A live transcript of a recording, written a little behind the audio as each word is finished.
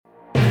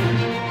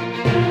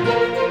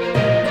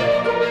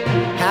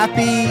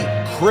Happy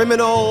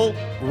Criminal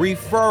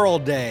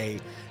Referral Day.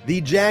 The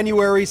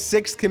January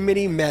 6th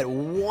committee met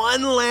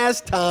one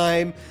last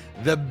time.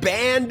 The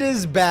band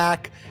is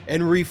back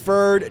and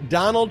referred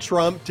Donald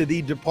Trump to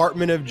the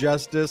Department of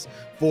Justice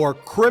for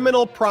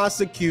criminal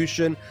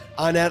prosecution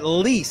on at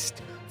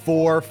least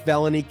 4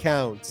 felony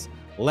counts.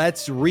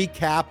 Let's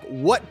recap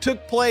what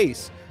took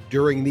place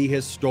during the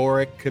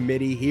historic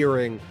committee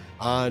hearing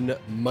on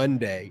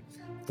Monday.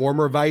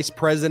 Former Vice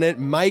President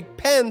Mike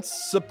Pence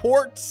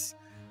supports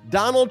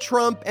Donald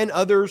Trump and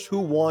others who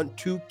want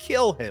to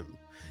kill him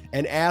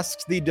and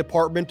asks the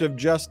Department of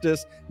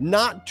Justice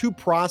not to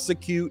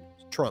prosecute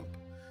Trump.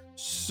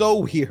 So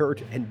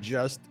weird and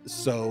just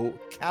so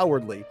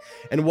cowardly.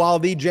 And while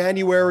the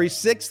January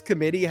 6th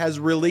committee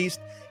has released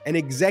an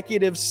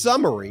executive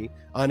summary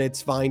on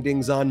its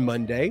findings on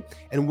Monday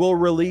and will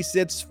release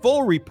its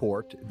full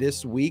report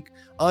this week,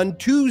 on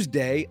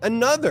Tuesday,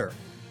 another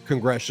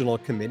congressional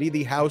committee,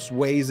 the House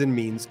Ways and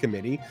Means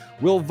Committee,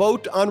 will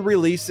vote on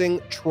releasing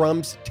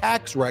Trump's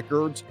tax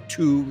records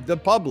to the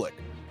public.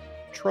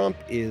 Trump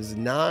is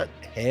not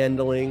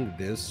handling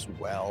this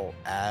well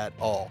at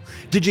all.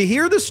 Did you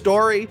hear the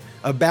story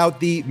about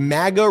the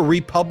MAGA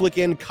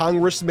Republican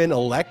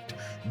Congressman-elect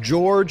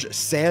George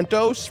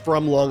Santos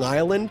from Long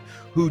Island,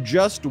 who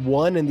just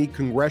won in the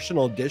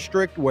congressional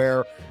district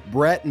where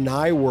Brett and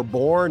I were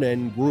born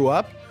and grew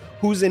up,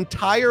 whose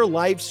entire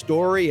life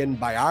story and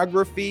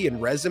biography and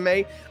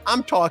resume,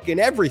 I'm talking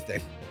everything,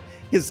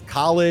 his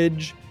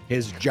college,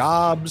 his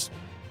jobs,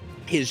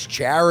 his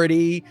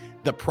charity,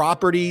 the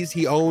properties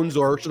he owns,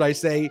 or should I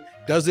say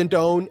doesn't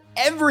own,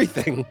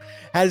 everything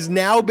has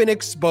now been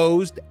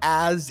exposed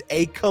as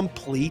a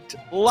complete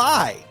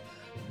lie.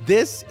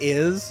 This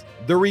is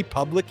the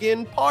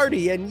Republican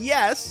Party. And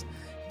yes,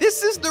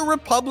 this is the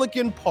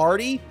Republican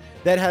Party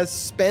that has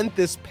spent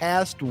this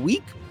past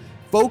week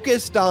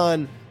focused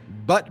on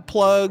butt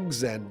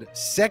plugs and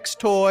sex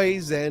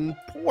toys and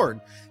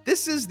porn.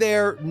 This is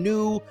their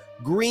new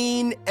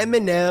green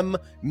M&M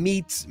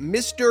meets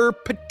Mr.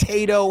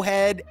 Potato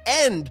Head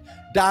and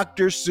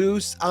Dr.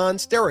 Seuss on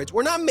steroids.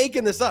 We're not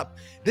making this up.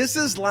 This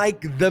is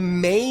like the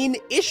main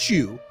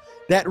issue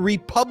that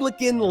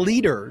Republican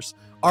leaders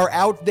are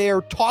out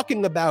there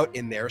talking about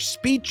in their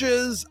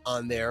speeches,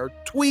 on their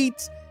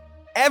tweets,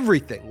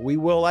 everything. We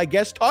will, I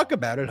guess, talk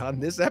about it on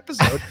this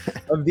episode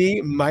of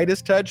the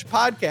Midas Touch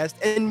podcast.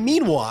 And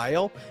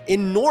meanwhile,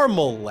 in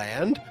normal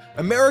land,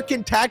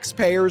 American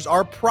taxpayers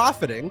are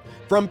profiting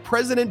from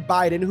President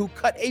Biden, who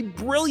cut a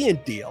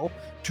brilliant deal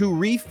to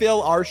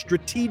refill our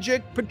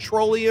strategic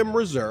petroleum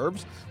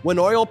reserves when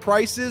oil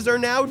prices are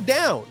now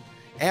down,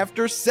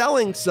 after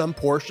selling some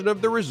portion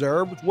of the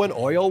reserves when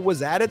oil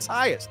was at its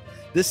highest.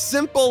 The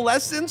simple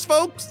lessons,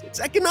 folks, it's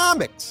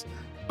economics.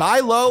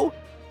 Buy low,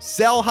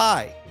 sell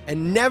high,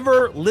 and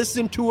never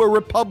listen to a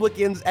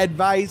Republican's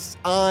advice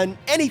on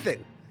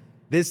anything.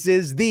 This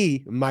is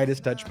the Midas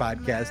Touch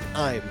podcast.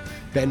 I'm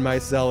Ben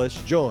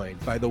Meiselas,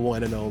 joined by the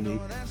one and only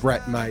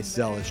Brett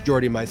Meiselas.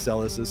 Jordy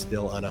Meiselas is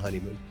still on a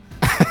honeymoon.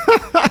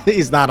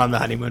 He's not on the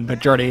honeymoon, but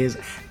Jordy is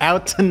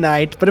out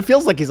tonight. But it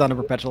feels like he's on a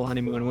perpetual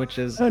honeymoon, which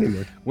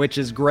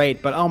is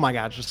great. But oh my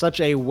gosh, just such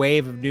a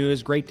wave of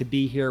news. Great to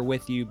be here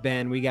with you,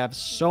 Ben. We have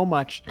so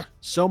much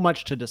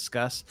to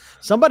discuss.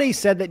 Somebody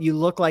said that you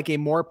look like a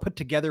more put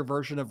together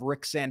version of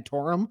Rick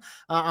Santorum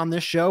on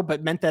this show,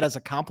 but meant that as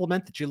a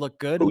compliment, that you look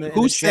good.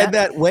 Who said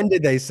that? When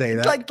did they say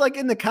that? Like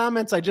in the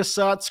comments, I just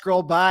saw it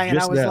scroll by, and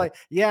I was like,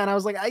 yeah, and I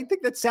was like, I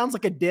think that sounds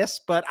like a diss,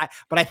 but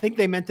I think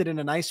they meant it in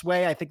a nice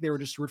way. I think they were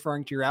just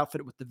referring to your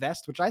outfit with the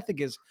vest, which I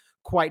think is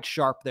quite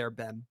sharp there,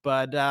 Ben.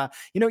 But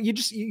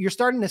you're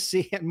starting to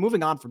see, and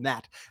moving on from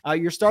that,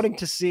 you're starting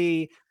to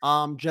see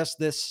just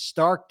this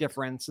stark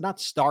difference. Not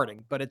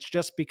starting, but it's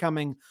just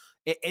becoming.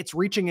 It's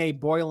reaching a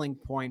boiling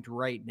point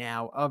right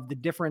now of the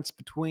difference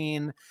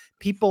between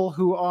people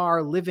who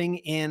are living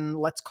in,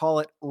 let's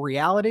call it,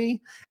 reality,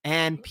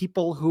 and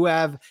people who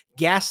have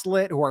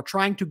who are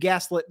trying to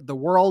gaslit the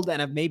world and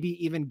have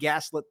maybe even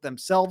gaslit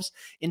themselves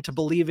into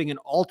believing an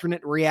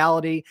alternate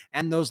reality.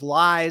 And those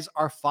lies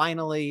are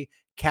finally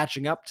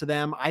catching up to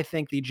them. I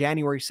think the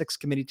January 6th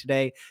committee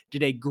today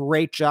did a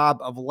great job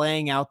of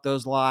laying out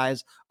those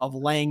lies, of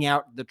laying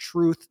out the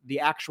truth, the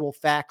actual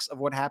facts of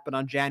what happened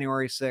on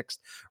January 6th,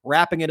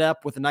 wrapping it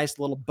up with a nice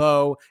little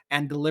bow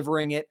and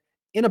delivering it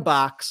in a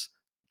box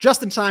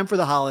just in time for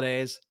the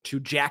holidays to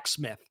Jack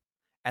Smith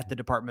at the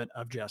Department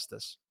of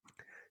Justice.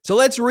 So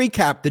let's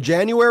recap. The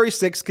January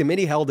 6th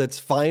committee held its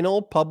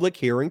final public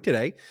hearing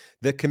today.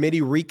 The committee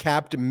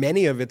recapped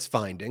many of its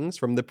findings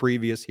from the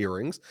previous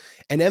hearings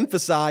and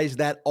emphasized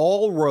that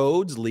all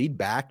roads lead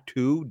back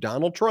to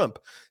Donald Trump,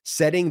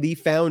 setting the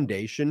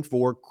foundation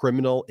for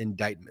criminal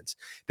indictments.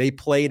 They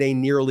played a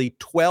nearly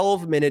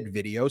 12-minute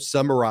video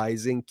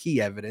summarizing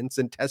key evidence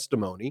and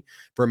testimony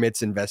from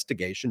its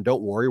investigation.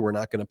 Don't worry, we're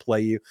not going to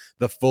play you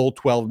the full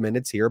 12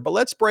 minutes here, but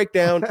let's break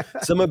down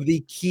some of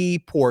the key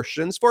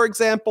portions. For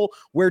example,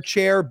 where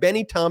Chair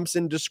Benny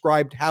Thompson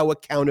described how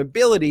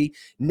accountability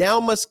now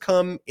must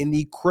come in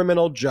the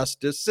criminal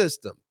justice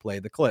system. Play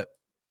the clip.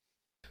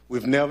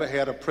 We've never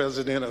had a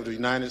president of the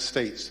United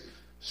States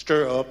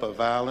stir up a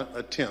violent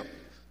attempt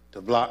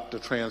to block the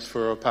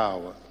transfer of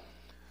power.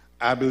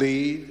 I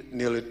believe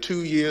nearly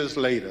 2 years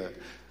later,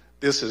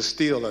 this is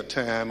still a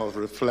time of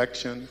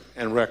reflection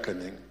and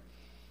reckoning.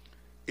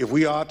 If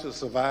we are to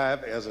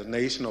survive as a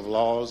nation of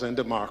laws and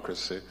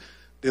democracy,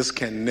 this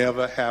can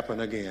never happen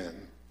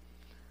again.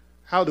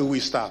 How do we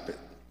stop it?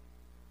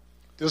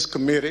 This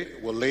committee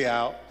will lay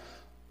out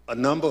a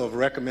number of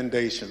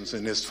recommendations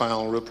in its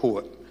final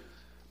report.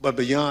 But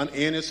beyond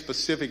any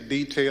specific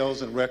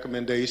details and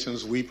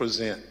recommendations we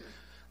present,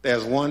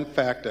 there's one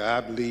factor I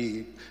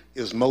believe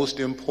is most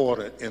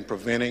important in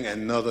preventing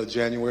another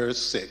January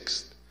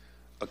 6th,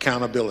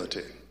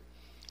 accountability.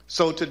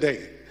 So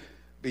today,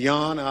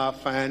 beyond our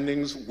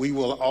findings, we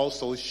will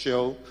also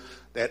show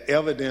that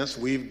evidence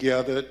we've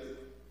gathered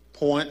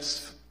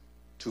points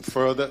to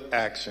further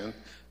action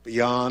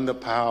beyond the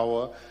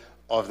power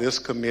of this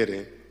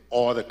committee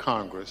or the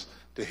Congress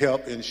to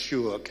help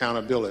ensure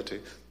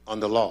accountability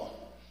under law.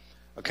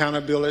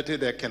 Accountability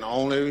that can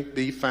only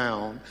be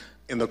found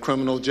in the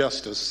criminal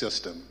justice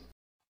system.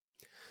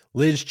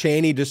 Liz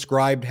Cheney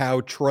described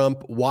how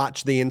Trump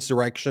watched the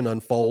insurrection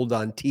unfold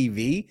on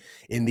TV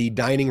in the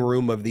dining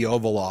room of the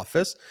Oval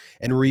Office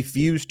and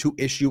refused to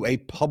issue a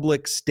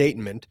public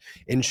statement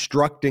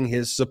instructing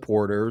his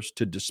supporters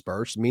to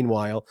disperse.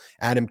 Meanwhile,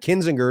 Adam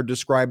Kinzinger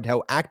described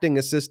how acting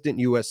Assistant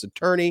U.S.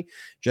 Attorney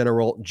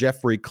General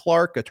Jeffrey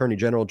Clark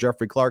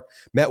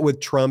met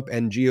with Trump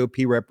and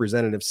GOP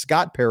Representative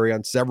Scott Perry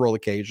on several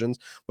occasions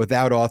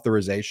without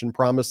authorization,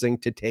 promising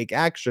to take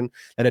action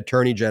that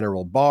Attorney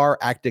General Barr,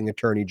 Acting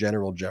Attorney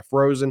General Jeff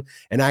Rosen,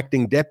 and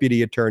Acting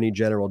Deputy Attorney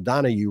General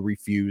Donahue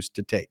refused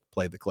to take.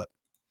 Play the clip.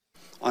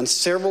 On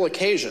several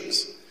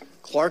occasions,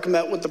 Clark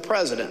met with the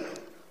president,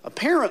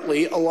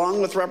 apparently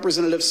along with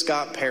Representative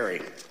Scott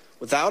Perry,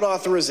 without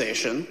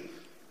authorization,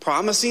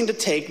 promising to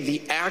take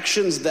the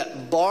actions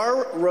that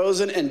Barr,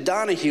 Rosen, and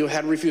Donahue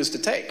had refused to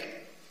take.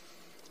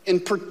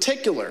 In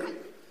particular,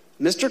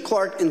 Mr.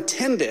 Clark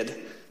intended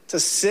to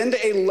send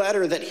a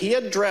letter that he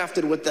had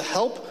drafted with the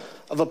help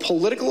of a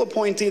political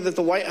appointee that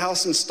the White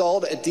House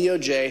installed at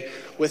DOJ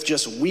with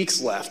just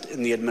weeks left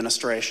in the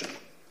administration.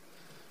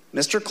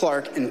 Mr.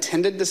 Clark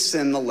intended to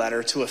send the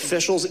letter to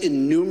officials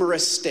in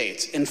numerous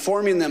states,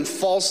 informing them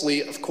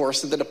falsely, of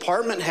course, that the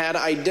department had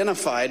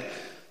identified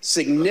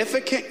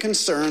significant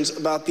concerns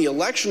about the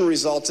election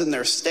results in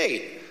their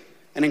state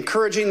and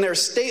encouraging their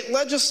state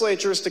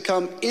legislatures to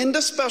come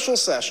into special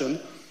session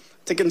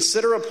to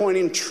consider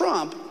appointing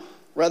Trump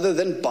rather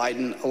than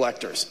Biden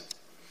electors.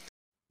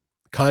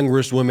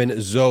 Congresswoman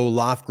Zoe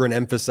Lofgren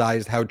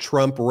emphasized how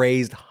Trump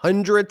raised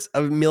hundreds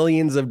of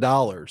millions of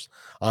dollars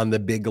on the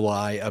big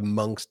lie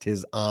amongst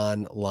his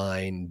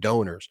online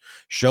donors,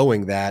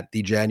 showing that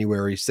the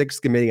January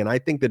 6th committee and I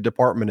think the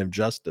Department of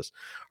Justice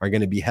are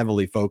going to be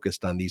heavily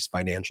focused on these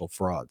financial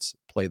frauds.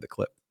 Play the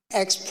clip.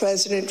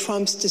 Ex-President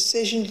Trump's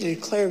decision to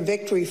declare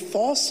victory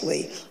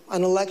falsely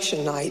on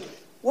election night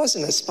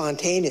wasn't a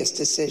spontaneous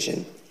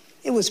decision.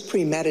 It was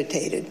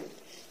premeditated.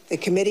 The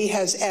committee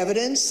has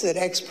evidence that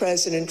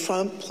ex-President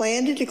Trump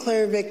planned to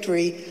declare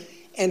victory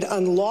and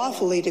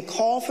unlawfully to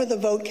call for the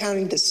vote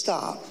counting to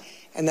stop,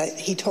 and that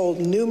he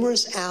told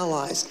numerous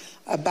allies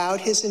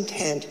about his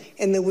intent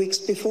in the weeks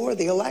before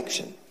the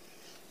election.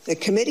 The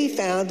committee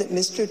found that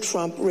Mr.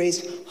 Trump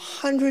raised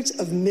hundreds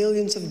of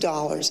millions of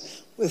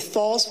dollars with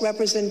false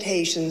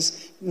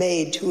representations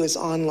made to his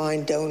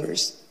online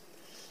donors.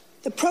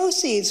 The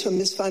proceeds from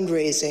this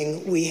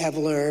fundraising, we have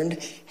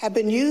learned, have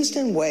been used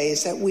in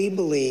ways that we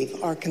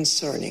believe are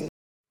concerning.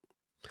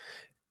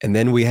 And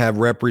then we have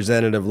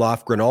Representative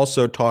Lofgren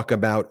also talk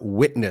about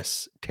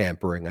witness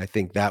tampering. I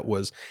think that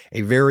was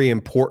a very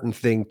important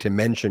thing to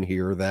mention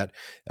here, that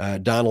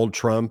Donald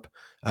Trump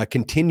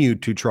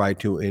continued to try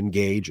to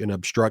engage in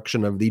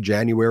obstruction of the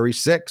January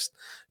 6th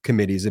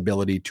committee's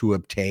ability to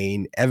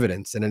obtain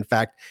evidence. And in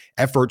fact,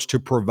 efforts to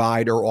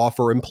provide or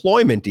offer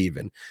employment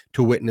even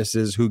to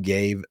witnesses who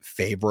gave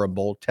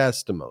favorable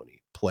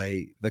testimony.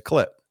 Play the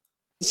clip.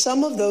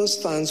 Some of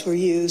those funds were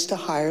used to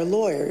hire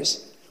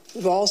lawyers.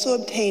 We've also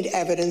obtained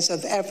evidence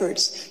of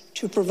efforts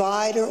to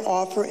provide or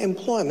offer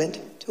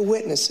employment to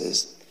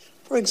witnesses.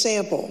 For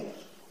example,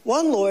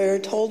 one lawyer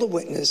told a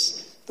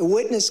witness the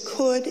witness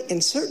could,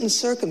 in certain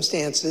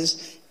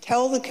circumstances,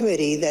 tell the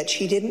committee that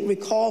she didn't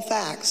recall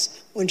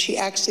facts when she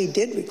actually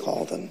did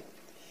recall them.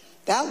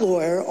 That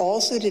lawyer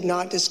also did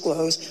not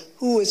disclose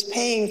who was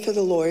paying for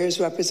the lawyer's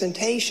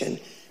representation,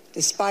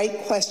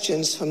 despite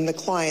questions from the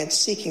client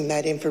seeking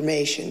that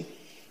information.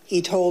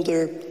 He told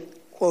her,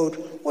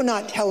 quote, "We're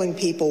not telling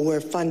people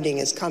where funding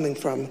is coming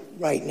from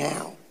right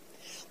now."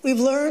 We've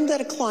learned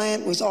that a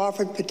client was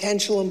offered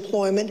potential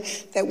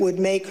employment that would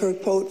make her,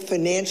 quote,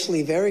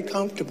 "financially very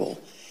comfortable"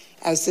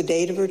 as the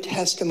date of her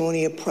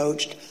testimony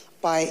approached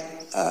by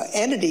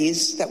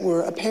entities that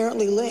were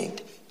apparently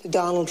linked to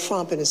Donald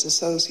Trump and his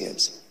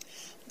associates.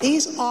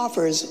 These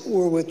offers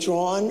were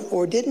withdrawn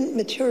or didn't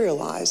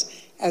materialize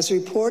as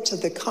reports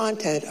of the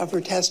content of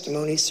her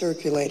testimony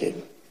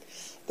circulated.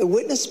 The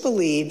witness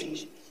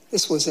believed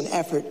this was an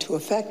effort to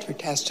affect her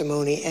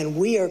testimony, and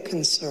we are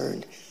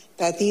concerned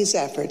that these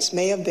efforts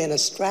may have been a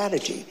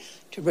strategy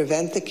to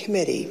prevent the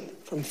committee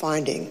from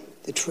finding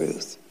the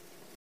truth.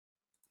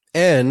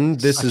 And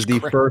this is the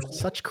first.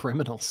 Such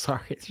criminals.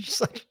 Sorry.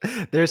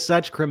 They're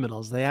such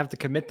criminals. They have to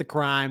commit the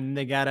crime.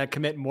 They got to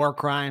commit more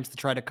crimes to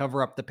try to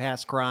cover up the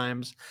past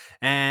crimes.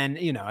 And,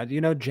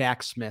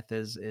 Jack Smith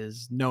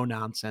is no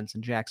nonsense.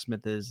 And Jack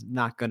Smith is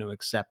not going to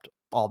accept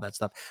all that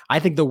stuff. I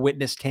think the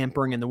witness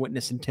tampering and the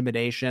witness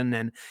intimidation,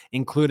 and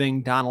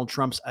including Donald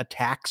Trump's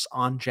attacks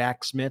on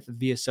Jack Smith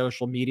via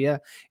social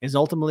media, is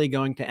ultimately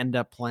going to end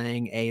up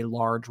playing a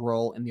large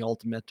role in the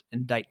ultimate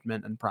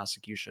indictment and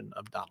prosecution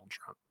of Donald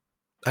Trump.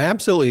 I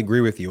absolutely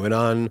agree with you. And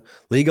on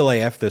Legal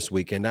AF this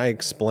weekend, I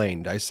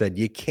said,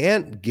 you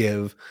can't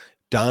give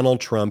Donald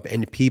Trump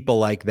and people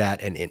like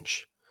that an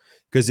inch.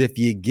 Because if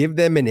you give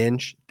them an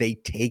inch, they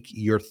take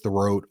your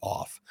throat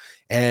off.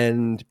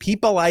 And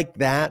people like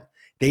that,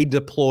 they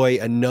deploy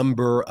a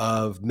number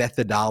of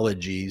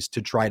methodologies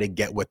to try to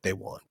get what they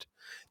want.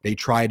 They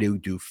try to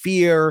do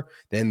fear,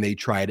 then they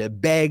try to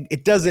beg.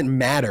 It doesn't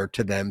matter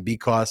to them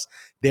because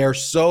they're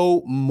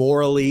so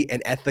morally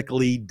and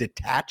ethically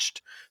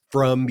detached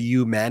from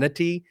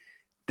humanity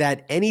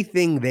that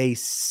anything they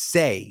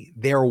say,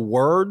 their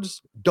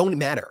words don't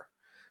matter.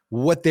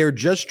 What they're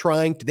just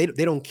trying to,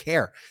 they don't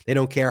care. They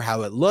don't care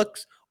how it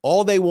looks.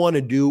 All they want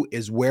to do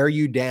is wear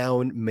you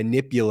down,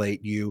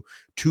 manipulate you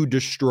to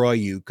destroy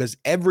you, because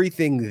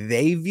everything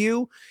they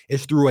view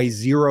is through a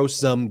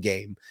zero-sum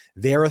game.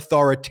 Their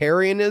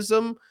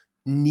authoritarianism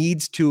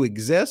needs to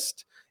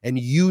exist, and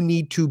you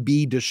need to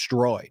be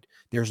destroyed.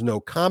 There's no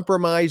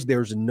compromise.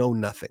 There's no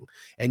nothing.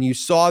 And you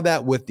saw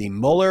that with the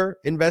Mueller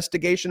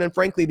investigation. And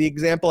frankly, the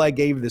example I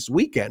gave this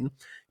weekend,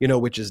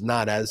 which is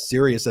not as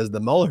serious as the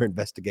Mueller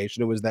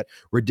investigation. It was that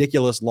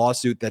ridiculous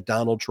lawsuit that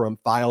Donald Trump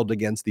filed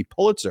against the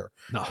Pulitzer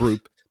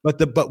group.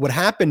 But what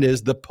happened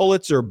is the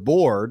Pulitzer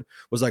board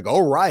was like,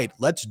 all right,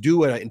 let's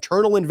do an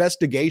internal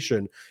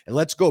investigation and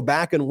let's go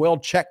back and we'll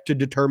check to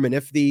determine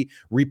if the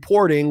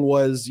reporting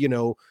was,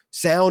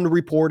 sound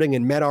reporting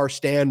and met our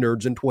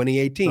standards in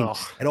 2018.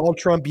 And all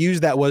Trump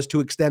used that was to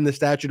extend the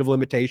statute of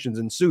limitations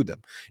and sue them.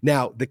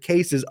 Now, the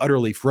case is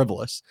utterly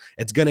frivolous.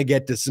 It's going to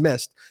get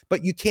dismissed,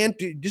 but you can't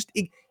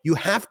you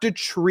have to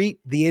treat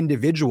the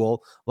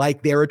individual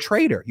like they're a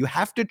traitor. You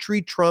have to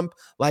treat Trump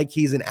like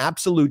he's an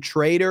absolute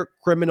traitor,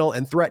 criminal,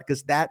 and threat,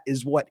 because that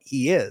is what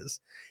he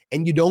is.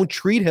 And you don't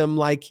treat him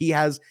like he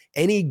has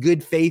any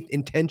good faith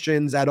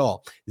intentions at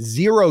all.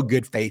 Zero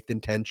good faith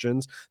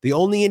intentions. The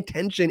only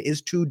intention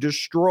is to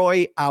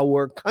destroy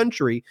our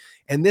country.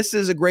 And this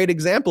is a great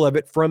example of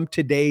it from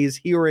today's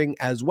hearing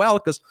as well,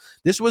 because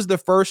this was the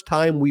first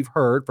time we've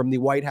heard from the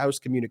White House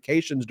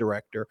communications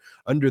director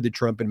under the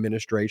Trump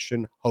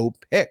administration, Hope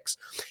Hicks.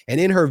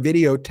 And in her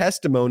video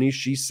testimony,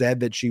 she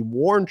said that she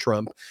warned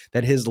Trump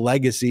that his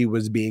legacy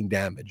was being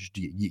damaged.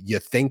 You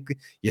think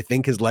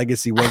his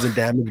legacy wasn't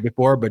damaged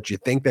before, but you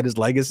think that his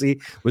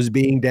legacy was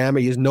being damaged?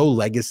 He has no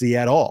legacy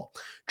at all.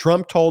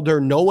 Trump told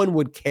her no one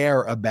would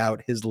care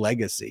about his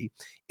legacy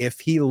if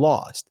he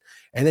lost.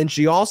 And then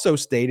she also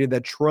stated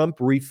that Trump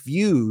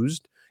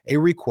refused a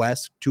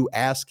request to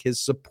ask his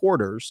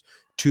supporters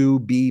to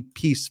be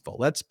peaceful.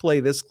 Let's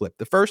play this clip.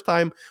 The first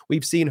time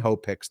we've seen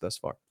Hope Hicks thus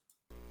far.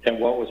 And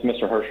what was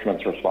Mr.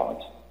 Hirschman's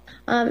response?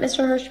 Mr.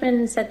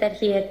 Hirschman said that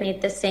he had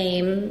made the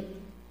same,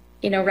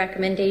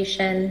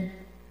 recommendation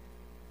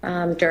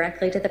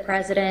directly to the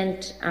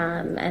president,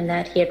 and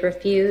that he had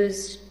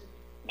refused.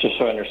 Just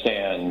so I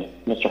understand,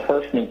 Mr.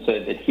 Hirschman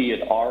said that he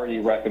had already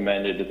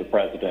recommended to the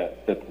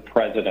president that the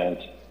president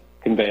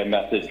convey a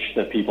message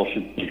that people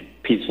should be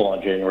peaceful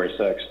on January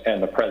 6th,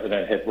 and the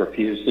president had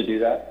refused to do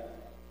that?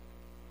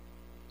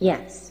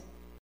 Yes.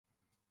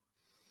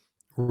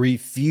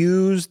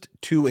 Refused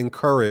to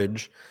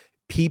encourage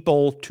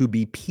people to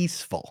be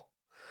peaceful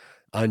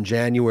on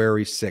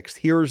January 6th.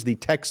 Here's the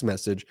text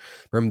message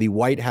from the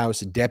White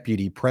House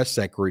Deputy Press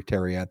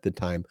Secretary at the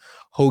time,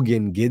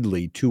 Hogan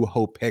Gidley, to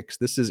Hope Hicks.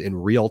 This is in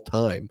real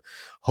time.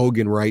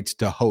 Hogan writes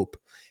to Hope,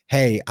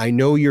 "Hey, I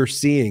know you're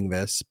seeing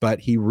this,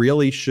 but he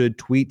really should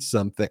tweet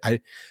something.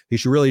 He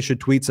should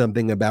tweet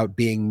something about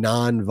being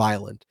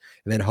nonviolent."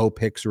 And then Hope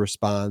Hicks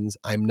responds,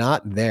 "I'm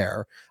not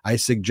there. I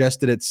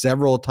suggested it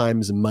several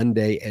times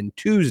Monday and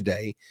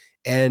Tuesday,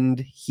 and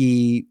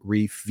he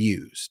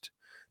refused."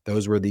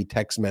 Those were the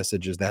text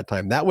messages that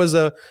time. That was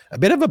a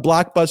bit of a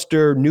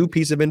blockbuster new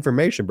piece of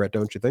information, Brett,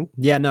 don't you think?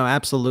 Yeah, no,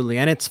 absolutely.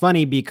 And it's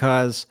funny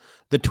because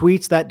the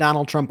tweets that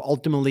Donald Trump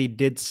ultimately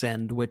did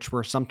send, which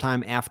were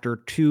sometime after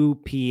 2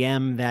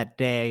 p.m. that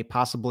day,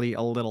 possibly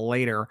a little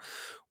later,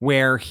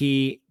 where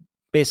he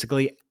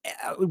basically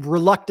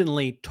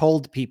reluctantly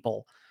told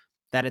people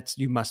that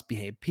you must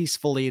behave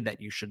peacefully,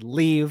 that you should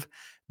leave.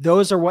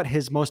 those are what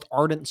his most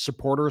ardent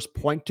supporters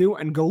point to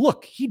and go,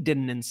 look, he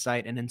didn't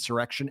incite an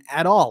insurrection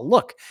at all.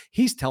 Look,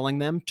 he's telling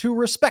them to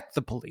respect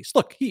the police.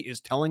 Look, he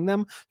is telling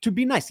them to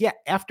be nice. Yeah,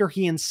 after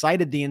he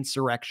incited the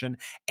insurrection,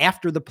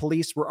 after the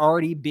police were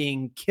already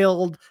being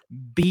killed,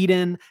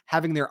 beaten,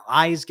 having their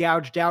eyes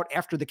gouged out,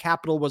 after the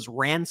Capitol was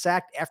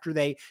ransacked, after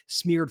they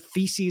smeared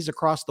feces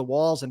across the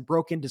walls and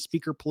broke into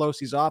Speaker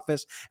Pelosi's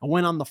office and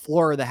went on the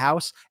floor of the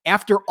House,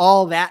 after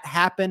all that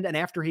happened and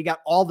after he got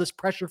all this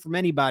pressure from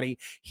anybody,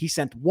 he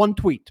sent one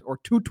tweet or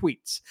two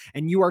tweets,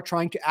 and you are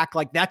trying to act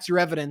like that's your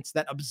evidence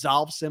that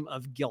absolves him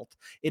of guilt.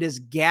 It is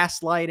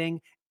gaslighting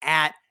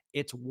at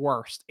its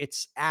worst.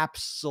 It's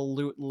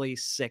absolutely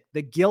sick.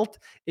 The guilt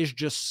is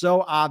just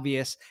so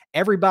obvious.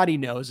 Everybody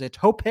knows it.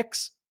 Hope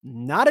Hicks,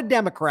 not a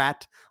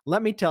Democrat,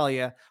 let me tell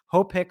you,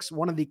 Hope Hicks,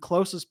 one of the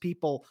closest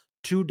people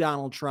to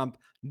Donald Trump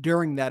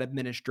during that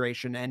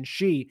administration, and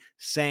she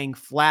saying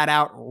flat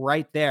out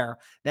right there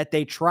that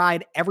they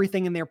tried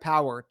everything in their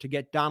power to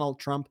get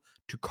Donald Trump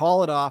to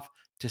call it off,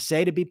 to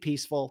say to be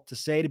peaceful, to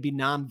say to be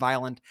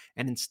nonviolent,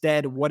 and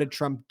instead, what did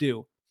Trump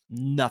do?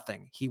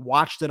 Nothing. He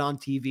watched it on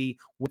TV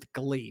with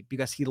glee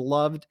because he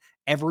loved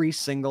every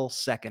single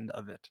second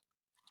of it.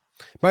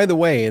 By the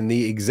way, in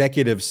the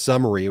executive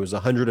summary, it was a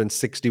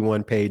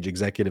 161-page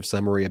executive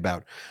summary.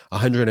 About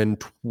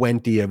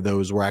 120 of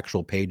those were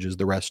actual pages.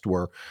 The rest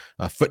were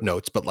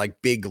footnotes, but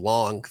like big,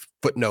 long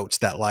footnotes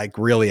that like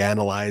really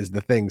analyzed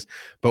the things.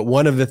 But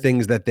one of the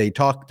things that they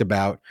talked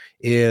about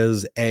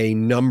is a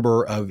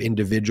number of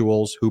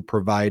individuals who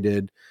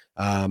provided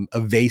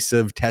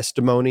evasive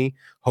testimony.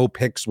 Hope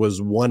Hicks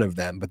was one of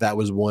them, but that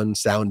was one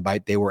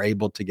soundbite. They were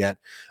able to get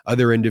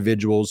other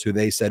individuals who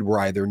they said were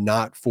either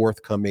not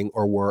forthcoming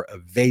or were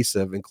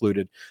evasive,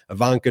 included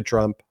Ivanka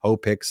Trump,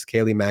 Hope Hicks,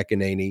 Kayleigh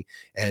McEnany,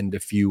 and a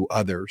few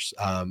others.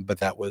 But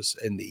that was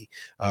in the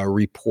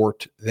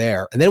report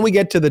there. And then we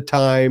get to the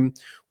time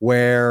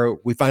where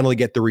we finally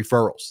get the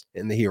referrals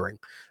in the hearing.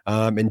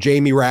 And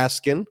Jamie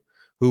Raskin,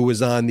 who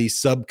was on the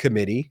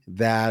subcommittee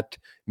that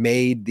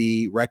made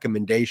the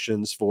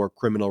recommendations for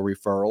criminal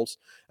referrals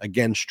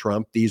against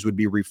Trump. These would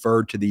be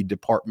referred to the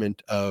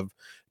Department of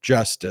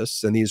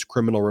Justice, and these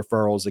criminal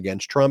referrals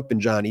against Trump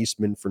and John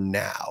Eastman for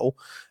now.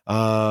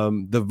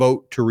 The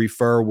vote to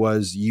refer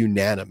was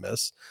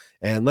unanimous.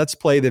 And let's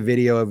play the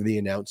video of the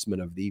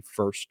announcement of the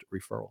first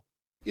referral.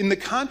 In the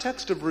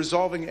context of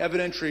resolving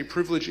evidentiary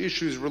privilege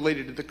issues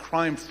related to the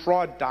crime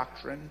fraud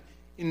doctrine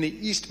in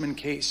the Eastman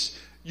case,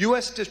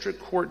 U.S. District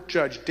Court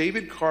Judge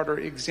David Carter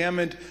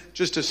examined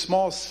just a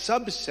small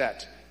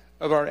subset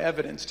of our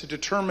evidence to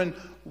determine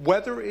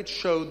whether it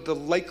showed the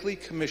likely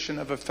commission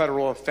of a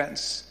federal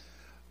offense.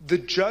 The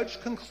judge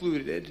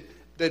concluded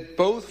that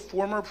both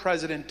former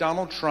President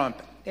Donald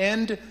Trump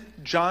and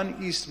John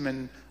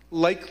Eastman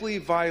likely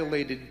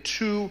violated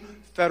two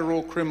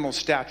federal criminal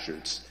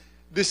statutes.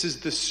 This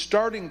is the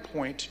starting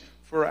point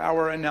for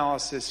our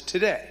analysis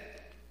today.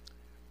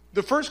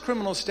 The first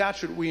criminal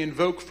statute we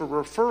invoke for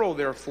referral,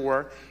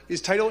 therefore,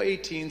 is Title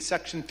 18,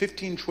 Section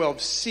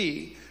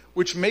 1512C,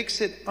 which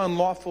makes it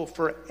unlawful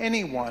for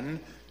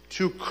anyone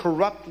to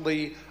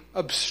corruptly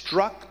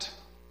obstruct,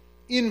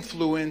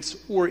 influence,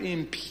 or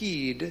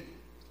impede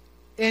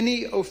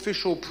any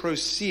official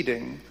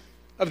proceeding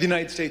of the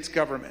United States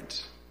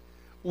government.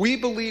 We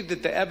believe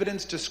that the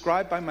evidence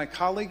described by my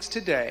colleagues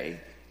today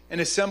and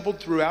assembled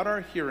throughout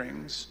our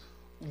hearings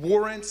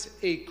warrants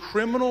a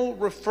criminal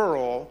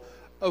referral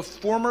of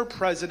former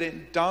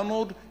President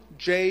Donald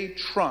J.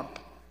 Trump,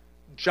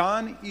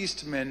 John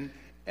Eastman,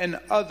 and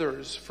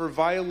others for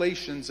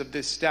violations of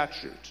this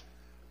statute.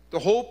 The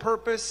whole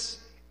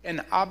purpose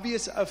and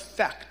obvious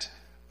effect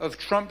of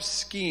Trump's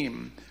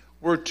scheme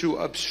were to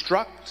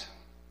obstruct,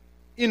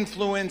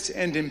 influence,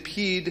 and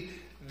impede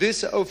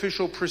this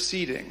official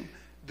proceeding,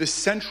 the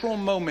central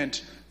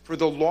moment for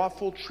the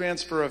lawful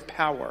transfer of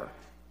power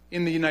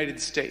in the United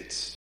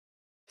States.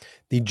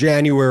 The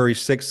January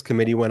 6th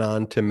committee went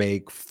on to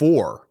make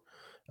four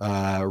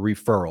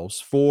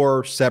referrals,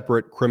 four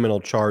separate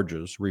criminal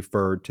charges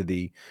referred to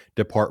the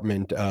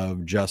Department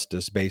of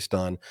Justice based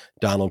on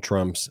Donald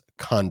Trump's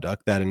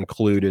conduct. That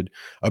included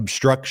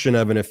obstruction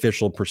of an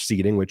official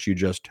proceeding, which you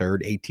just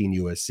heard, 18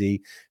 U.S.C.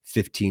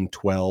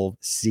 1512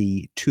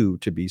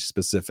 C2 to be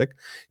specific,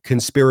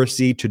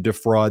 conspiracy to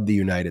defraud the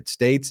United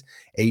States,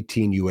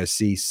 18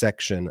 U.S.C.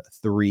 Section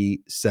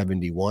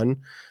 371,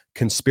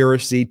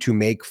 conspiracy to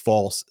make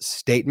false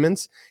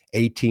statements,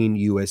 18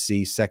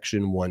 U.S.C.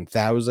 Section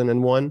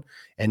 1001,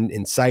 and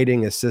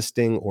inciting,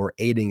 assisting, or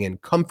aiding and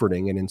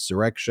comforting an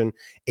insurrection,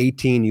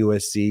 18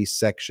 U.S.C.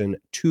 Section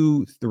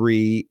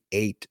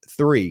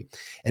 2383.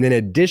 And in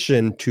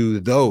addition to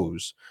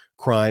those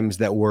crimes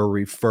that were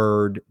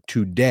referred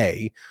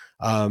today,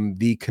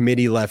 the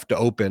committee left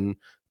open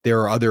there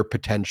are other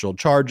potential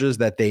charges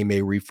that they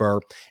may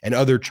refer and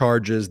other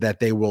charges that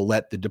they will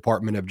let the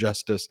Department of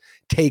Justice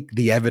take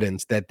the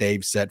evidence that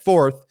they've set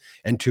forth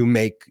and to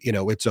make,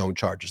 its own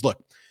charges.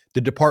 Look,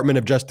 The Department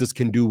of Justice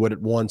can do what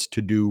it wants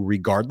to do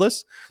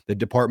regardless. The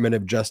Department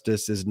of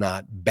Justice is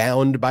not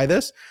bound by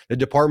this. The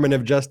Department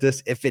of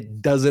Justice, if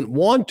it doesn't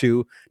want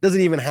to,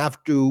 doesn't even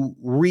have to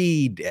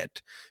read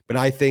it. But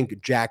I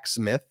think Jack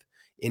Smith,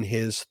 in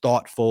his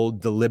thoughtful,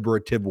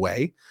 deliberative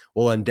way,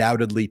 will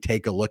undoubtedly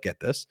take a look at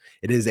this.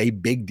 It is a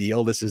big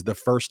deal. This is the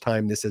first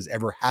time this has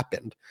ever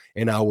happened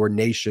in our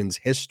nation's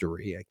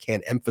history. I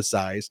can't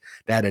emphasize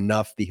that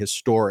enough, the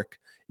historic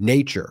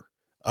nature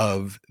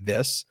of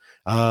this.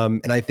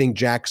 And I think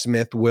Jack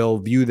Smith will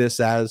view this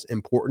as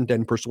important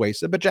and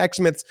persuasive, but Jack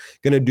Smith's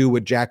going to do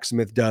what Jack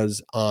Smith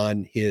does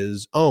on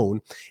his own.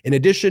 In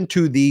addition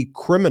to the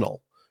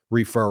criminal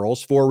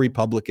referrals, 4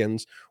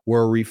 Republicans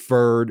were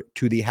referred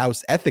to the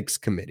House Ethics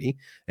Committee,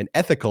 an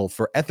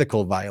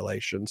ethical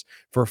violations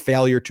for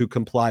failure to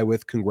comply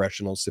with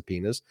congressional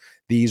subpoenas.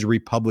 These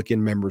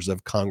Republican members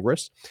of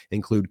Congress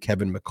include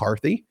Kevin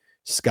McCarthy,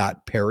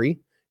 Scott Perry,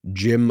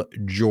 Jim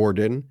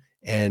Jordan,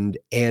 and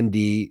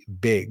Andy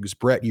Biggs.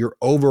 Brett, your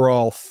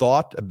overall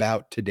thought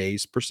about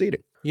today's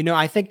proceeding?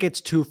 I think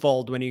it's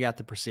twofold when you got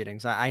the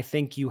proceedings. I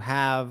think you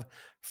have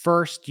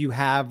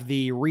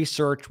the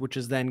research, which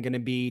is then going to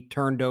be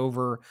turned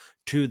over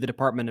to the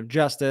Department of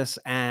Justice.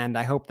 And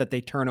I hope that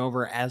they turn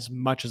over as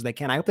much as they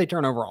can. I hope they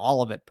turn over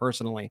all of it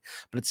personally,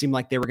 but it seemed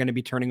like they were going to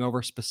be turning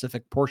over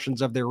specific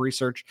portions of their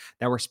research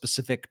that were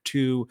specific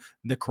to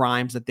the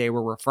crimes that they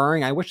were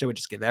referring. I wish they would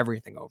just give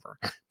everything over,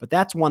 but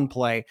that's one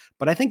play.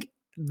 But I think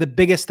the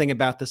biggest thing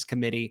about this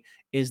committee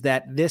is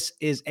that this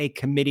is a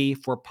committee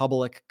for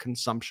public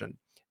consumption.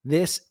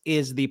 This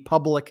is the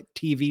public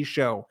TV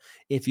show,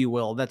 if you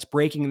will, that's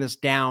breaking this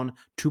down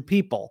to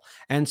people.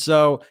 And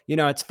so,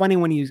 it's funny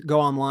when you go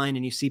online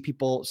and you see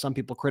some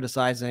people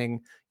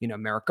criticizing,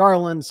 Merrick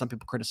Garland, some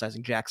people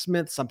criticizing Jack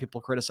Smith, some people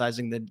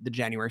criticizing the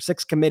January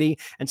 6th committee.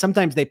 And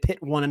sometimes they pit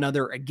one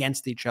another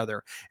against each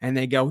other and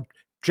they go,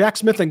 Jack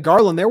Smith and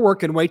Garland, they're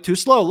working way too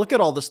slow. Look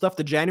at all the stuff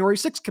the January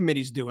 6th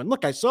committee's doing.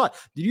 Look, I saw it.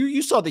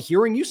 You saw the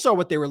hearing. You saw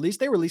what they released.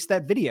 They released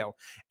that video.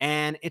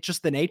 And it's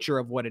just the nature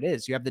of what it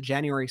is. You have the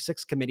January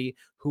 6th committee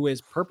who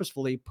is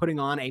purposefully putting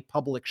on a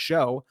public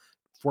show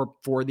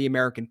for the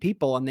American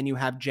people. And then you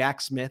have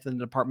Jack Smith and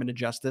the Department of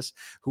Justice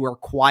who are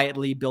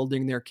quietly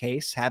building their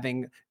case,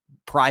 having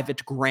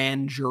private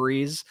grand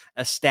juries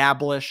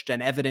established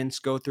and evidence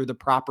go through the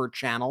proper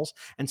channels.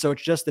 And so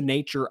it's just the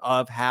nature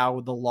of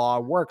how the law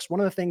works. One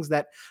of the things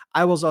that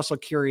I was also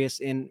curious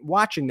in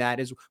watching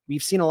that is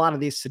we've seen a lot of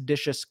these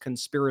seditious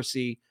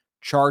conspiracy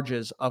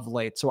charges of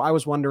late. So I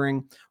was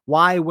wondering,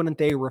 why wouldn't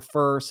they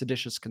refer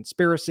seditious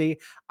conspiracy?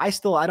 I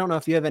don't know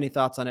if you have any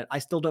thoughts on it. I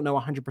still don't know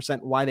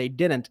 100% why they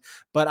didn't,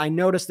 but I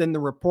noticed in the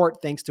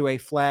report, thanks to a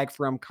flag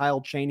from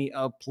Kyle Cheney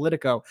of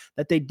Politico,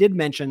 that they did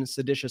mention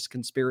seditious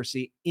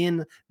conspiracy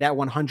in that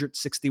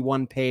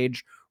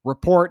 161-page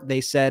report.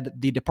 They said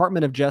the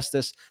Department of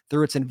Justice,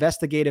 through its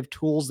investigative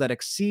tools that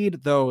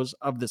exceed those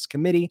of this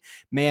committee,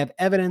 may have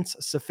evidence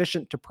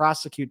sufficient to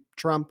prosecute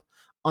Trump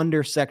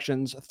under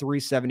sections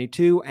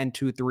 372 and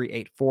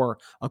 2384.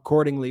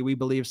 Accordingly, we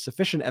believe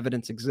sufficient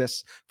evidence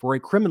exists for a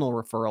criminal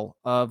referral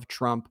of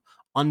Trump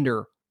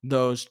under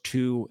those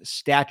 2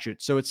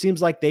 statutes. So it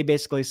seems like they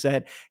basically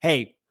said,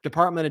 hey,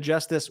 Department of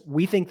Justice,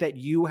 we think that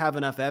you have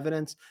enough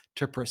evidence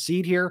to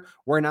proceed here.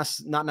 We're not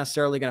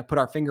necessarily going to put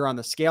our finger on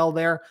the scale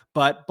there,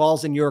 but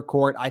ball's in your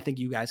court. I think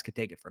you guys could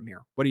take it from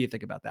here. What do you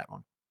think about that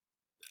one?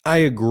 I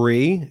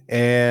agree.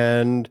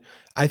 And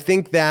I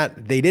think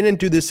that they didn't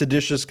do the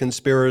seditious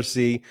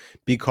conspiracy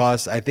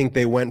because I think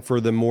they went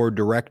for the more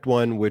direct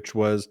one, which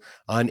was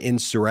on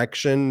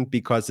insurrection,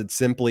 because it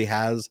simply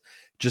has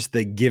just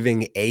the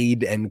giving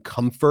aid and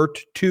comfort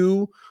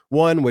to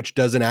one, which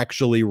doesn't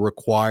actually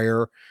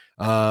require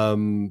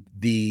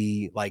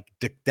the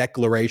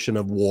declaration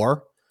of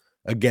war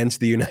against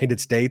the United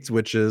States,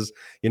 which is,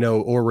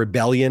 or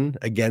rebellion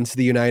against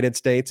the United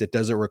States. It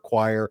doesn't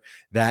require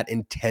that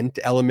intent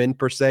element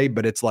per se,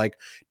 but it's like,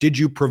 did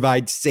you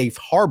provide safe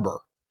harbor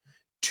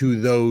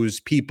to those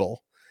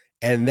people?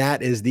 And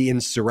that is the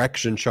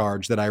insurrection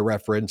charge that I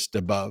referenced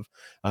above,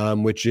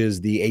 which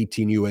is the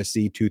 18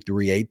 U.S.C.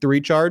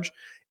 2383 charge.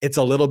 It's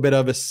a little bit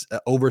of a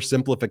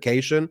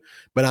oversimplification,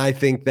 but I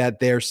think that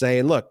they're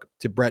saying, look,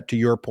 to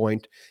your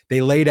point, they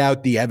laid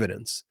out the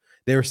evidence.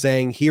 They're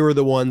saying, here are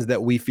the ones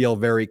that we feel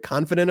very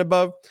confident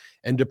above.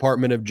 And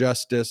Department of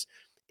Justice,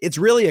 it's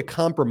really a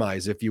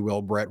compromise, if you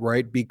will, Brett,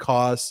 right?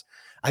 Because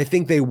I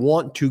think they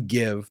want to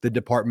give the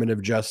Department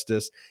of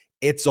Justice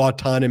its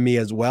autonomy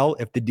as well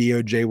if the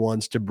DOJ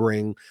wants to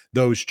bring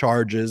those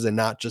charges and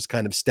not just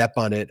kind of step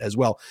on it as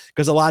well.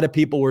 Because a lot of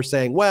people were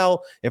saying,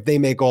 well, if they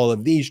make all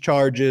of these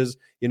charges,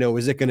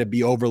 is it going to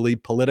be overly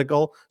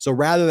political? So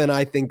rather than,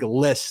 I think,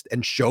 list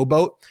and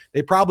showboat,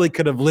 they probably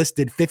could have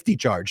listed 50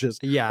 charges.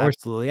 Yeah,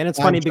 absolutely. And it's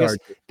funny because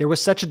there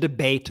was such a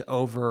debate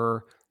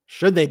over,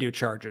 should they do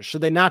charges?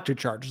 Should they not do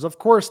charges? Of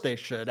course they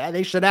should.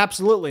 They should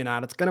absolutely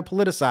not. It's going to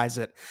politicize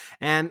it.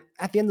 And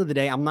at the end of the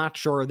day, I'm not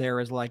sure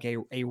there is like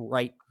a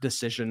right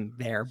decision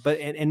there. But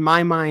in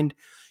my mind,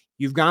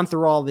 You've gone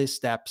through all these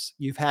steps.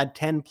 You've had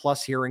 10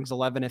 plus hearings,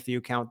 11 if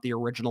you count the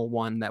original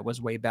one that was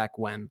way back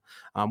when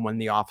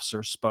the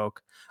officers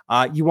spoke.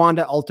 You want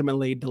to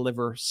ultimately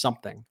deliver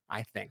something,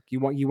 I think. You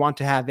want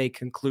to have a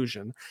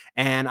conclusion.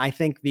 And I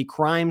think the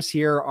crimes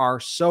here are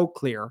so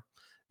clear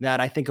that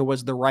I think it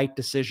was the right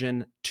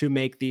decision to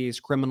make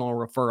these criminal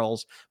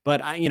referrals. But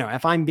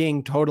if I'm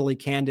being totally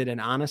candid and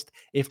honest,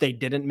 if they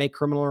didn't make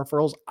criminal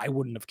referrals, I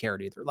wouldn't have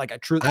cared either. Like I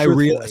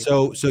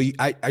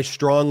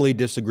strongly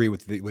disagree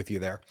with you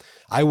there.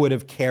 I would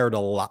have cared a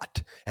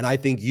lot, and I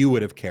think you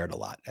would have cared a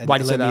lot. And why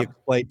do you say that?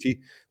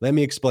 Let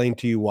me explain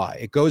to you why.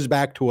 It goes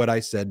back to what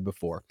I said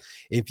before.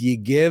 If you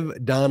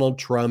give Donald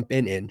Trump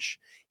an inch,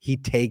 he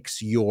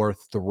takes your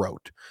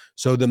throat.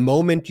 So the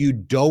moment you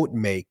don't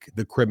make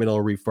the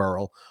criminal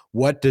referral,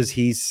 what does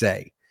he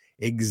say?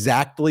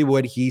 Exactly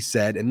what he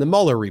said in the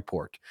Mueller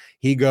report.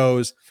 He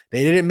goes,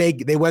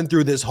 they went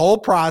through this whole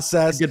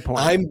process. Good point.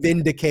 I'm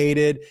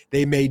vindicated.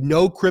 They made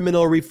no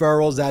criminal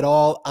referrals at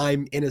all.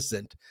 I'm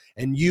innocent.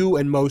 And you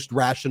and most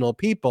rational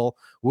people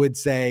would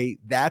say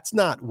that's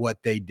not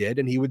what they did.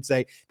 And he would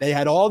say they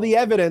had all the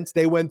evidence.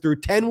 They went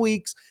through 10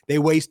 weeks. They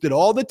wasted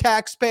all the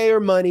taxpayer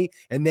money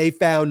and they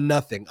found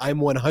nothing. I'm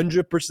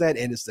 100%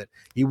 innocent.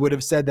 He would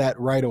have said that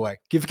right away.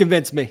 You've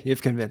convinced me. I'm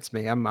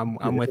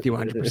with you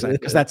 100%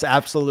 because that's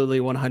absolutely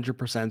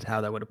 100%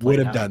 how that would have played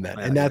out. Done that.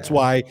 And that's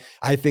why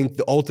I think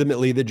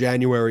ultimately the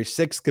January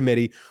 6th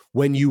committee,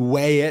 when you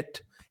weigh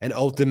it, and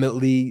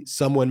ultimately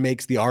someone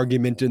makes the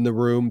argument in the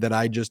room that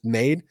I just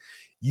made,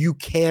 you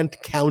can't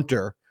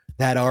counter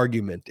that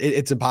argument.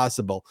 It's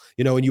impossible,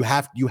 and you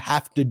have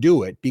to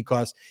do it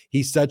because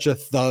he's such a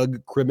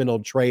thug criminal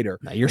traitor.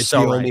 No, you're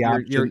so right.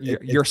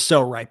 You're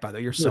so right, by the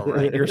way. You're so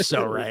right. You're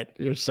so right.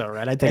 You're so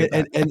right. I take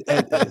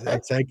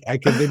it. I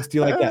convinced you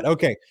like that.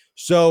 Okay.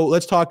 So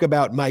let's talk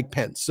about Mike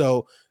Pence.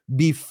 So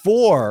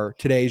before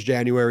today's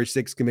January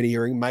 6th committee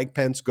hearing, Mike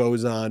Pence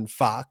goes on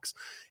Fox.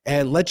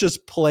 And let's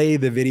just play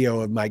the video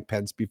of Mike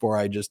Pence before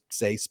I just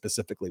say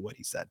specifically what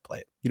he said. Play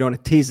it. You don't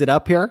want to tease it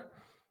up here?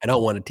 I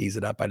don't want to tease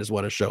it up. I just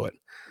want to show it.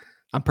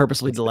 I'm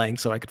purposely delaying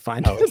so I could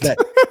find it.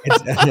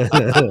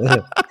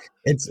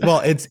 It's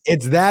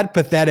that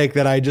pathetic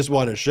that I just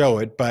want to show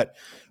it. But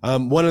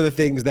one of the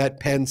things that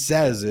Pence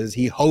says is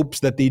he hopes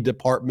that the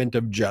Department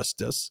of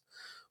Justice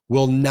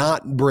will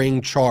not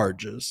bring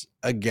charges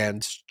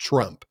against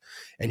Trump.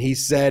 And he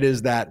said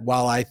is that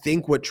while I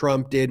think what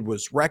Trump did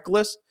was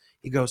reckless,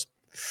 he goes,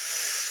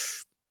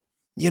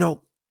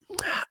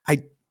 I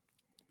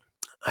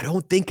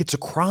don't think it's a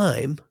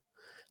crime.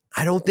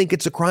 I don't think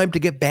it's a crime to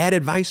get bad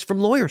advice from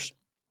lawyers.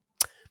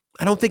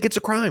 I don't think it's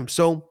a crime.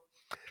 So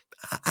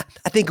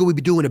I think it would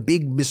be doing a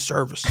big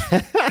misservice.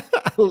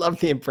 I love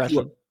the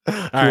impression.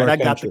 All right, I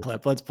got the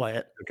clip. Let's play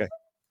it. Okay.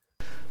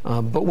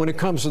 But when it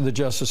comes to the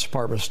Justice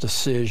Department's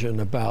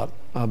decision about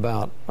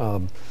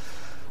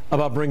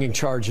bringing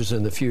charges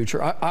in the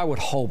future, I would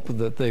hope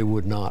that they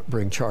would not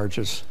bring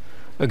charges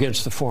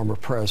against the former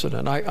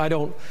president. I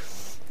don't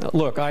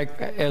look.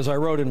 As I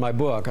wrote in my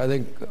book, I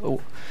think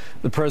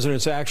the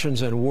president's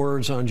actions and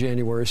words on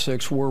January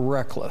 6th were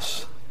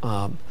reckless.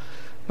 But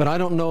I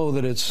don't know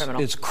that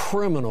it's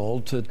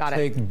criminal to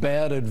take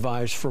bad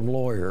advice from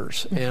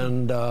lawyers.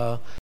 And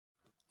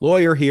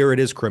lawyer here, it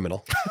is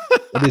criminal.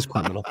 It is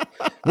criminal.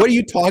 What are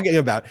you talking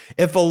about?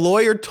 If a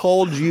lawyer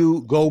told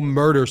you go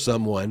murder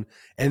someone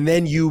and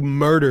then you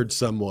murdered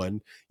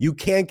someone, you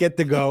can't get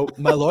to go,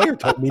 my lawyer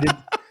told me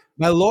to.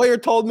 My lawyer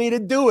told me to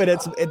do it.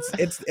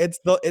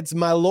 It's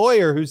my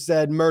lawyer who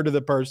said murder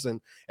the person.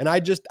 And I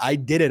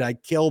did it. I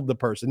killed the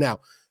person.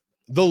 Now,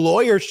 the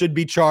lawyer should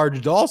be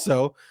charged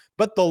also,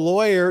 but the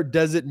lawyer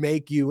doesn't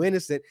make you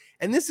innocent.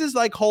 And this is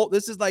like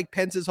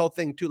Pence's whole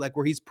thing too, like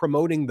where he's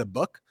promoting the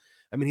book.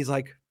 I mean, he's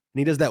like, and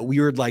he does that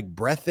weird like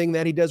breath thing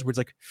that he does where it's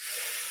like,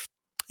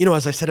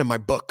 as I said in my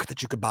book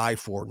that you could buy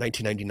for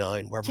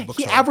 $19.99, wherever books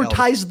he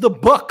advertised the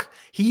book.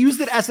 He used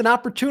it as an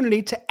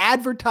opportunity to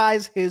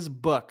advertise his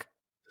book.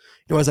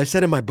 As I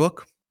said in my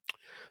book,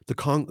 the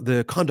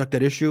conduct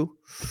at issue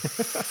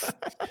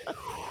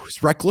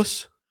is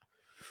reckless.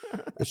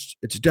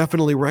 It's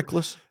definitely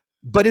reckless,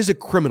 but is it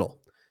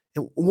criminal?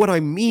 And what I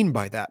mean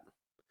by that,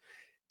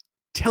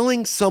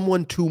 telling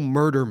someone to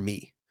murder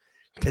me,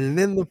 and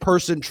then the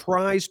person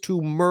tries to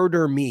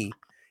murder me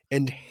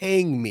and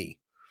hang me.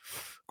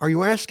 Are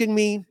you asking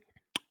me,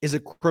 is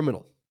it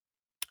criminal?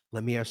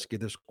 Let me ask you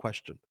this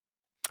question.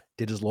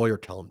 Did his lawyer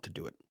tell him to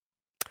do it?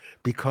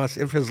 Because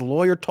if his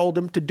lawyer told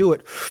him to do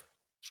it,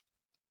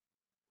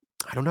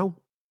 I don't know.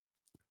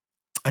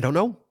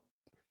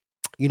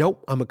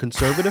 I'm a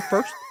conservative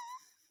first.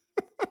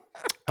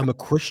 I'm a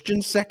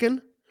Christian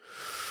second.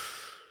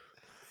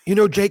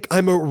 Jake,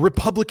 I'm a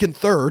Republican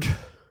third.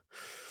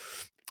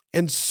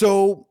 And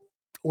so,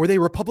 were they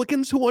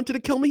Republicans who wanted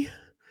to kill me?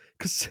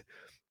 Because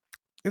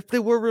if they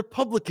were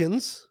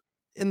Republicans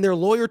and their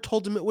lawyer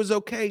told them it was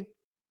okay, I'm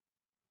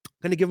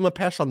going to give them a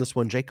pass on this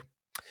one, Jake.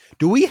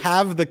 Do we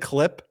have the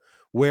clip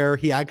where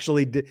he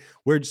actually did?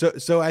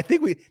 So I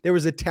think there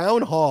was a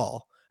town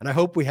hall, and I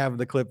hope we have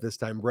the clip this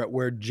time, Brett,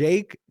 where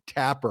Jake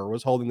Tapper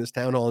was holding this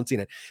town hall and seen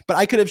it. But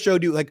I could have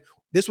showed you, like,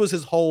 this was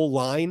his whole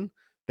line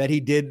that he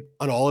did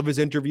on all of his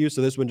interviews.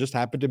 So this one just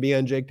happened to be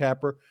on Jake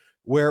Tapper,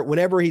 where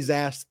whenever he's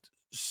asked,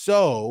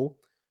 so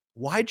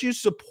why'd you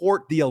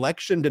support the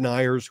election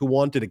deniers who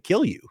wanted to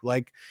kill you?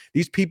 Like,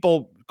 these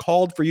people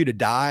called for you to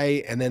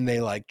die and then they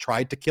like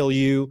tried to kill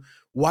you.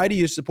 Why do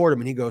you support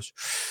them? And he goes,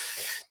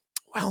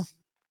 well,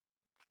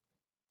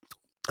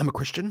 I'm a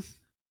Christian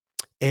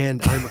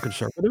and I'm a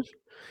conservative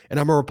and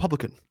I'm a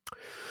Republican.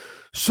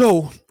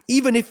 So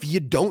even if you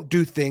don't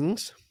do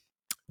things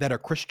that are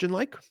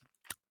Christian-like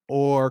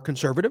or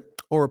conservative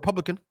or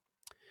Republican,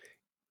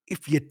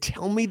 if you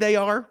tell me they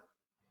are,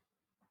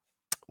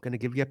 I'm going to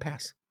give you a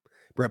pass.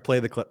 Brett, play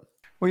the clip.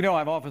 Well,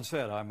 I've often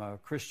said I'm a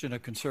Christian, a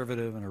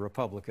conservative, and a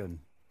Republican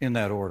in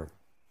that order.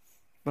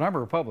 But I'm a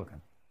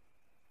Republican.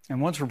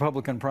 And once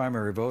Republican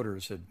primary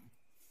voters had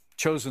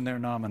chosen their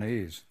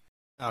nominees.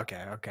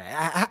 Okay.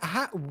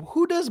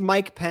 Who does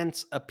Mike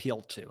Pence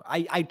appeal to?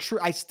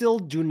 I still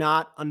do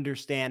not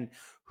understand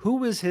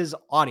who is his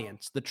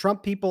audience. The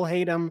Trump people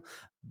hate him.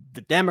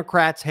 The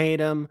Democrats hate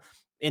him.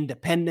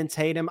 Independents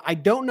hate him. I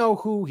don't know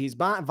who he's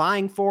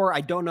vying for. I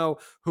don't know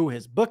who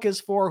his book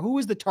is for. Who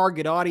is the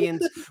target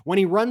audience when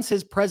he runs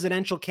his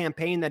presidential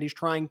campaign that he's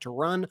trying to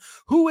run?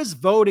 Who is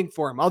voting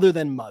for him other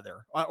than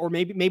Mother or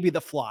maybe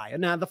the Fly?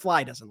 No, the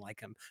Fly doesn't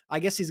like him. I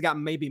guess he's got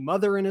maybe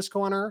Mother in his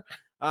corner.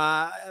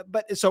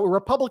 But so a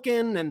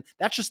Republican, and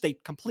that's just a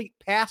complete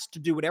pass to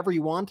do whatever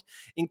you want,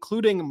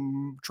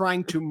 including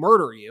trying to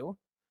murder you.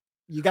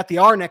 You got the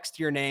R next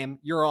to your name.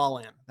 You're all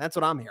in. That's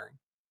what I'm hearing.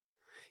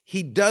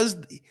 He does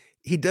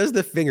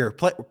the finger.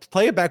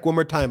 Play it back one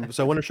more time.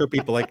 So I want to show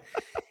people, like,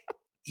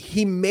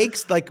 he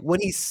makes, like, when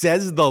he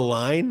says the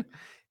line,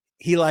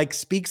 he like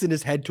speaks in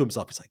his head to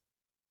himself. He's like,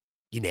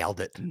 you nailed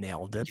it.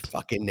 Nailed it. You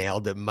fucking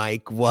nailed it,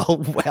 Mike. Well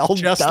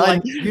just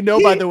done.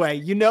 Like, by the way,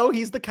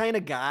 he's the kind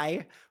of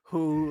guy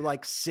who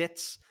like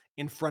sits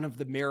in front of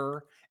the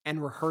mirror and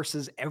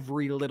rehearses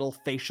every little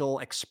facial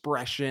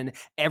expression,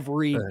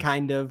 every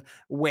kind of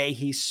way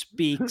he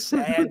speaks,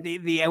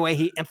 the way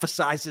he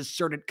emphasizes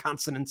certain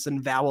consonants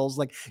and vowels.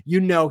 Like,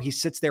 he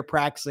sits there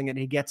practicing and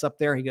he gets up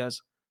there, he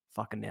goes,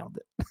 fucking nailed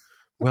it.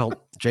 Well,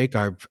 Jake,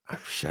 I've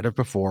said it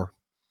before.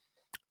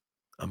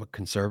 I'm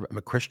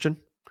a Christian.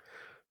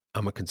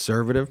 I'm a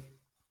conservative.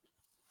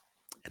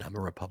 And I'm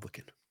a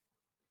Republican.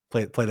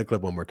 Play the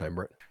clip one more time,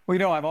 Brett.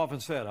 Well, I've often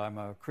said I'm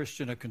a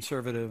Christian, a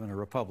conservative, and a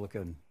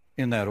Republican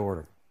in that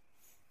order.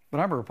 But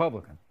I'm a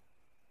Republican.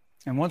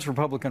 And once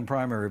Republican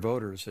primary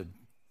voters had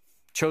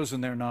chosen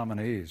their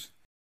nominees.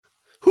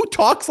 Who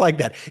talks like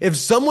that? If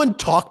someone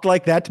talked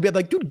like that to me, I'd be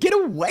like, dude, get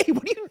away.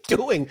 What are you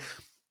doing?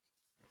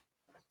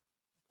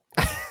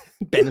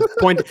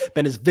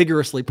 Ben is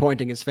vigorously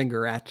pointing his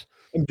finger at.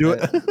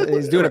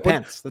 He's doing a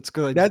Pence. That's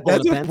good. That's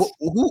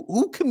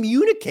who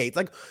communicates.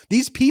 Like,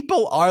 these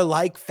people are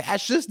like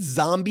fascist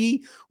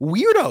zombie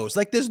weirdos.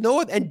 Like, there's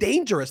no, and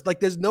dangerous.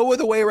 Like, there's no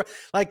other way around.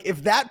 Like,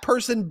 if that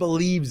person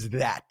believes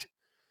that,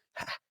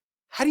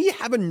 how do you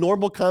have a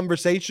normal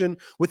conversation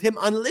with him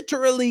on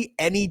literally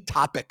any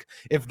topic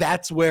if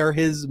that's where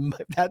his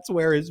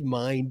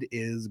mind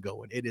is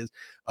going? It is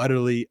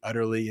utterly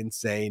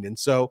insane. And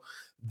so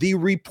the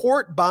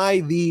report by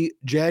the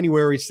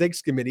January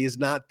 6th committee is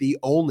not the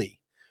only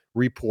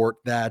report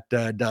that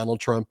Donald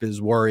Trump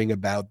is worrying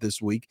about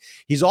this week.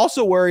 He's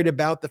also worried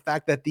about the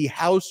fact that the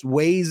House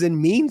Ways and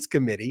Means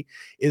Committee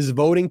is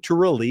voting to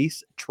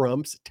release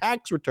Trump's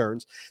tax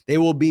returns. They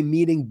will be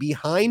meeting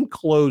behind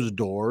closed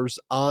doors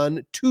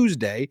on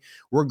Tuesday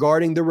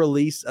regarding the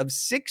release of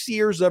 6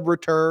 years of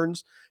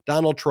returns,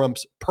 Donald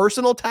Trump's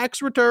personal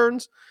tax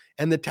returns,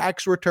 and the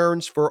tax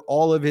returns for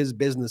all of his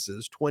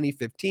businesses,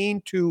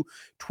 2015 to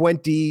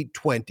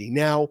 2020.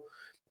 Now,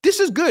 this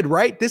is good,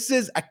 right? This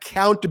is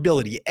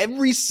accountability.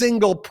 Every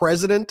single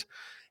president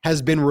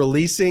has been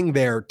releasing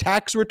their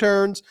tax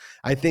returns.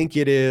 I think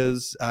it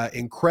is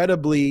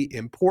incredibly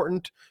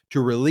important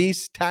to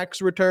release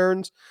tax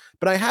returns.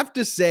 But I have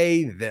to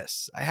say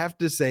this.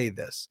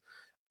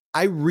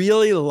 I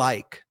really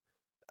like,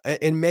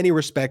 in many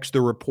respects,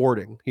 the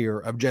reporting here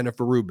of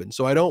Jennifer Rubin.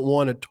 So I don't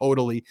want to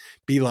totally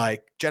be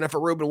like, Jennifer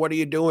Rubin, what are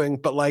you doing?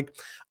 But like,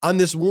 on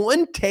this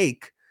one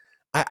take,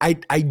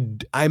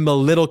 I'm a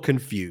little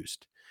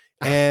confused.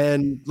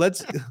 And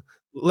let's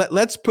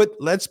put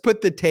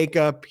the take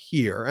up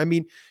here. I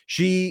mean,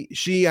 she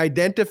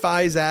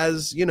identifies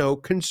as,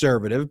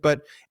 conservative,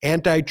 but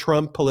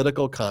anti-Trump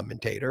political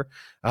commentator.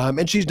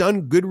 And she's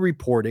done good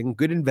reporting,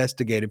 good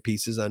investigative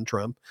pieces on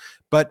Trump.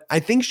 But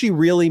I think she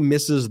really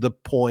misses the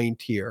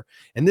point here.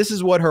 And this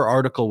is what her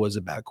article was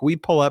about. Can we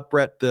pull up,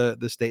 Brett, the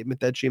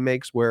statement that she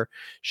makes where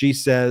she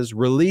says,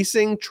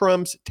 releasing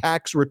Trump's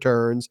tax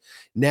returns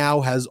now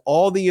has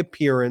all the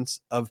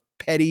appearance of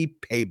petty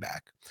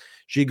payback.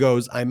 She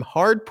goes, I'm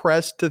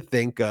hard-pressed to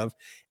think of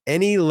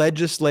any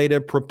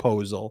legislative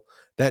proposal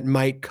that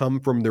might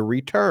come from the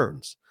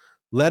returns,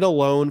 let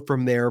alone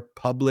from their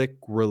public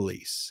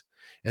release,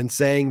 and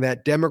saying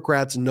that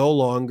Democrats no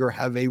longer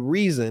have a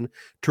reason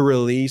to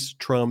release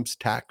Trump's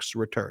tax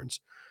returns.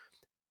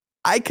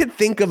 I could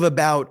think of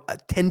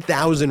about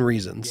 10,000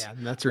 reasons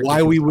that's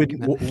why we would,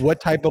 argument. what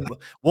type of,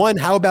 one,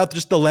 how about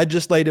just the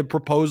legislative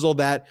proposal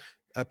that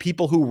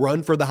people who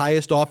run for the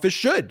highest office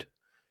should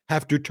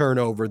have to turn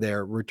over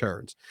their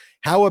returns?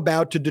 How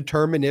about to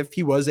determine if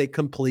he was a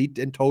complete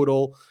and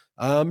total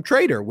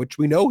traitor, which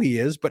we know he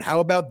is, but how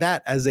about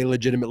that as a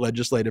legitimate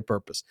legislative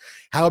purpose?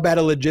 How about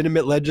a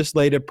legitimate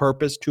legislative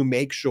purpose to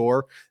make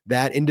sure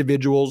that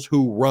individuals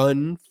who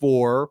run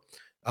for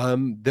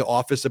the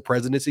office of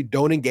presidency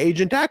don't engage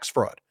in tax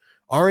fraud,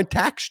 aren't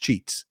tax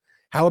cheats?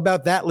 How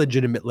about that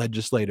legitimate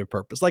legislative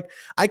purpose? Like,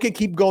 I could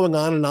keep going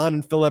on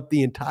and fill up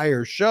the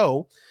entire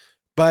show,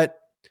 but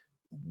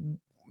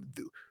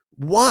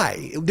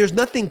why? There's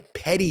nothing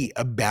petty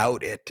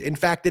about it. In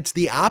fact, it's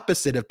the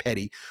opposite of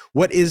petty.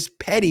 What is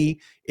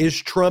petty is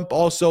Trump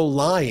also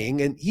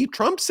lying. And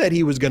Trump said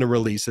he was going to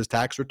release his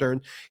tax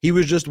return. He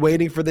was just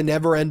waiting for the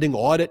never-ending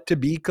audit to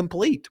be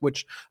complete,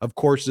 which of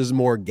course is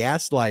more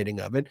gaslighting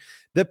of it.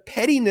 The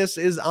pettiness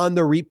is on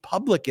the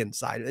Republican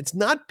side. It's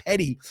not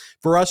petty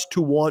for us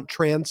to want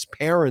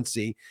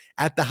transparency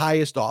at the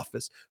highest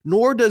office,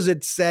 nor does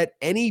it set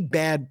any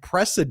bad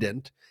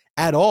precedent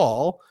at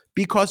all.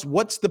 Because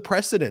what's the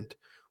precedent?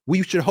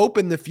 We should hope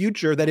in the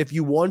future that if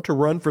you want to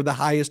run for the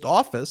highest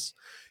office,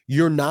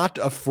 you're not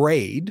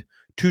afraid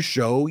to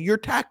show your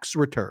tax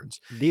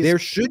returns. There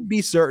should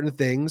be certain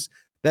things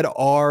that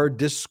are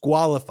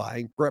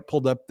disqualifying. Brett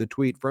pulled up the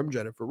tweet from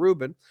Jennifer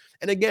Rubin.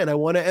 And again, I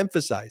want to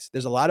emphasize,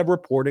 there's a lot of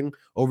reporting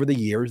over the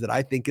years that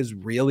I think is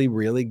really,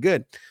 really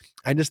good.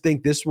 I just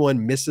think this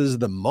one misses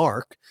the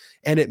mark,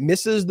 and it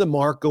misses the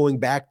mark going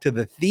back to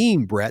the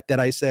theme, Brett,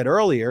 that I said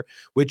earlier,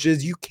 which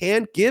is you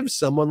can't give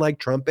someone like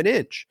Trump an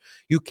inch.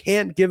 You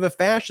can't give a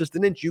fascist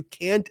an inch. You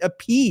can't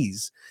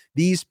appease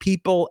these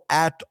people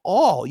at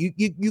all.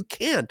 You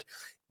can't.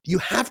 You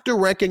have to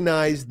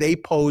recognize they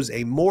pose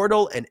a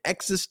mortal and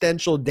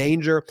existential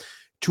danger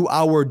to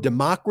our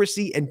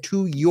democracy and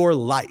to your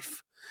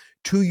life,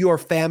 to your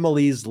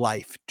family's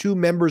life, to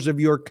members of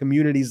your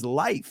community's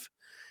life.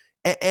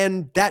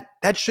 And that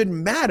should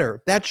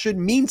matter. That should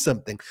mean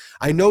something.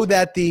 I know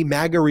that the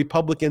MAGA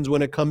Republicans,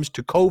 when it comes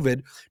to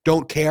COVID,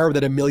 don't care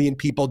that 1 million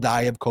people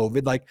die of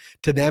COVID. Like,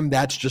 to them,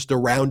 that's just a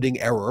rounding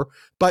error.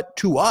 But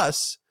to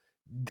us,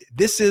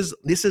 this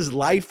is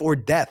life or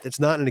death.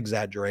 It's not an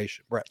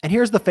exaggeration, Brett. And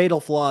here's the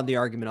fatal flaw in the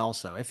argument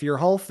also. If your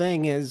whole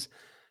thing is,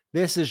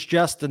 this is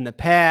just in the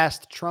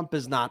past, Trump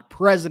is not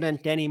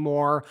president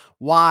anymore,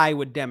 why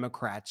would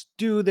Democrats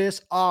do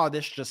this? Oh,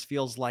 this just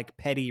feels like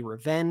petty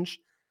revenge.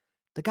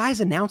 The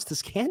guy's announced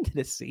his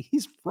candidacy.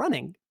 He's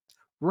running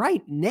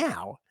right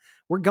now.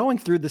 We're going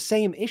through the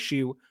same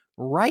issue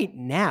right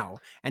now.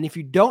 And if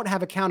you don't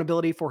have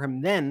accountability for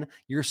him then,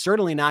 you're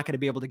certainly not going to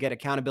be able to get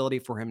accountability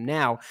for him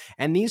now.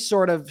 And these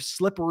sort of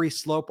slippery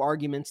slope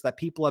arguments that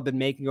people have been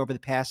making over the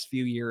past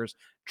few years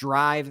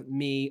drive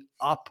me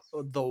up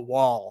the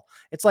wall.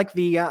 It's like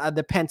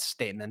the Pence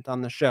statement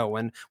on the show.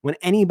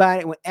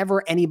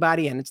 Whenever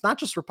anybody, and it's not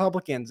just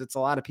Republicans, it's a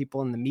lot of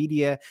people in the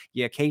media.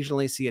 You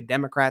occasionally see a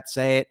Democrat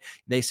say it.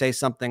 They say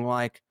something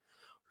like,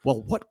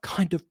 well, what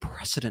kind of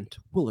precedent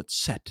will it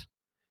set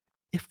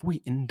if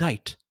we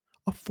indict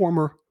a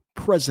former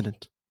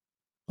president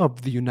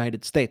of the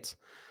United States?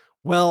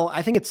 Well,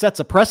 I think it sets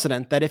a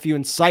precedent that if you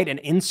incite an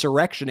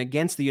insurrection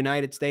against the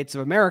United States of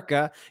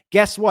America,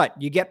 guess what?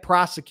 You get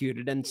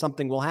prosecuted and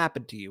something will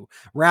happen to you.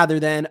 Rather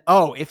than,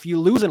 oh, if you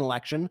lose an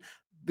election,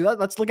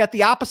 let's look at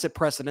the opposite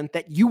precedent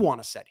that you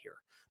want to set here.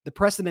 The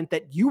precedent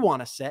that you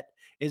want to set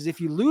is if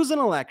you lose an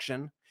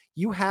election,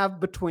 you have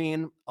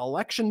between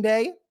election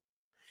day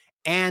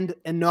and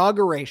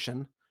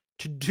inauguration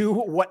to do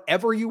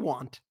whatever you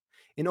want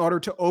in order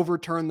to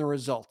overturn the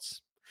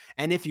results.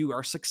 And if you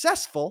are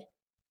successful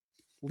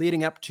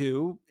leading up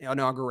to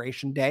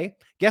inauguration day,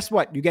 guess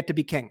what? You get to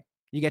be king.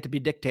 You get to be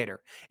dictator.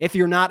 If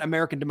you're not,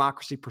 American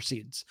democracy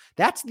proceeds.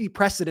 That's the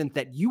precedent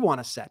that you want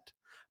to set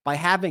by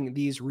having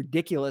these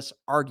ridiculous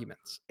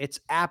arguments. It's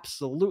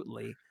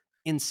absolutely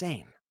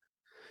insane.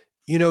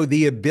 You know,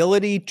 the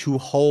ability to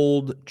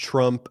hold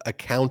Trump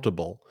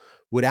accountable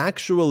would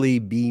actually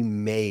be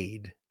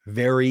made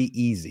very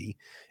easy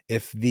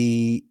if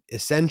the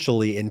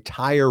essentially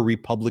entire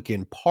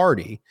Republican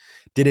Party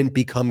didn't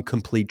become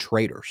complete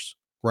traitors,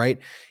 right?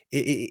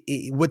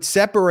 What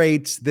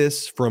separates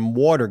this from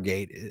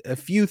Watergate, a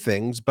few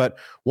things, but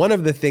one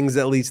of the things,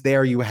 at least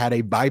there, you had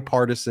a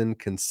bipartisan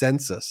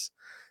consensus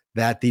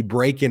that the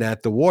break-in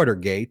at the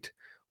Watergate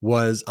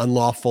was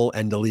unlawful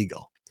and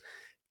illegal.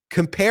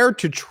 Compared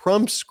to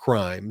Trump's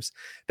crimes,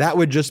 that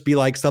would just be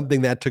like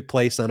something that took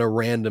place on a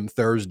random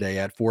Thursday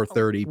at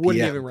 4:30 p.m.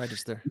 Wouldn't even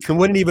register. It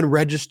wouldn't even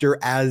register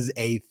as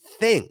a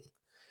thing.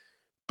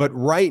 But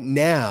right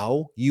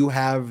now, you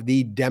have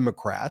the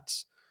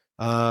Democrats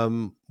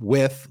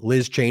with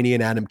Liz Cheney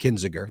and Adam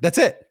Kinzinger. That's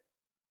it.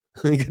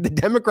 You got the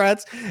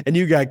Democrats and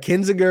you got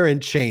Kinzinger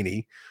and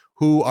Cheney,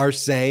 who are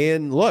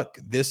saying, look,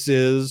 this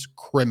is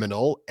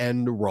criminal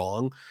and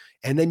wrong.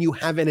 And then you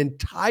have an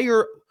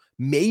entire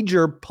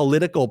major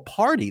political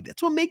party.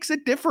 That's what makes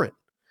it different.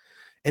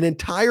 An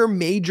entire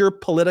major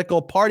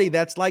political party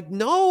that's like,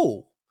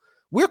 no,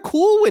 We're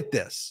cool with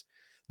this.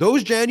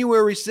 Those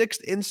January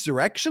 6th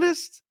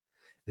insurrectionists,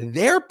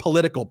 they're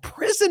political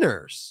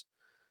prisoners.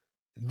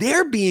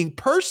 They're being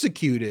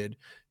persecuted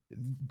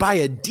by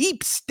a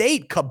deep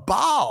state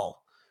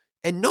cabal.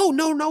 And no,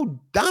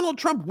 Donald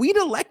Trump, we'd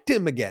elect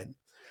him again.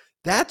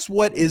 That's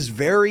what is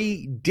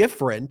very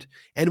different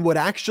and what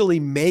actually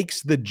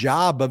makes the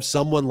job of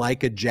someone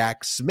like a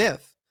Jack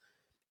Smith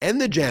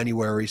and the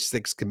January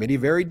 6th committee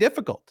very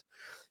difficult.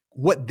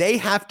 What they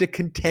have to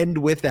contend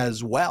with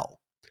as well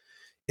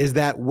is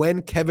that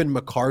when Kevin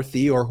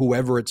McCarthy or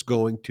whoever it's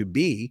going to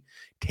be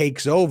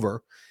takes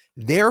over,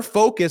 their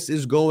focus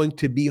is going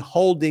to be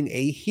holding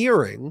a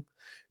hearing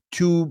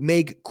to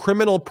make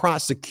criminal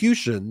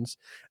prosecutions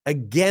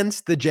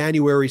against the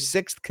January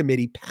 6th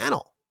committee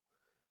panel.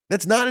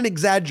 That's not an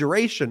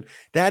exaggeration.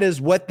 That is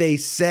what they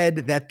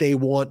said that they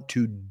want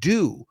to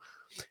do.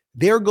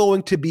 They're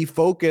going to be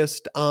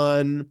focused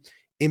on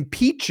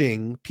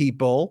impeaching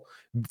people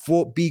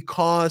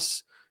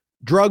because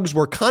drugs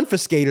were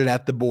confiscated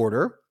at the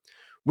border,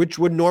 which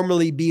would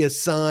normally be a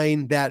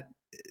sign that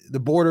the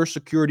border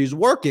security is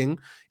working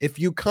if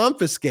you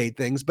confiscate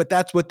things. But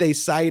that's what they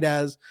cite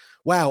as,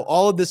 wow,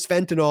 all of this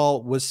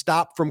fentanyl was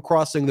stopped from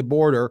crossing the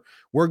border.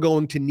 We're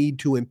going to need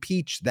to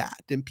impeach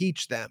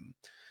them.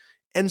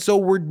 And so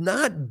we're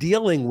not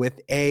dealing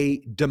with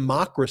a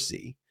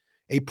democracy,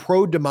 a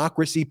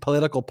pro-democracy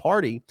political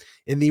party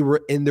in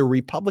the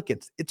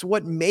Republicans. It's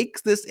what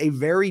makes this a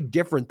very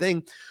different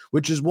thing,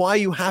 which is why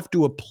you have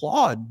to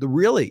applaud the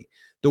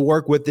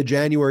work what the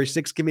January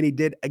 6th committee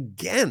did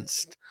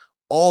against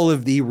all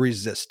of the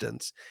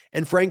resistance,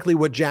 and frankly,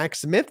 what Jack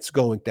Smith's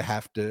going to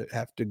have to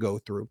go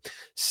through.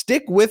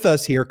 Stick with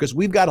us here because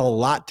we've got a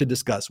lot to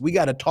discuss. We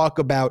got to talk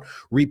about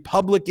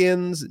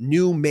Republicans'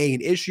 new main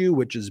issue,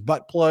 which is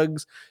butt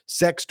plugs,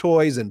 sex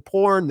toys, and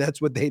porn.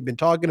 That's what they've been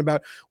talking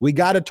about. We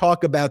got to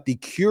talk about the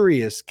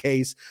curious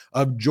case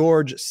of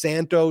George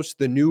Santos,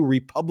 the new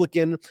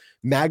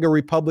MAGA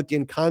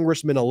Republican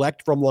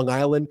congressman-elect from Long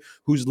Island,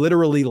 who's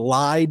literally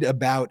lied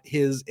about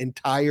his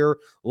entire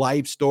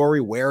life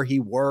story, where he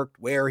worked,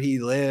 where he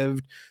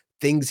lived,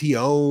 things he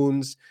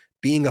owns,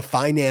 being a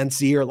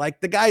financier. Like,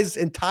 the guy's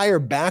entire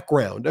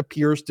background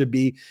appears to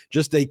be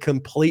just a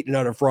complete and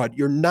utter fraud.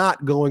 You're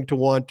not going to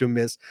want to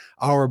miss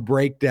our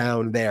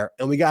breakdown there.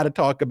 And we got to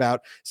talk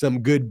about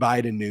some good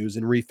Biden news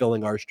and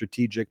refilling our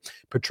strategic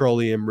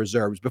petroleum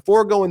reserves.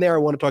 Before going there, I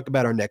want to talk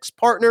about our next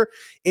partner.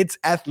 It's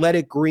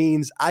Athletic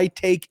Greens. I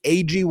take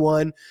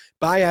AG1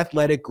 by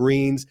Athletic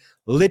Greens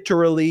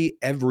literally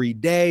every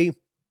day.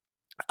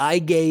 I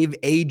gave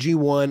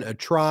AG1 a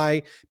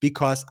try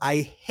because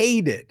I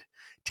hated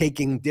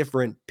taking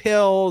different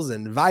pills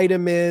and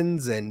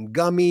vitamins and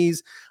gummies.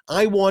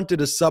 I wanted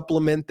a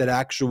supplement that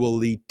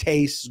actually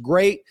tastes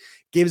great,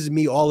 gives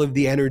me all of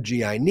the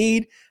energy I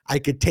need. I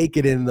could take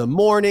it in the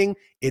morning.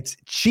 It's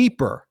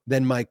cheaper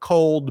than my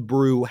cold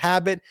brew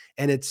habit,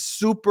 and it's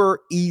super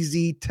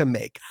easy to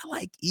make. I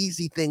like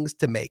easy things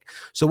to make.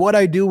 So what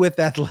I do with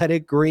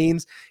Athletic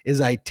Greens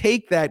is I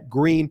take that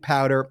green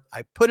powder,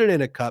 I put it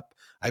in a cup,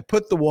 I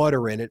put the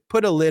water in it,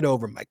 put a lid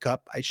over my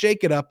cup, I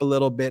shake it up a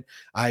little bit,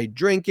 I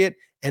drink it,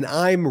 and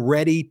I'm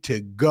ready to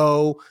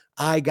go.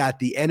 I got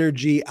the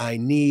energy I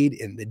need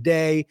in the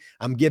day.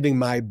 I'm giving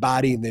my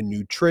body the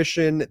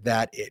nutrition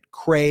that it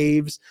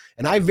craves.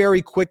 And I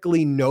very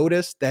quickly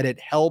noticed that it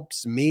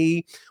helps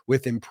me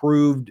with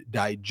improved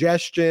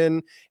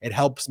digestion. It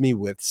helps me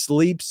with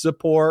sleep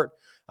support,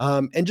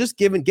 and just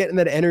getting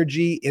that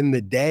energy in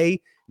the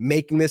day.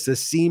 Making this a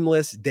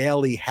seamless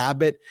daily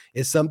habit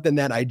is something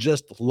that I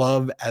just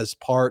love as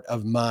part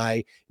of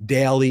my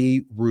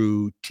daily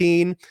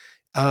routine.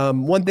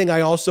 One thing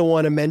I also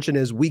want to mention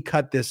is we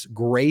cut this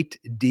great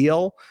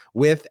deal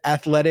with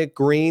Athletic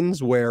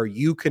Greens where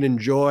you can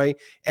enjoy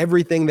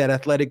everything that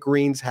Athletic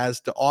Greens has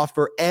to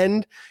offer,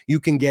 and you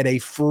can get a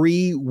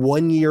free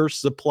 1-year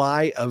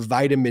supply of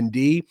vitamin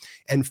D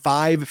and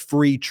 5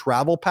 free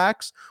travel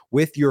packs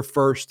with your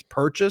first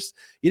purchase.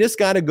 You just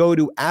got to go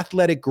to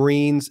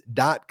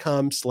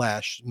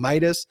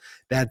athleticgreens.com/Midas.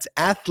 That's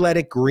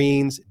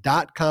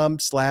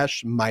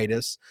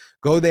athleticgreens.com/Midas.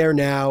 Go there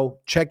now.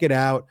 Check it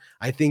out.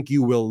 I think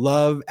you will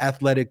love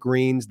Athletic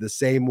Greens the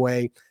same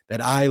way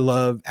that I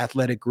love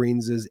Athletic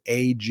Greens'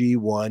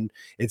 AG1.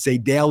 It's a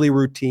daily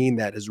routine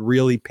that has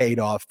really paid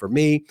off for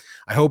me.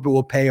 I hope it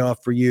will pay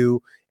off for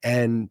you.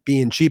 And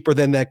being cheaper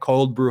than that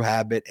cold brew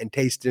habit and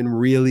tasting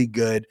really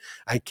good,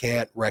 I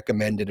can't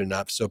recommend it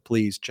enough. So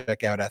please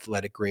check out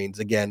Athletic Greens.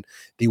 Again,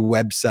 the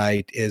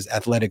website is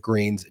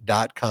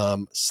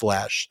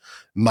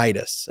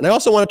athleticgreens.com/Midas. And I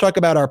also want to talk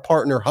about our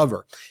partner,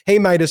 Hover. Hey,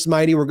 Midas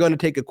Mighty, we're going to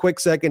take a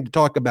quick second to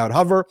talk about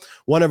Hover,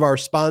 one of our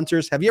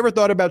sponsors. Have you ever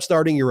thought about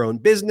starting your own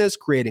business,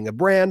 creating a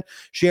brand,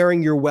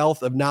 sharing your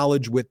wealth of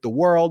knowledge with the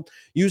world,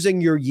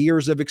 using your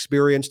years of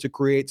experience to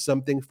create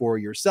something for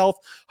yourself?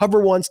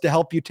 Hover wants to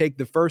help you take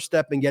the first first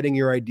step in getting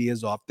your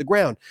ideas off the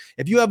ground.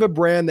 If you have a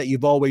brand that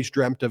you've always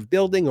dreamt of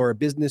building or a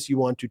business you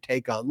want to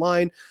take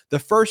online, the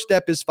first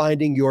step is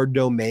finding your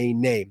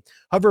domain name.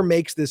 Hover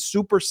makes this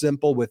super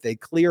simple with a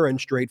clear and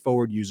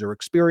straightforward user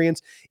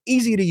experience,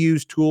 easy to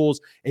use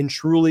tools, and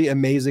truly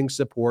amazing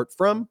support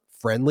from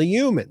friendly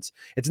humans.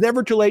 It's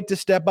never too late to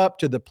step up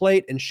to the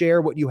plate and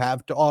share what you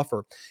have to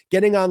offer.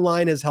 Getting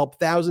online has helped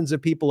thousands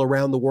of people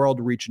around the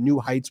world reach new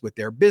heights with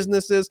their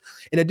businesses.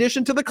 In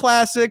addition to the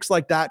classics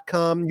like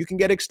 .com, you can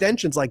get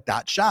extensions like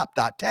 .shop,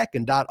 .tech,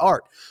 and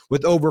 .art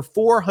with over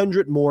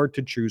 400 more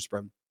to choose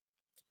from.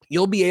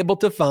 You'll be able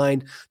to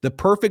find the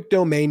perfect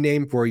domain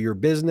name for your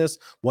business,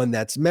 one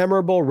that's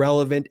memorable,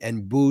 relevant,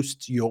 and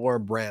boosts your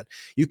brand.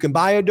 You can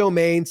buy a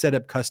domain, set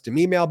up custom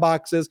email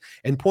boxes,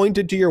 and point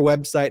it to your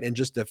website in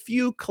just a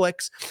few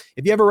clicks.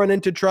 If you ever run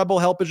into trouble,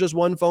 help is just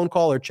one phone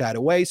call or chat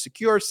away.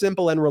 Secure,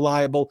 simple, and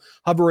reliable.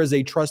 Hover is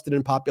a trusted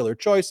and popular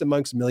choice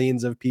amongst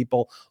millions of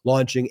people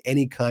launching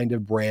any kind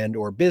of brand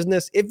or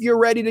business. If you're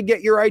ready to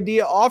get your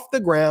idea off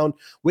the ground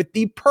with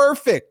the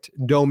perfect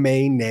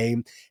domain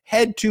name,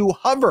 head to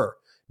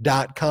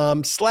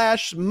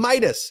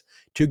hover.com/Midas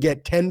to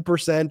get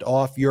 10%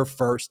 off your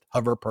first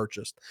Hover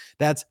purchase.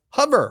 That's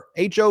Hover,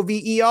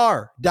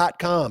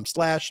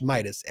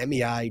 HOVER.com/Midas,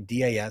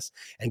 MEIDAS,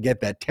 and get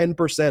that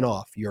 10%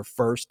 off your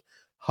first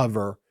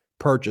Hover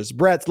purchase.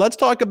 Brett, let's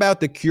talk about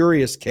the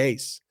curious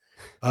case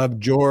of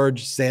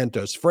George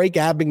Santos, Frank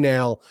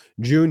Abagnale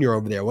Jr.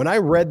 over there. When I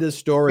read this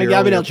story,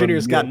 Frank Abagnale Jr.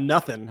 has got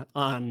nothing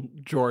on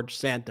George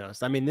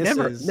Santos. I mean, this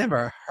is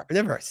never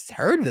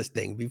heard this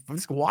thing before.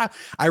 Why?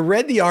 I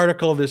read the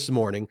article this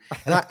morning,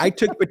 and I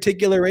took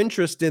particular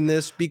interest in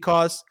this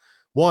because,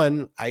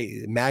 one,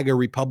 MAGA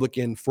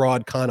Republican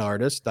fraud con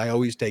artist. I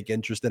always take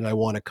interest in. I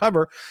want to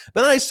cover.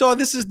 But then I saw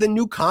this is the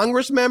new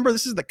Congress member.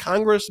 This is the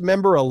Congress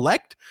member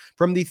elect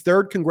from the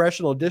 3rd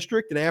Congressional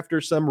District, and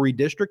after some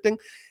redistricting,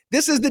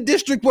 this is the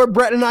district where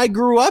Brett and I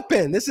grew up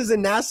in. This is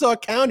in Nassau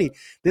County.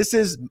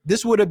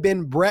 This would have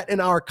been Brett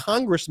and our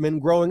congressman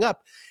growing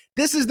up.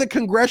 This is the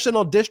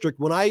congressional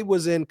district. When I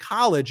was in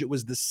college, it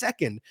was the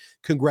 2nd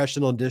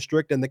congressional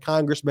district, and the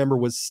Congress member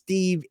was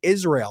Steve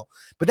Israel.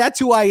 But that's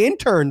who I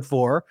interned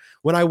for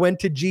when I went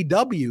to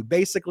GW.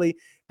 Basically,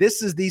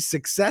 this is the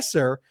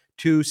successor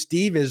to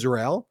Steve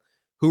Israel,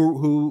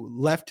 who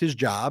left his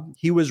job.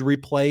 He was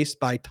replaced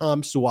by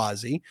Tom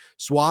Suozzi.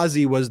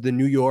 Suozzi was the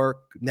New York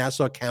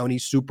Nassau County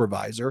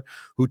supervisor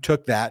who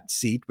took that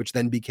seat, which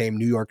then became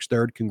New York's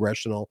 3rd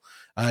congressional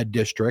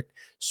district.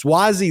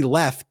 Suozzi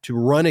left to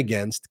run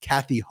against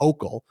Kathy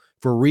Hochul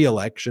for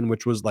re-election,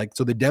 which was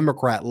so the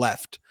Democrat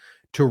left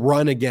to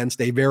run against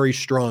a very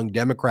strong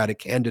Democratic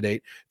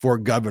candidate for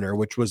governor,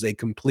 which was a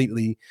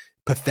completely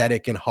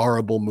pathetic and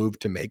horrible move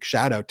to make.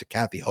 Shout out to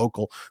Kathy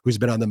Hochul, who's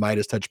been on the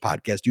Midas Touch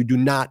podcast. You do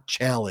not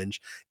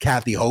challenge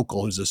Kathy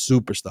Hochul, who's a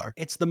superstar.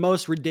 It's the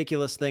most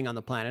ridiculous thing on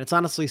the planet. It's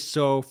honestly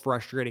so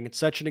frustrating. It's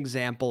such an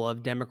example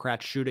of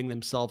Democrats shooting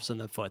themselves in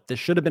the foot. This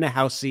should have been a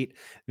House seat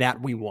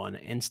that we won.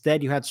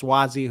 Instead, you had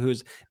Suozzi,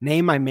 whose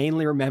name I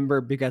mainly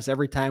remember because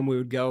every time we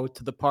would go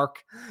to the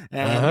park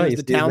and he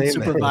was the town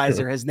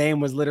supervisor, his name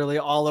was literally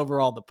all over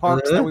all the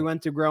parks that we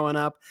went to growing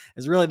up.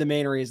 Is really the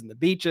main reason. The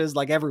beaches,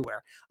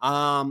 everywhere.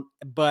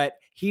 But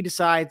he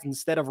decides,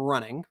 instead of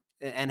running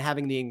and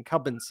having the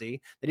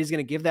incumbency, that he's going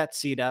to give that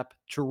seat up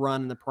to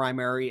run in the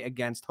primary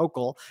against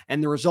Hochul.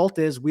 And the result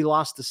is we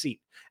lost the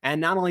seat.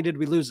 And not only did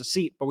we lose a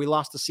seat, but we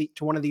lost a seat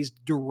to one of these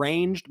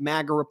deranged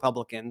MAGA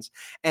Republicans.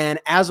 And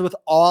as with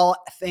all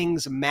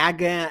things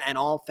MAGA and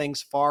all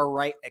things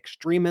far-right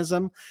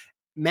extremism,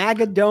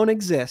 MAGA don't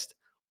exist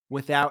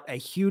without a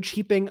huge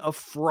heaping of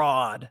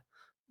fraud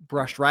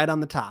brushed right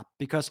on the top,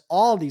 because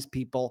all these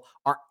people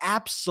are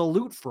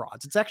absolute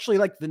frauds. It's actually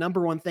the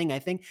number one thing I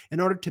think. In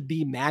order to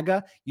be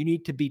MAGA, you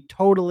need to be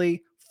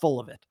totally full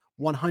of it,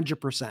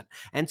 100%.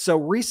 And so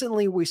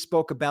recently we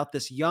spoke about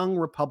this Young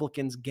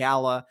Republicans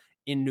Gala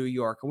in New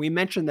York. And we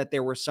mentioned that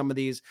there were some of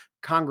these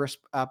Congress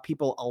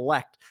people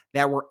elect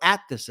that were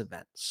at this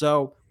event.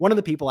 So one of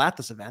the people at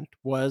this event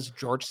was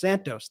George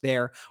Santos,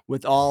 there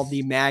with all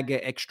the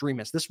MAGA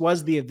extremists. This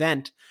was the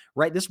event,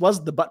 right? This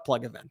was the butt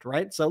plug event,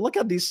 right? So look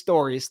how these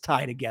stories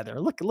tie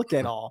together. Look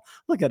at all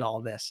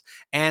this.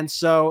 And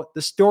so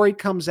the story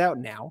comes out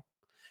now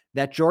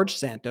that George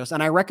Santos,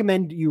 and I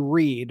recommend you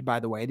read, by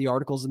the way, the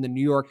article's in the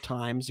New York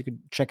Times. You can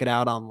check it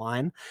out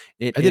online.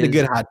 I did a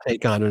good hot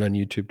take on it on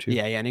YouTube too.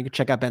 Yeah, and you can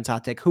check out Ben's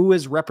hot take. Who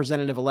is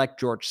Representative-elect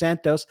George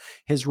Santos?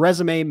 His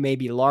resume may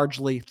be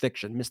largely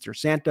fiction. Mr.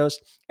 Santos,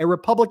 a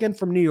Republican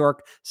from New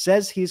York,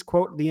 says he's,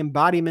 quote, the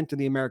embodiment of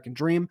the American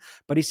dream,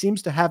 but he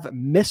seems to have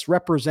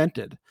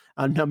misrepresented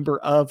a number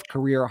of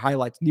career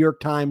highlights. New York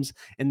Times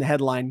in the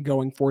headline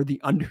going for the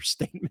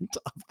understatement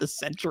of the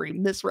century.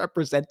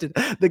 Misrepresented.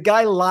 The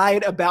guy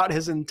lied about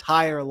his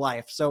entire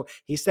life. So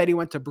he said he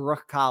went to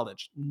Baruch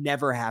College.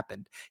 Never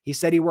happened. He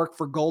said he worked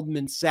for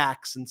Goldman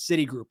Sachs and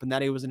Citigroup and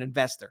that he was an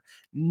investor.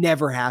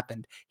 Never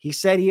happened. He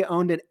said he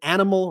owned an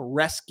animal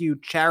rescue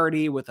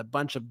charity with a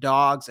bunch of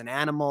dogs and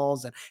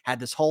animals and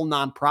had this whole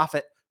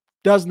nonprofit.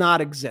 does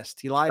not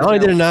exist. He lied. Not only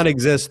did it not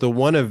exist, the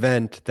one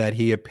event that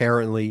he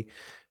apparently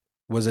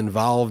was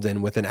involved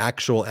in with an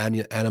actual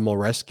animal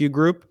rescue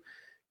group,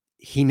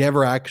 he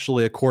never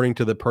actually, according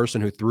to the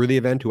person who threw the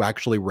event, who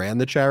actually ran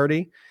the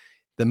charity,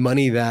 the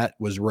money that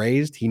was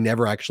raised, he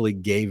never actually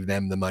gave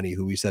them the money,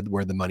 who he said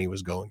where the money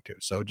was going to.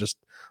 So just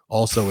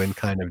also in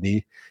kind of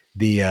the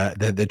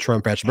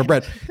Trump pressure. But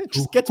Brett, it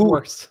just gets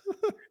worse.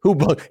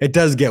 It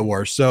does get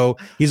worse. So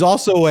he's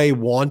also a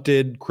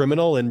wanted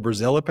criminal in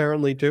Brazil,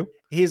 apparently, too.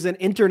 He's an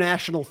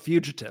international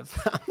fugitive.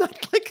 I'm not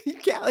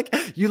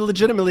you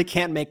legitimately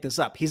can't make this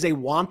up. He's a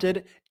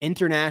wanted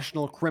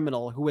international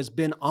criminal who has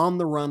been on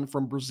the run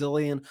from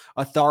Brazilian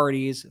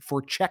authorities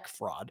for check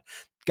fraud.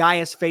 Guy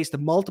has faced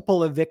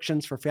multiple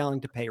evictions for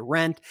failing to pay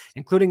rent,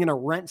 including in a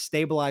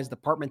rent-stabilized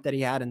apartment that he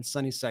had in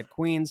Sunnyside,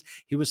 Queens.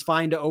 He was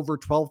fined over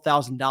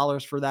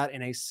 $12,000 for that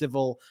in a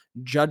civil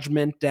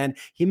judgment. And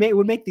he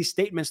would make these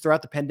statements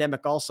throughout the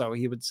pandemic also.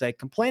 He would say,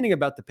 complaining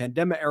about the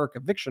pandemic-era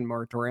eviction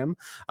moratorium,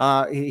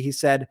 he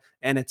said,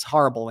 and it's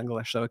horrible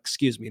English, so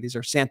excuse me, these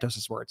are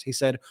Santos's words. He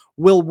said,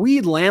 "Will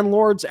we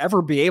landlords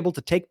ever be able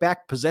to take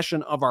back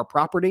possession of our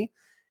property?"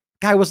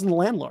 Guy wasn't a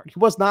landlord. He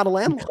was not a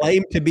landlord. He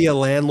claimed to be a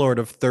landlord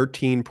of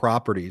 13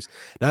 properties.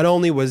 Not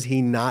only was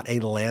he not a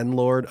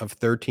landlord of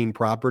 13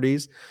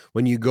 properties,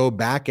 when you go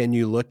back and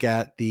you look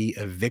at the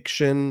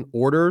eviction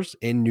orders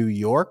in New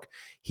York,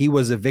 he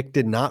was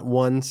evicted not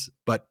once,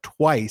 but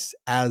twice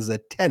as a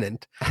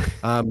tenant.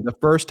 The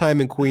first time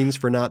in Queens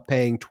for not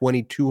paying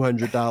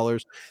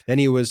 $2,200. Then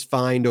he was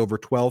fined over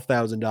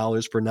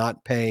 $12,000 for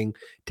not paying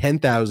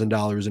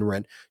 $10,000 in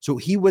rent. So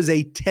he was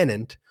a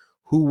tenant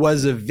who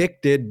was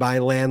evicted by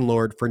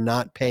landlord for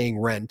not paying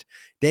rent.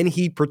 Then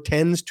he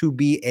pretends to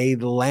be a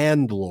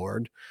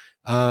landlord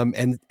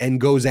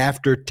and goes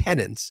after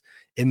tenants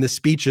in the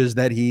speeches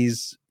that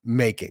he's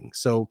making.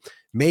 So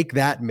make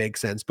that make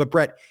sense. But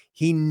Brett,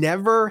 he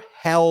never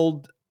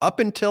held up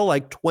until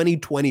like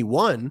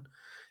 2021,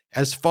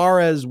 as far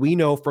as we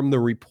know from the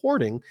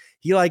reporting,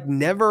 he like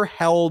never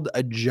held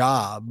a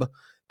job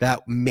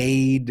that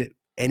made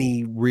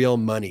any real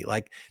money.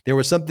 Like there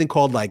was something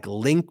called like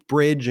Link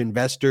Bridge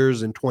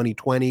Investors in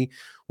 2020,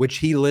 which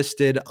he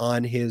listed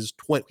on his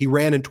he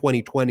ran in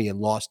 2020 and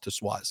lost to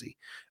Swazi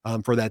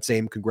for that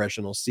same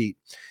congressional seat.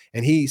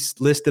 And he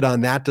listed on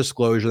that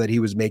disclosure that he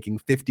was making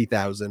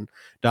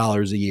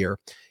 $50,000 a year.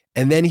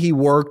 And then he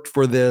worked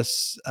for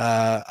this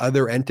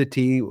other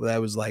entity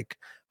that was like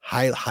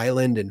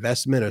Highland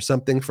Investment or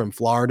something from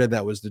Florida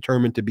that was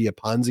determined to be a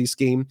Ponzi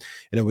scheme,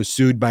 and it was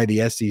sued by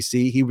the SEC.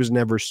 He was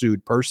never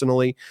sued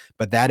personally,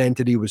 but that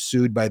entity was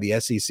sued by the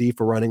SEC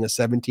for running a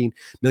 $17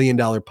 million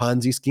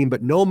Ponzi scheme,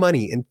 but no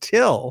money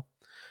until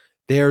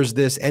there's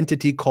this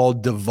entity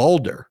called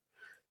DeVolder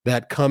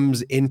that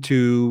comes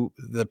into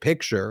the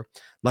picture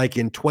like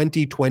in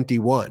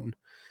 2021.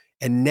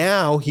 And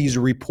now he's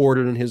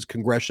reported in his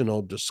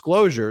congressional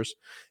disclosures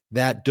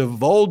that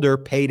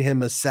DeVolder paid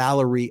him a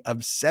salary of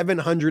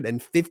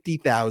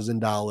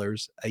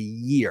 $750,000 a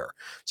year.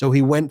 So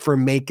he went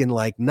from making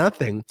like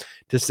nothing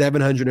to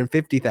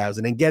 $750,000.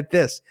 And get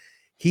this,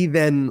 he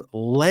then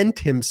lent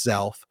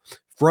himself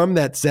from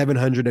that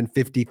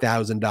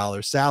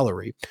 $750,000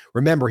 salary.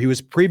 Remember, he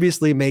was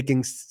previously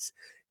making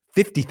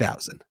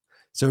 $50,000.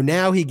 So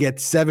now he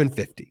gets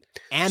 $750,000.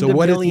 And so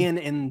 $1 million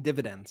in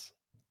dividends.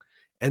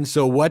 And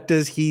so what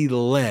does he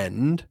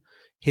lend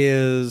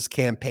his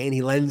campaign?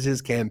 He lends his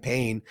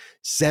campaign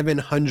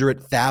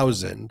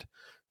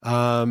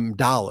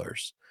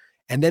 $700,000.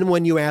 And then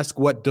when you ask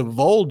what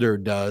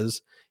DeVolder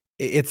does,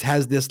 it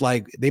has this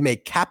like, they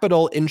make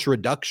capital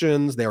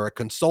introductions. They're a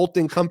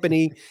consulting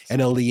company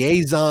and a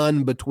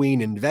liaison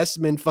between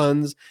investment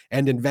funds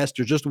and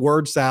investors, just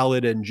word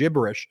salad and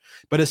gibberish.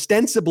 But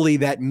ostensibly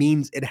that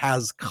means it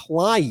has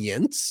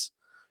clients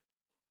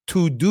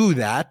to do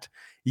that.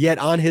 Yet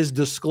on his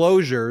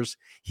disclosures,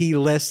 he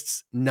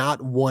lists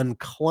not one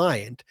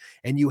client,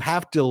 and you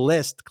have to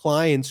list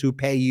clients who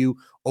pay you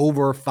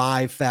over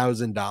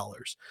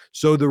 $5,000.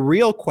 So the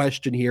real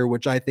question here,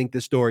 which I think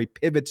the story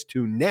pivots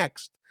to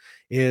next,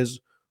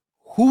 is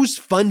who's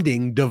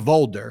funding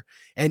DeVolder?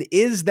 And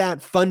is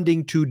that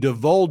funding to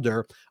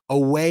DeVolder a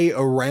way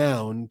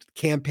around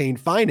campaign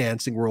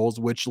financing rules,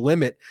 which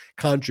limit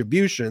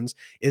contributions?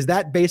 Is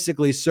that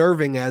basically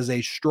serving as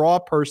a straw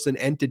person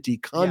entity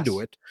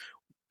conduit? Yes.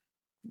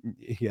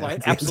 Yeah,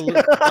 right,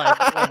 absolutely.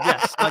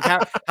 Yes. Like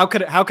how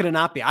could it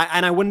not be?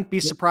 I wouldn't be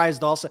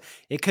surprised. Also,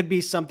 it could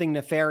be something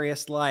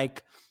nefarious,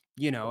 like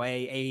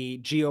a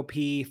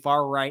GOP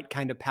far right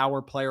kind of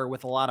power player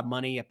with a lot of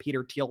money, a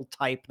Peter Thiel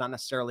type, not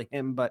necessarily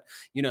him, but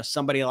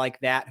somebody like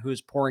that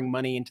who's pouring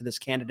money into this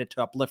candidate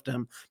to uplift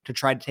him to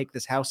try to take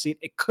this House seat.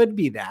 It could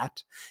be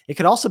that. It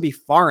could also be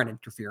foreign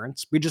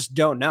interference. We just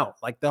don't know.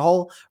 Like the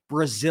whole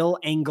Brazil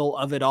angle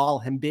of it all,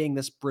 him being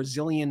this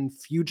Brazilian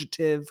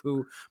fugitive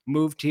who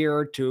moved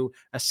here to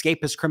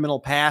escape his criminal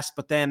past,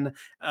 but then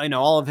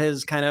all of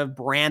his kind of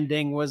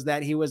branding was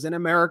that he was in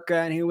America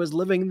and he was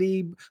living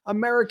the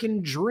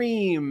American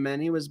dream,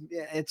 and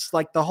it's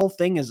like the whole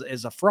thing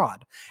is a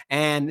fraud.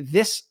 And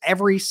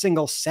every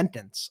single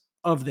sentence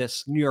of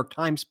this New York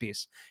Times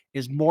piece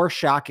is more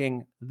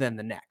shocking than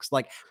the next.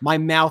 Like, my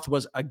mouth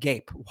was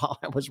agape while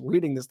I was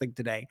reading this thing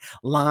today,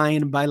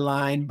 line by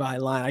line by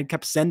line. I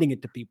kept sending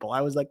it to people.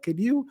 I was like, could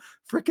you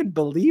freaking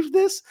believe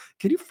this?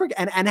 Could you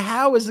freaking, and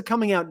how is it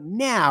coming out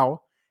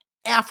now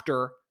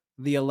after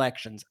the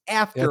elections,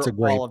 after That's a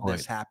great all of point.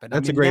 this happened?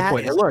 That's I a mean, great that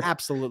point. And is look,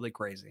 absolutely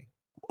crazy.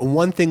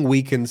 one thing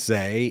we can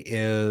say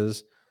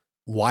is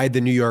why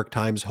the New York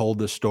Times hold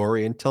the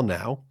story until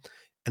now.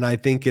 And I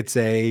think it's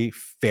a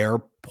fair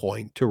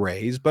point to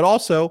raise, but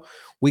also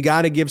we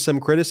got to give some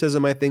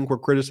criticism, I think, where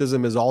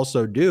criticism is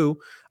also due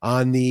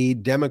on the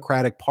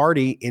Democratic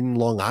Party in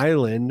Long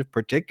Island,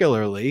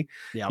 particularly,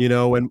 Yep.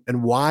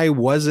 and why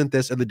wasn't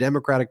this, or the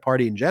Democratic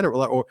Party in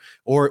general,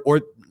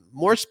 or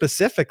more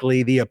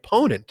specifically, the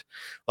opponent,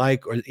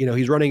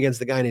 he's running against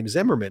the guy named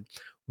Zimmerman.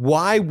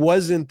 Why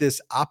wasn't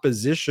this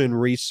opposition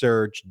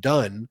research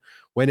done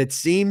when it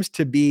seems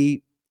to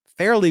be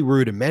fairly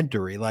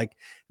rudimentary? Like,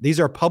 these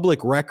are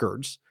public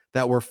records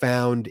that were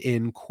found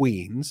in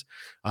Queens.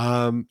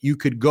 You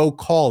could go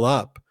call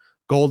up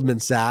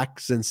Goldman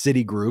Sachs and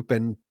Citigroup,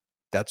 and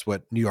that's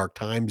what New York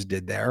Times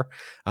did there,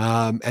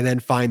 and then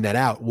find that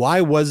out.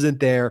 Why wasn't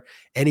there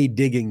any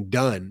digging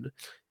done?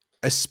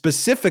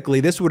 Specifically,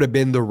 this would have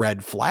been the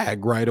red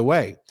flag right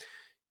away.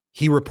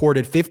 He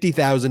reported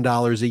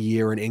 $50,000 a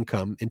year in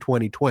income in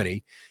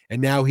 2020,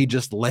 and now he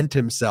just lent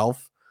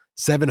himself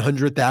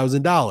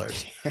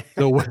 $700,000.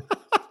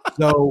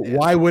 So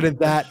why wouldn't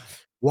that?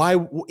 Why,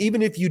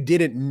 even if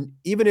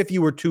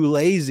you were too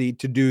lazy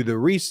to do the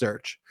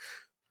research,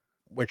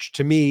 which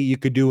to me you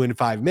could do in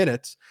 5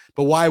 minutes,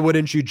 but why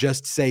wouldn't you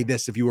just say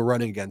this if you were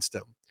running against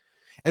him?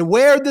 And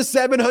where'd the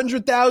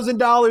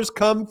 $700,000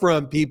 come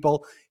from,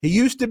 people? He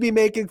used to be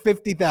making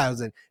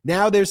 $50,000.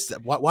 Now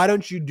why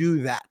don't you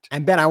do that?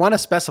 And Ben, I want to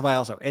specify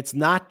also, it's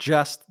not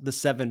just the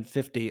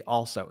 750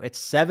 also. It's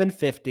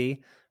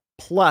 750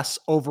 plus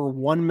over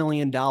 $1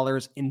 million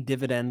in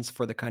dividends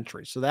for the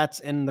country. So that's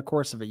in the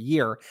course of a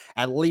year,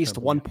 at least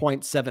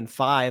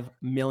 $1.75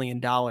 million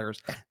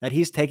that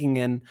he's taking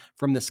in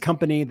from this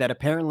company that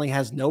apparently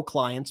has no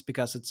clients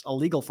because it's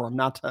illegal for him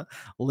not to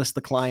list the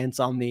clients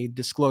on the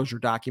disclosure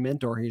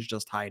document, or he's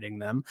just hiding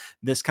them.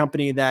 This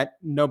company that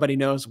nobody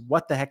knows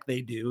what the heck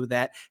they do,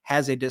 that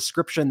has a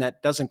description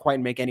that doesn't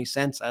quite make any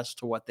sense as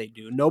to what they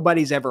do.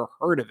 Nobody's ever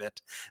heard of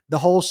it. The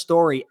whole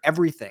story,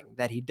 everything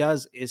that he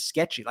does is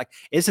sketchy. Like,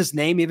 is his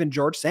name even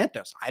George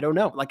Santos? I don't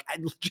know. Like,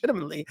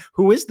 legitimately,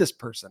 who is this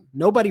person?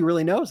 Nobody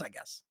really knows, I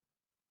guess.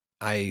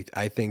 I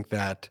think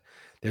that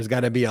there's got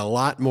to be a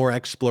lot more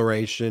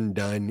exploration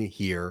done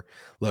here.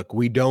 Look,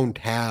 we don't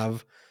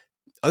have,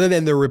 other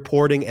than the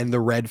reporting and the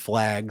red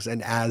flags,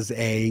 and as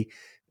a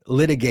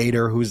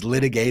litigator who's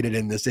litigated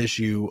in this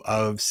issue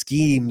of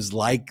schemes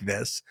like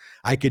this,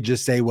 I could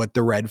just say what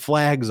the red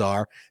flags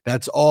are.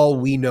 That's all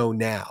we know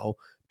now,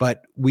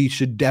 but we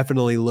should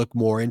definitely look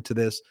more into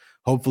this.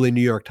 Hopefully New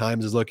York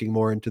Times is looking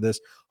more into this.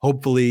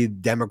 Hopefully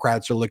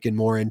Democrats are looking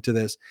more into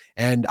this.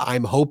 And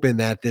I'm hoping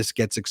that this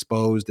gets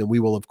exposed, and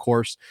we will, of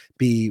course,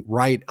 be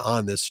right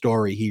on this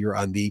story here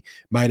on the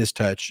Midas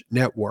Touch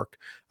Network.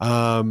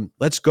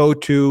 Let's go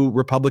to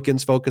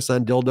Republicans focus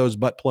on dildos,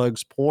 butt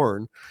plugs,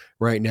 porn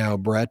right now,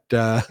 Brett.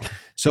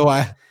 It's a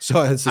rough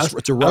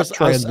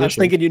transition. I was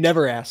thinking you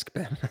never ask,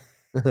 Ben.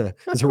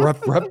 It's a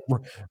rough.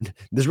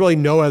 There's really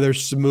no other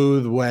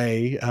smooth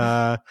way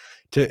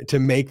to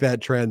make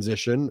that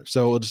transition.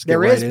 So we'll just get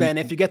Ben.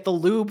 If you get the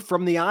lube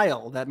from the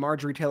aisle that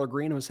Marjorie Taylor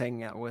Greene was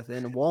hanging out with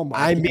in Walmart,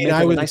 I mean,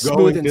 I was nice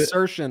smooth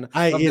insertion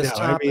of this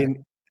topic. I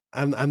mean,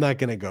 I'm not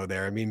going to go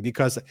there. I mean,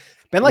 because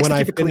Ben likes to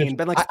keep it clean.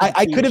 Ben likes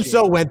I could have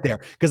so went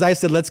there because I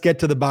said, let's get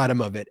to the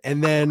bottom of it.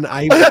 And then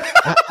I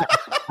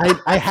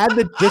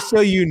had just so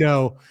you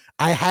know,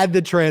 I had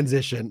the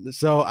transition.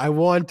 So I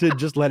want to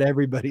just let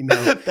everybody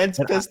know. Ben's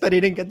pissed that he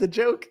didn't get the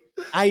joke.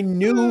 I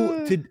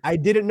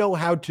didn't know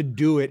how to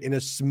do it in a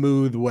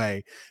smooth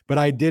way, but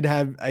I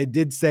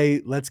did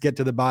say, let's get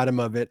to the bottom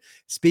of it.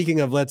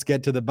 Speaking of, let's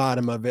get to the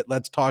bottom of it.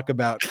 Let's talk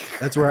about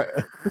butt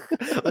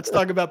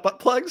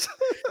plugs.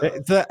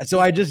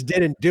 So I just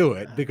didn't do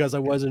it because I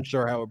wasn't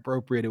sure how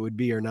appropriate it would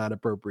be or not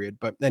appropriate.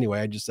 But anyway,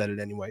 I just said it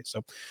anyway.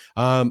 So,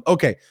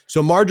 okay.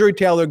 So Marjorie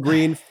Taylor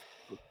Greene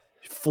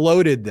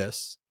floated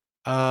this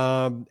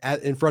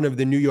in front of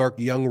the New York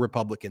Young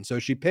Republicans. So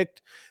she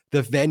picked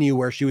the venue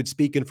where she would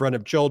speak in front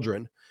of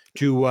children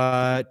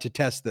to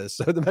test this.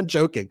 So I'm not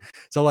joking.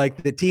 So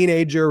like the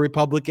teenager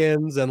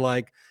Republicans and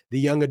like the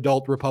young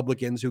adult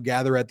Republicans who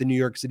gather at the New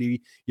York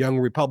City Young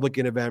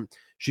Republican event.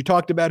 She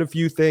talked about a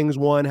few things.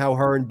 One, how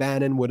her and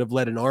Bannon would have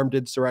led an armed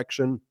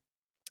insurrection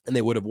and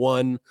they would have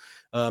won.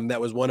 That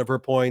was one of her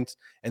points.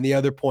 And the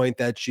other point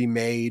that she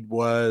made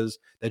was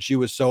that she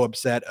was so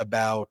upset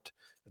about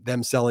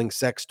them selling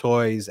sex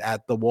toys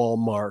at the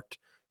Walmart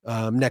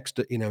next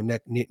to,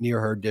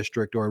 near her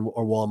district or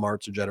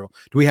Walmarts in general.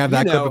 Do we have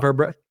that clip of her,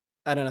 Brett?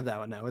 I don't know that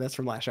one. No, that's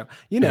from last show.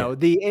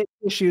 The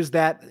issues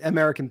that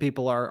American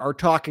people are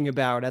talking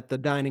about at the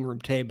dining room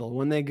table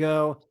when they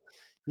go,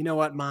 you know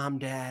what, Mom,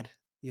 Dad,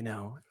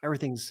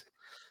 everything's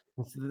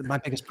my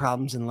biggest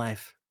problems in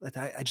life.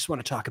 I just want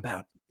to talk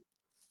about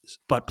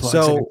butt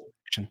plugs.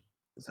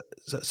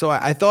 So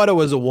I thought it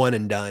was a one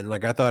and done.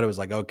 Like I thought it was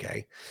like,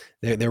 okay,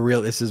 they're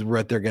real. This is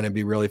what they're going to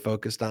be really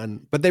focused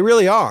on, but they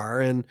really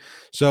are. And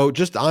so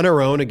just on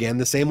her own, again,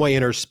 the same way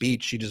in her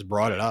speech, she just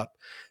brought it up.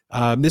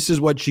 This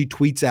is what she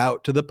tweets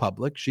out to the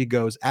public. She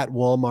goes, at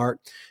Walmart,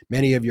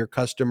 many of your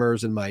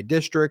customers in my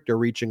district are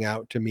reaching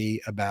out to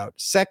me about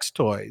sex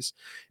toys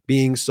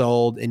being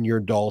sold in your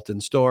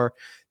Dalton store.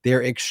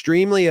 They're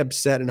extremely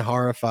upset and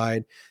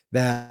horrified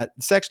that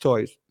sex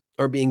toys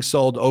are being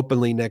sold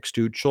openly next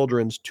to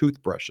children's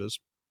toothbrushes.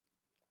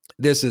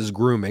 This is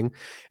grooming.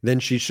 Then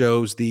she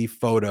shows the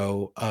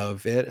photo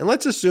of it. And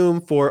let's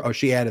assume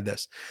she added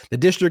this. The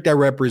district I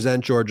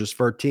represent, Georgia's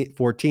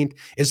 14th,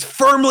 is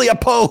firmly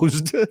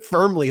opposed,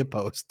 firmly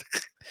opposed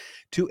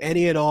to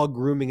any and all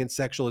grooming and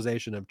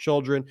sexualization of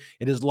children.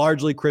 It is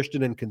largely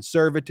Christian and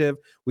conservative.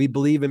 We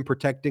believe in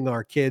protecting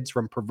our kids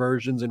from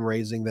perversions and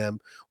raising them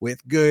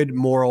with good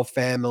moral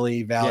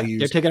family values.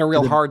 They're taking a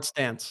real hard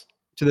stance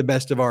to the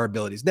best of our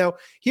abilities. Now,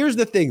 here's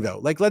the thing though.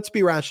 Like, let's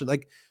be rational.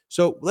 Like,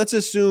 so let's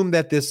assume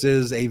that this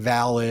is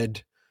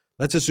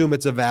let's assume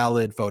it's a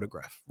valid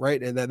photograph,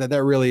 right? And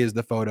that really is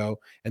the photo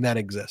and that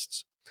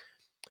exists.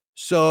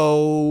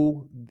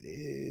 So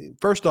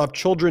first off,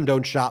 children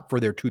don't shop for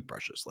their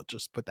toothbrushes. Let's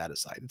just put that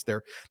aside.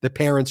 The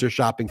parents are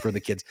shopping for the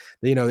kids.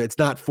 It's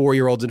not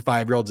 4-year-olds and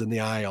 5-year-olds in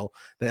the aisle.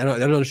 I don't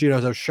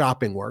know how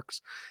shopping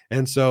works.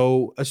 And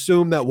so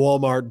assume that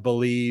Walmart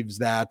believes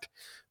that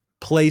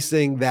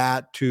placing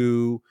that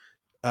to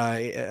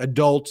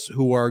adults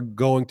who are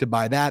going to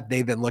buy that,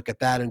 they then look at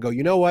that and go,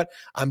 you know what,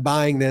 I'm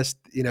buying this,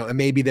 and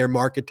maybe their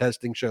market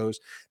testing shows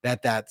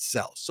that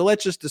sells. So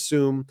let's just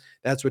assume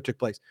that's what took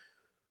place.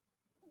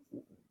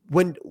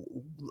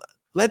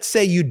 Let's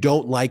say you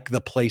don't like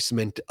the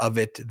placement of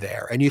it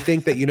there, and you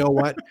think that, you know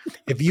what,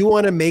 if you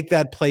want to make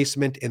that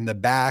placement in the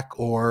back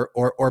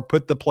or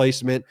put the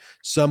placement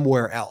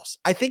somewhere else,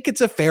 I think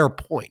it's a fair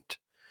point.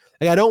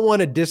 Like, I don't want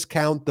to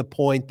discount the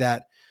point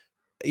that,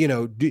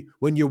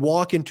 when you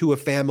walk into a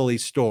family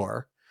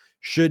store,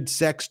 should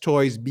sex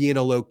toys be in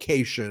a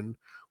location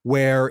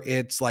where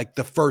it's like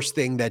the first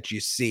thing that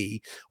you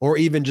see, or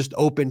even just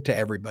open to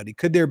everybody?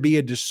 Could there be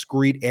a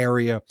discrete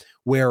area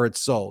where it's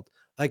sold?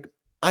 Like,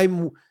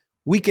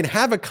 we can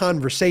have a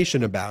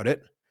conversation about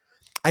it.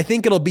 I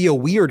think it'll be a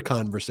weird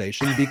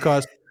conversation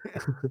because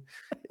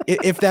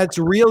if that's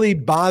really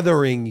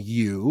bothering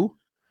you,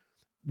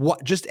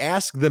 just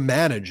ask the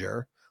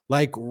manager,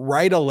 like,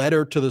 write a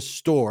letter to the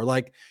store.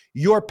 Like,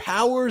 your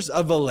powers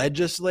of a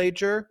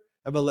legislator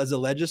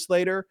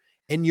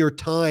and your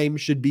time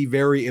should be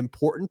very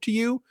important to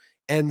you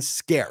and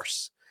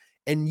scarce.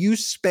 And you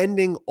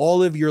spending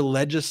all of your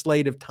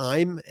legislative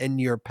time and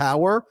your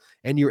power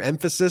and your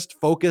emphasis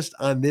focused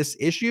on this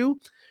issue.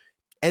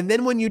 And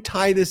then when you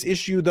tie this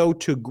issue, though,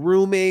 to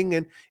grooming,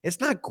 and it's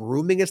not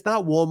grooming, it's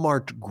not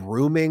Walmart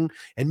grooming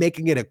and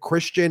making it a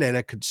Christian and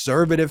a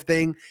conservative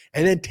thing,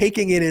 and then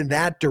taking it in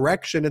that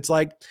direction, it's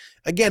like,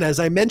 again, as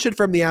I mentioned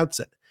from the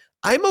outset,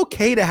 I'm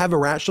okay to have a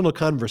rational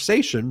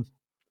conversation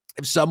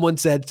if someone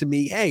said to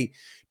me, hey,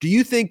 do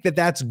you think that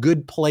that's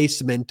good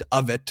placement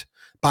of it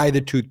by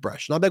the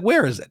toothbrush? And I'm like,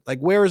 where is it? Like,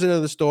 where is it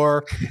in the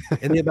store?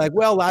 And they'd be like,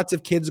 well, lots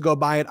of kids go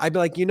by it. I'd be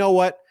like, you know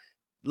what?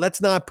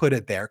 Let's not put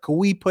it there. Could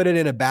we put it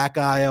in a back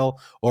aisle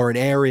or an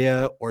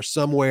area or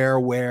somewhere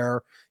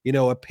where,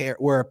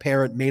 where a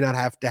parent may not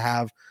have to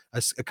have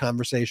a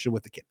conversation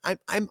with the kid?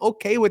 I'm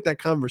okay with that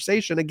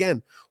conversation.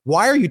 Again,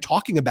 why are you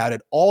talking about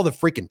it all the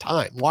freaking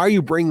time? Why are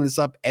you bringing this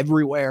up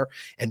everywhere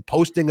and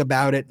posting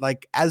about it?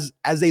 Like, as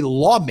a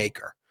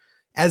lawmaker,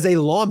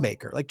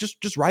 like,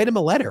 just write him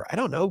a letter. I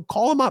don't know.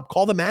 Call him up,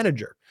 call the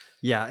manager.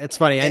 Yeah, it's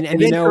funny. And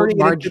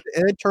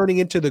then turning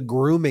into the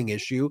grooming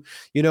issue,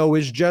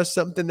 is just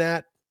something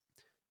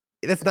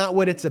that's not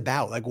what it's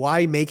about. Like,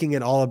 why making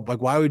it all,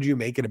 like, why would you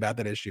make it about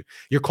that issue?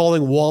 You're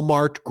calling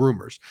Walmart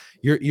groomers.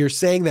 You're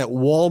saying that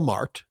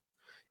Walmart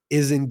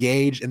is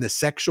engaged in the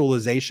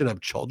sexualization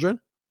of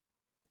children.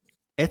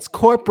 It's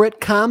corporate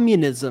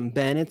communism,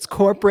 Ben. It's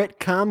corporate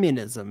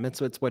communism.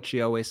 It's what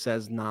she always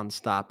says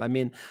nonstop. I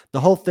mean, the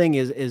whole thing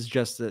is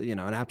just, an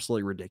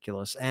absolutely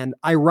ridiculous. And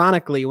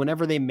ironically,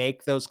 whenever they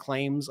make those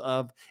claims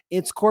of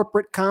it's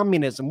corporate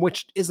communism,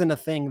 which isn't a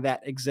thing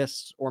that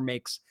exists or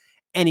makes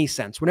any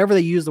sense, whenever they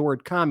use the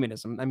word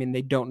communism, I mean,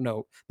 they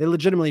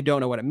legitimately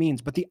don't know what it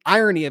means. But the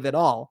irony of it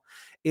all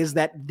is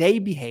that they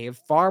behave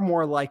far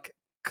more like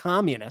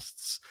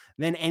communists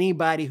than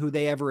anybody who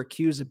they ever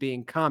accuse of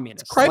being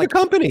communist. It's a private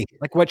company.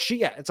 Like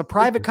it's a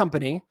private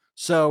company.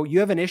 So you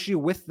have an issue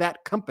with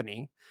that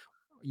company.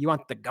 You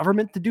want the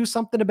government to do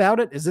something about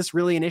it? Is this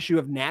really an issue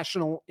of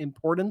national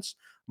importance,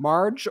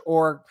 Marge?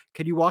 Or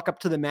could you walk up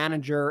to the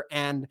manager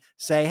and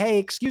say, hey,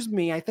 excuse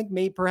me, I think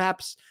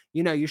perhaps,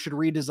 you should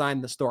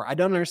redesign the store. I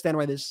don't understand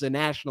why this is a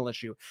national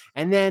issue.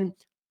 And then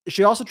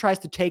she also tries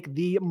to take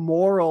the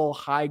moral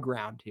high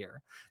ground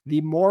here.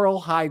 The moral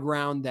high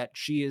ground that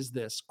she is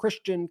this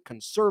Christian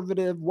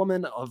conservative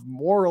woman of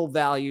moral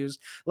values.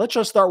 Let's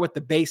just start with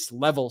the base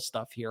level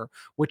stuff here,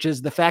 which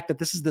is the fact that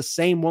this is the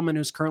same woman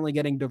who's currently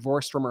getting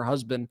divorced from her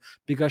husband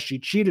because she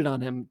cheated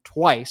on him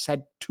twice,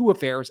 had 2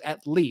 affairs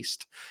at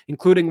least,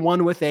 including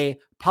one with a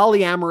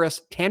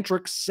polyamorous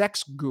tantric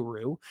sex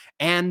guru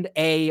and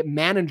a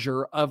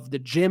manager of the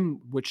gym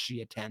which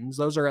she attends.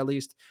 Those are at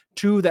least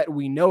 2 that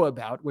we know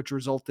about, which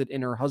resulted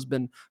in her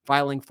husband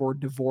filing for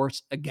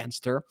divorce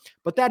against her.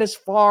 But that is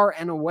far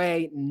and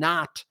away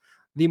not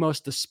the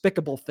most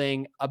despicable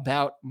thing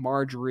about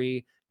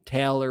Marjorie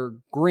Taylor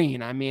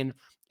Greene. I mean,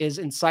 is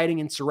inciting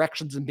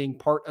insurrections and being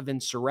part of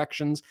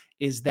insurrections,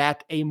 is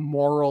that a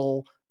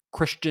moral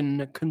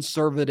Christian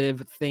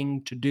conservative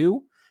thing to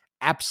do?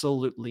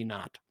 Absolutely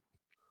not.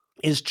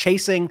 Is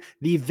chasing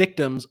the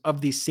victims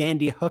of the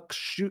Sandy Hook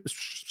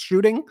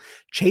shooting,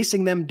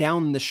 chasing them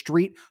down the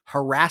street,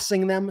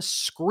 harassing them,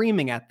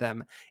 screaming at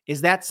them.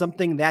 Is that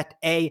something that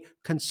a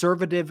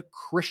conservative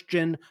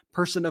Christian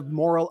person of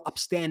moral,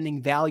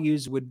 upstanding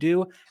values would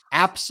do?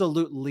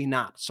 Absolutely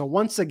not. So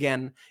once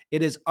again,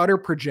 it is utter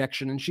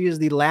projection, and she is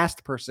the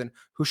last person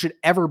who should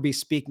ever be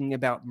speaking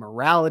about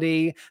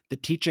morality, the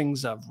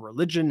teachings of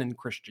religion and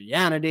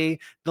Christianity,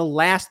 the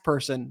last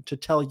person to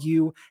tell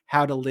you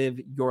how to live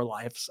your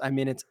lives. I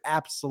mean, it's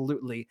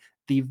absolutely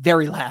the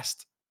very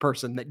last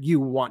person that you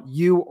want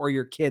you or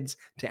your kids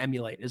to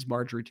emulate is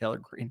Marjorie Taylor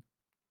Greene.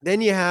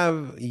 Then you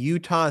have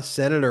Utah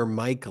Senator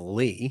Mike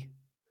Lee,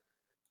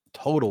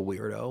 total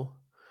weirdo,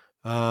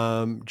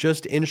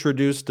 just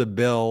introduced a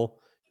bill,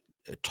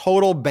 a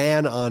total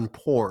ban on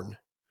porn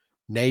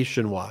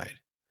nationwide.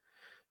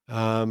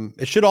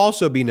 It should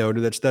also be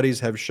noted that studies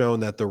have shown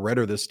that the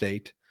redder the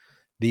state,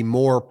 the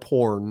more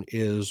porn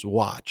is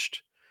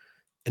watched.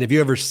 And if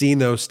you ever seen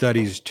those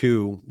studies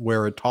too,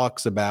 where it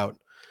talks about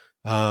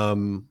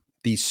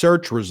the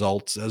search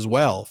results as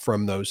well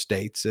from those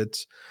states,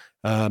 it's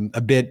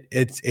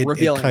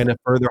it kind of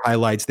further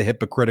highlights the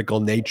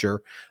hypocritical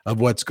nature of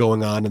what's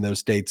going on in those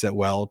states as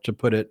well, to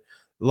put it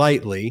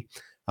lightly.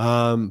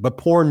 But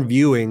porn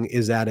viewing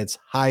is at its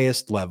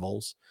highest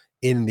levels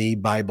in the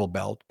Bible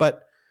Belt.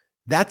 But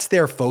that's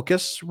their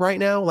focus right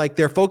now. Like,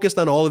 they're focused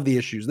on all of the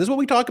issues. This is what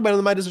we talk about on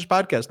the My Decision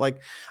podcast. Like,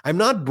 I'm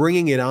not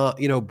bringing it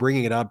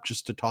up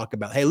just to talk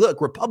about, hey, look,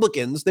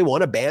 Republicans, they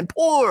want to ban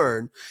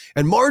porn.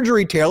 And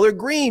Marjorie Taylor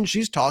Greene,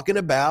 she's talking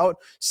about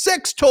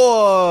sex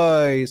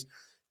toys.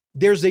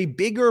 There's a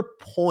bigger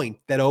point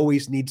that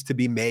always needs to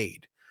be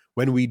made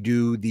when we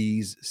do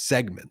these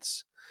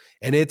segments.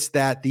 And it's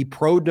that the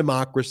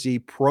pro-democracy,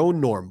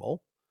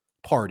 pro-normal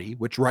party,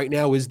 which right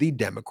now is the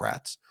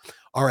Democrats,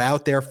 are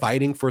out there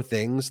fighting for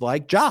things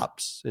like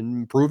jobs and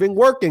improving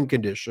working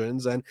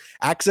conditions and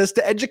access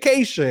to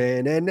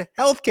education and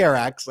healthcare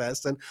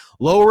access and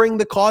lowering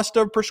the cost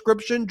of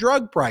prescription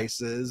drug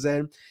prices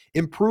and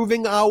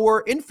improving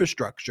our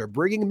infrastructure,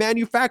 bringing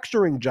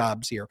manufacturing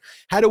jobs here.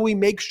 How do we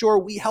make sure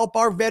we help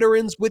our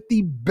veterans with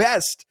the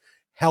best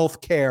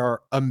healthcare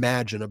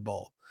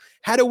imaginable?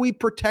 How do we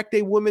protect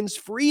a woman's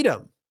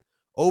freedom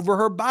over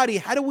her body?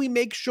 How do we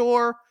make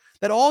sure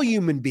that all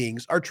human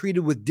beings are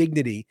treated with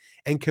dignity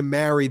and can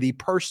marry the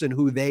person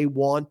who they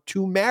want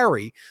to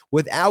marry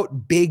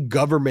without big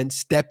government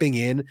stepping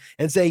in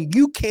and saying,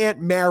 you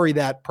can't marry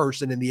that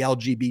person in the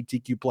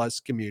LGBTQ plus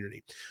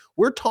community?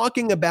 We're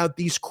talking about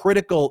these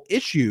critical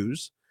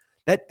issues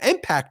that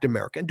impact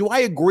America. And do I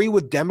agree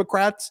with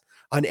Democrats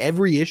on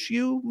every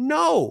issue?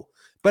 No.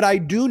 But I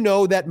do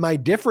know that my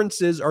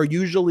differences are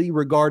usually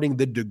regarding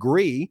the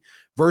degree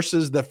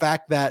versus the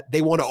fact that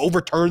they want to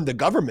overturn the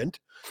government.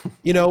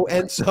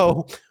 And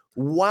so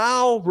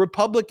while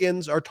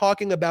Republicans are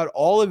talking about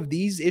all of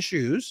these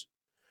issues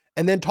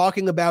and then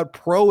talking about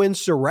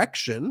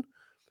pro-insurrection,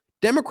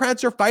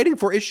 Democrats are fighting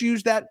for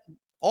issues that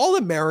all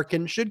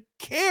Americans should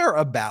care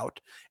about.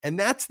 And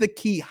that's the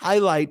key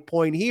highlight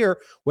point here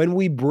when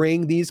we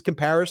bring these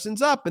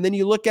comparisons up. And then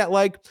you look at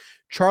like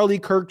Charlie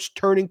Kirk's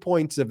Turning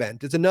Points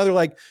event. It's another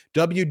like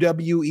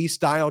WWE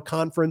style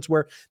conference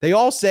where they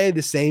all say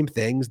the same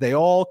things. They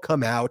all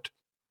come out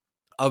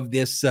of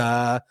this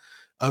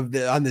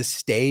on this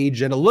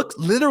stage, and it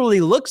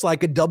literally looks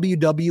like a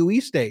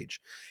WWE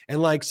stage.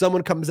 And like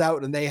someone comes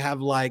out and they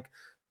have like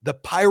the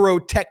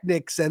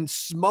pyrotechnics and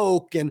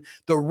smoke and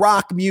the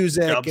rock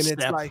music, and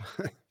it's like,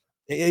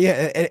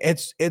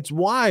 it's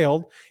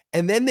wild.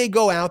 And then they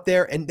go out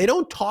there and they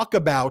don't talk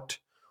about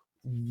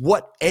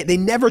they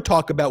never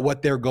talk about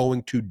what they're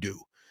going to do.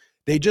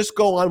 They just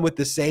go on with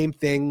the same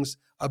things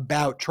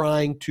about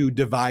trying to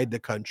divide the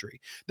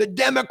country. The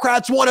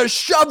Democrats want to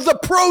shove the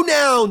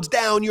pronouns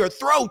down your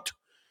throat.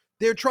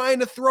 They're trying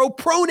to throw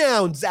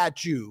pronouns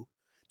at you.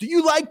 Do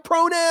you like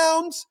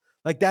pronouns?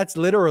 Like, that's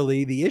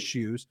literally the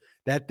issues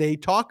that they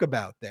talk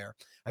about there.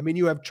 I mean,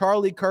 you have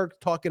Charlie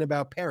Kirk talking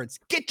about parents.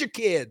 Get your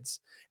kids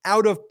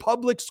out of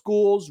public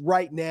schools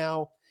right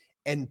now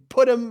and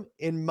put them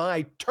in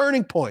my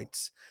Turning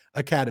Points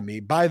academy.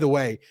 By the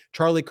way,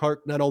 Charlie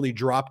Kirk not only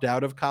dropped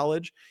out of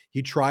college,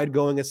 he tried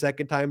going a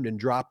second time and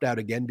dropped out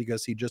again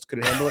because he just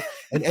couldn't handle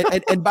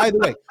it. And by the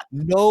way,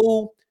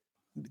 no,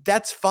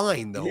 that's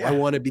fine though. Yeah. I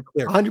want to be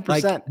clear. 100%.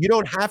 Like, you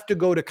don't have to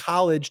go to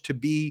college to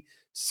be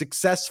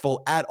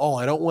successful at all.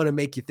 I don't want to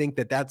make you think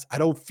that I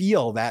don't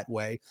feel that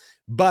way.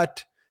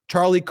 But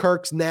Charlie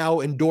Kirk's now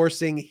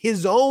endorsing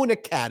his own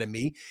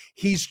academy.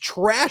 He's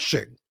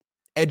trashing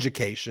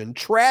education,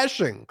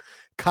 trashing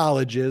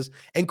colleges,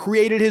 and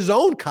created his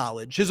own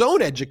college, his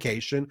own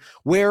education,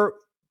 where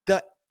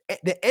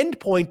the end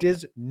point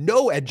is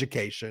no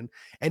education.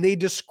 And they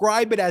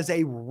describe it as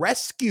a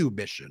rescue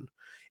mission.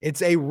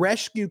 It's a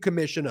rescue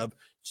commission of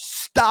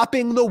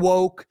stopping the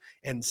woke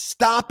and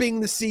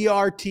stopping the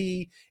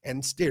CRT.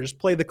 And just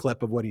play the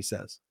clip of what he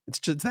says. It's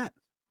just that.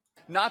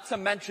 Not to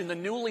mention the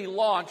newly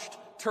launched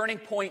Turning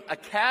Point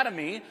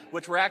Academy,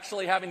 which we're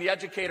actually having the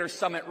Educators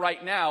Summit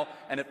right now.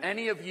 And if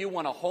any of you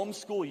want to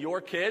homeschool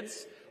your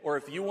kids, or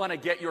if you want to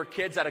get your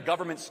kids at a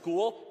government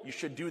school, you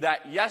should do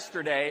that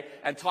yesterday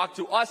and talk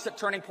to us at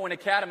Turning Point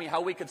Academy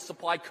how we could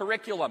supply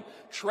curriculum,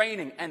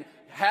 training, and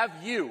have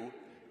you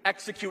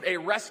execute a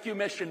rescue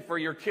mission for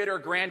your kid or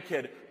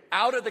grandkid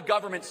out of the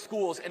government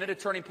schools and into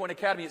Turning Point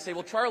Academy and say,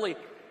 well, Charlie,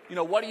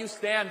 what do you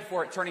stand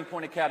for at Turning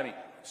Point Academy?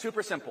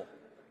 Super simple.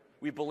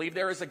 We believe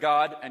there is a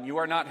God and you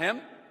are not him.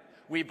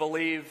 We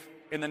believe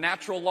in the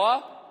natural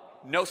law.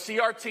 No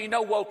CRT,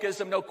 no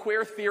wokeism, no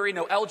queer theory,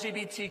 no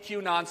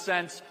LGBTQ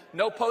nonsense,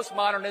 no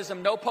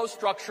postmodernism, no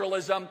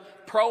post-structuralism,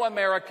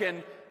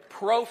 pro-American,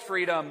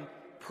 pro-freedom,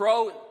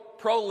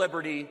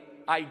 pro-liberty,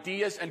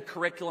 ideas and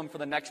curriculum for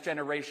the next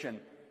generation,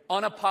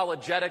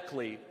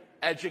 unapologetically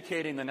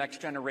educating the next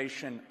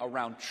generation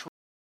around truth.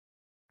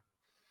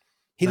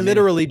 He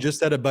literally just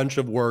said a bunch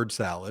of word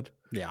salad.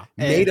 Yeah.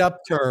 Made up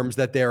terms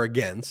that they're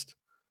against.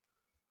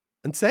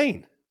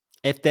 Insane.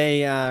 If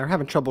they are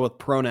having trouble with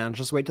pronouns,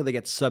 just wait till they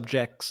get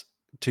subjects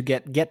to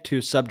get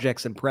to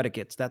subjects and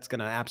predicates. That's going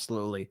to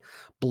absolutely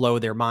blow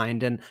their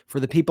mind. And for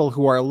the people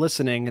who are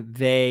listening,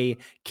 they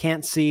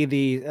can't see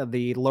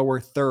the lower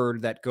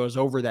third that goes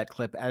over that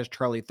clip as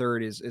Charlie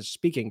Third is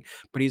speaking.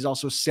 But he's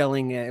also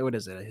selling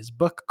his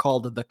book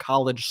called The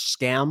College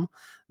Scam.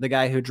 The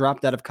guy who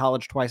dropped out of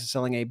college twice is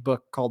selling a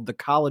book called The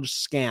College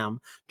Scam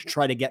to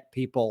try to get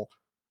people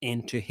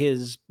into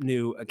his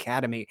new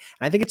academy.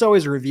 And I think it's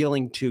always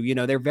revealing too,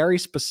 they're very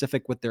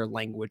specific with their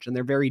language and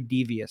they're very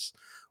devious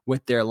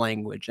with their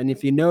language. And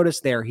if you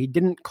notice there, he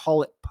didn't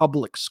call it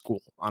public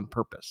school on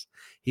purpose.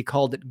 He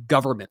called it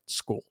government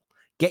school.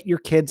 Get your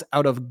kids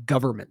out of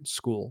government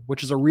school,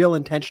 which is a real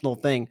intentional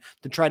thing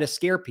to try to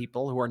scare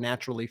people who are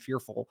naturally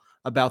fearful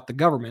about the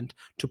government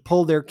to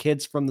pull their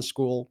kids from the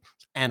school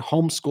and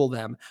homeschool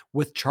them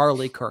with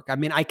Charlie Kirk. I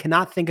mean, I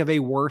cannot think of a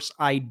worse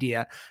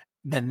idea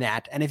than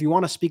that. And if you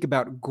want to speak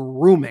about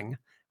grooming,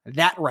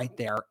 that right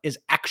there is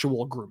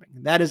actual grooming.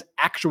 That is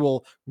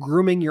actual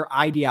grooming your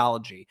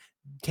ideology,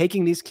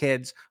 taking these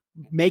kids,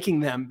 making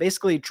them,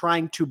 basically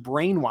trying to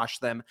brainwash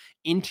them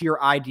into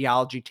your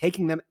ideology,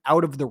 taking them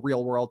out of the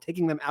real world,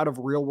 taking them out of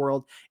real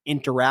world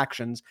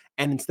interactions,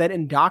 and instead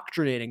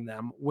indoctrinating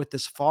them with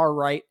this far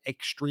right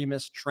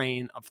extremist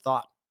train of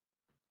thought.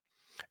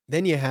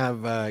 Then you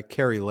have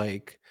Carrie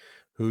Lake,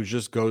 who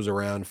just goes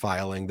around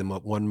filing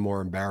one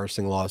more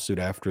embarrassing lawsuit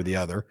after the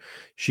other.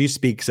 She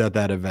speaks at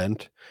that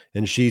event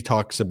and she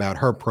talks about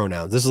her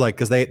pronouns. This is like,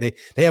 because they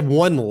have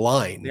one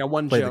line. Yeah,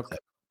 one joke.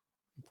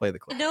 Play the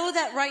clip. I know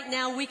that right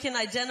now we can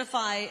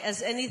identify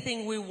as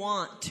anything we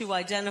want to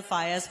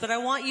identify as, but I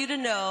want you to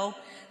know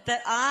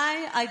that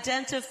I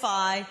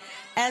identify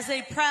as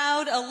a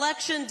proud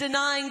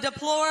election-denying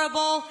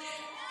deplorable.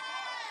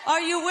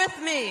 Are you with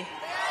me?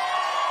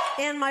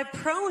 And my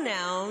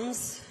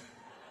pronouns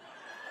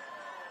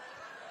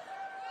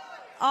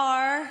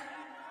are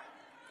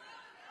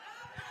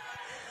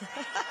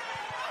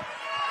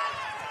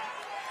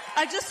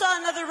I just saw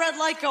another red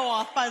light go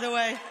off, by the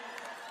way.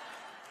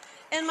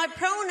 And my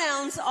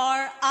pronouns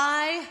are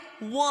I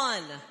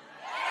won.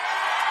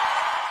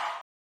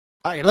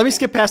 All right, let me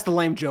skip past the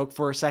lame joke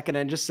for a second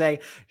and just say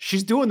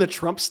she's doing the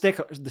Trump stick,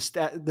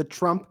 the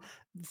Trump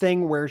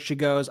thing where she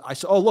goes,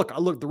 look,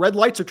 the red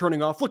lights are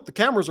turning off. Look, the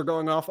cameras are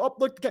going off. Oh,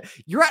 look,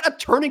 you're at a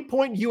Turning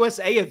Point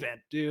USA event,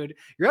 dude.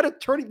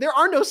 There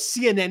are no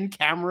CNN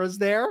cameras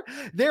there.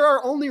 There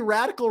are only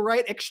radical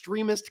right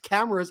extremist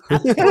cameras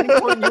at the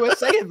Turning Point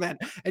USA event.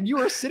 And you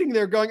are sitting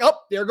there going, oh,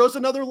 there goes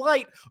another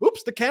light.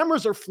 Oops, the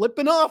cameras are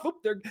flipping off. Oop,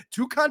 they're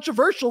too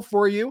controversial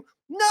for you.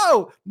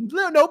 No,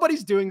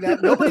 nobody's doing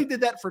that. Nobody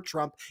did that for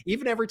Trump.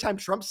 Even every time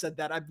Trump said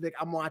that,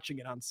 I'm watching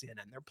it on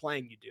CNN. They're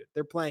playing you, dude.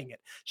 They're playing it.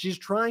 She's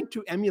trying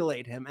to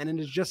emulate him, and it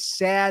is just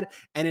sad,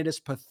 and it is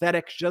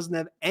pathetic. She doesn't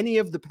have any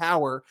of the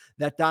power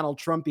that Donald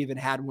Trump even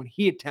had when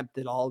he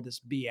attempted all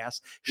this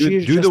BS.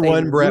 Do the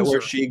one, Brett,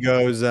 where she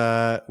goes,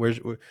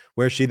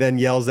 where she then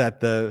yells at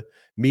the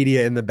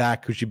media in the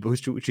back who she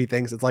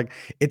thinks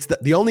it's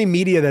the only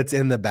media that's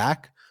in the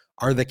back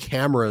are the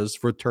cameras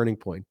for Turning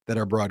Point that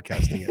are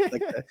broadcasting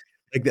it.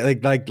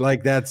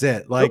 Like that's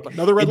it. Like nope,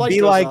 another red light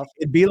it'd goes off.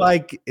 it'd be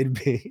like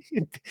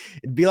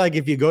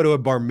if you go to a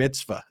bar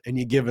mitzvah and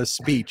you give a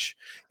speech,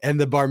 and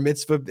the bar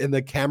mitzvah and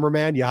the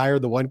cameraman, you hire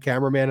the one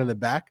cameraman in the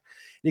back.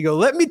 You go,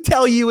 let me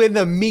tell you in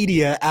the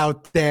media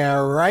out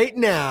there right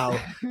now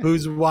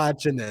who's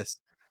watching this.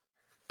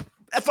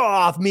 F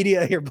off,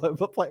 media. Here,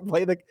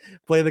 play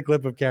the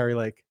clip of Carrie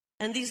Lake.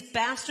 And these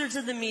bastards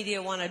in the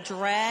media want to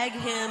drag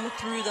him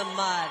through the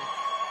mud.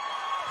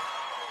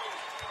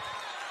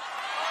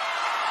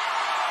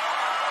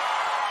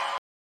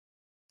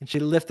 And she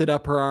lifted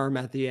up her arm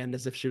at the end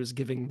as if she was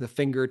giving the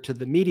finger to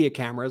the media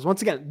cameras.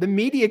 Once again, the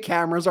media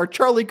cameras are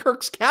Charlie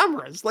Kirk's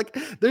cameras. Like,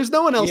 there's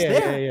no one else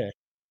there. Yeah.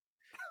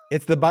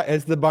 It's the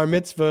bar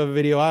mitzvah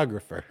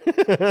videographer.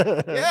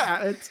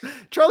 Yeah, it's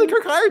Charlie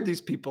Kirk hired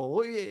these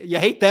people. You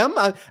hate them?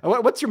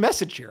 What's your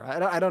message here?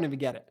 I don't even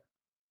get it.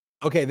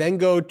 Okay, then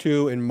go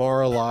to in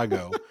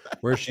Mar-a-Lago,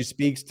 where she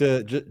speaks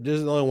to.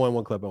 There's only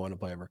one clip I want to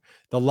play of her.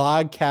 The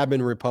Log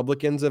Cabin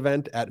Republicans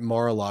event at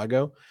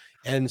Mar-a-Lago,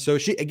 and so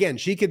she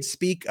could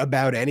speak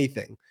about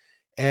anything,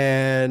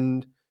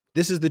 and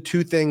this is the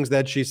two things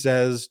that she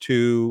says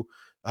to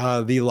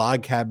the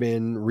Log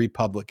Cabin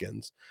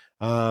Republicans.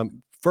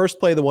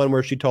 First, play the one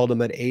where she told them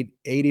that 80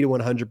 to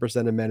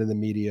 100% of men in the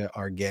media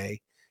are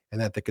gay,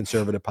 and that the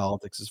conservative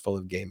politics is full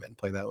of gay men.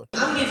 Play that one.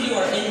 How many of you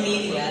are in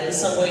media in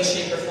some way,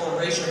 shape, or form?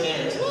 Raise your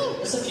hand.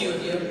 There's a few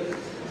of you.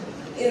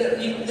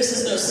 This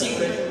is no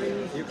secret.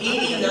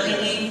 80,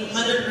 90,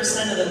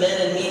 100% of the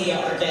men in media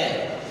are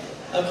gay.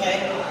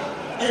 Okay?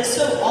 And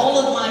so all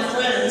of my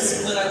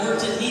friends, when I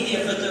worked in media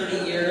for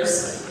 30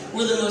 years,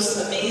 were the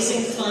most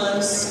amazing,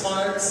 fun,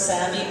 smart,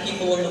 savvy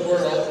people in the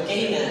world,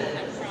 gay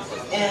men.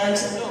 And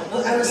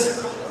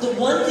the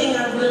one thing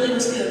I really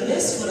was going to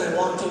miss when I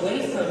walked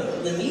away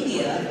from the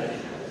media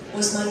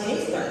was my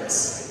gay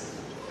friends.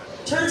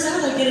 Turns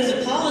out I get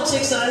into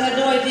politics, and I had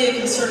no idea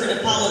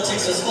conservative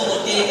politics was full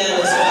of gay men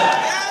as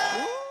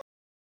well.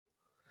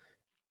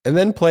 And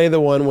then play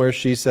the one where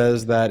she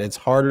says that it's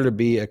harder to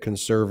be a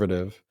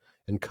conservative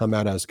and come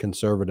out as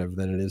conservative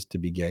than it is to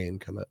be gay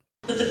and come out.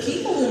 But the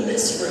people in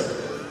this room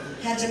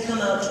had to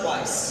come out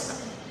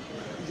twice,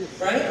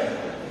 right?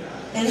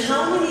 And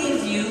how many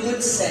of you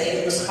would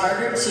say it's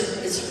harder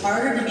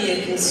to be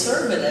a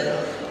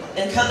conservative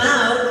and come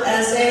out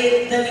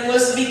than it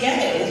was to be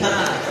gay and come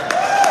out?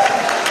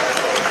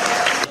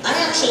 I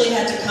actually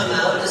had to come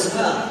out as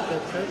well.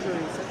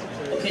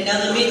 Okay,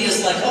 now the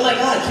media's like, oh my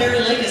God,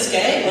 Carrie Lake is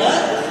gay?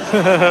 What?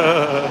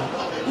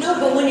 No,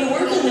 but when you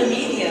work in the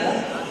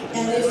media,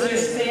 and if you're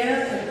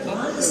fair and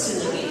honest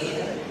in the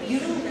media,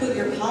 you don't put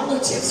your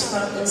politics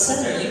front and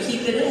center, you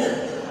keep it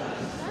in.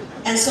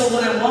 And so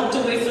when I walked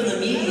away from the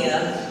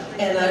media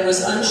and I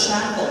was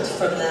unshackled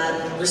from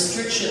that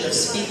restriction of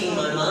speaking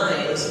my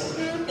mind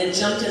and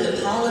jumped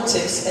into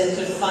politics and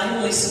could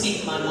finally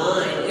speak my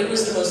mind, it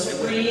was the most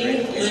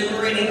freeing,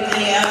 liberating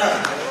thing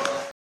ever.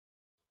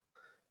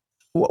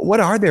 What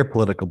are their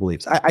political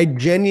beliefs? I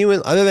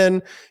genuinely, other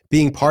than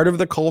being part of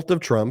the cult of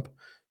Trump,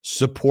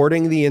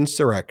 supporting the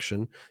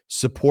insurrection,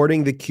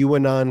 supporting the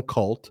QAnon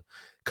cult,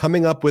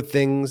 coming up with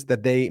things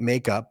that they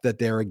make up that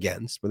they're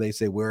against, where they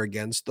say we're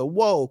against the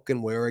woke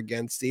and we're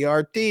against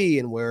CRT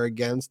and we're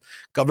against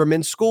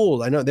government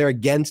schools. I know they're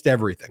against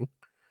everything.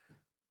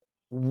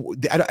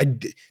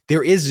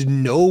 There is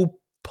no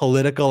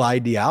political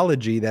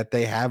ideology that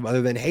they have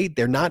other than hate.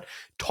 They're not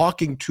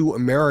talking to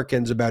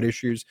Americans about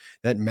issues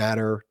that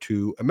matter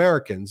to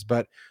Americans.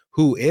 But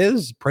who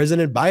is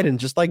President Biden?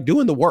 Just like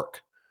doing the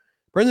work.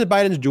 President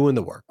Biden's doing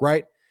the work,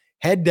 right?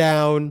 Head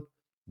down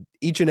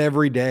each and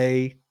every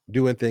day,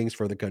 doing things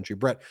for the country.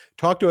 Brett,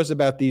 talk to us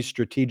about these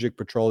strategic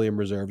petroleum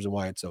reserves and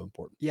why it's so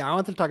important. Yeah, I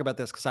wanted to talk about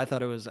this because I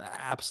thought it was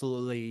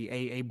absolutely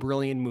a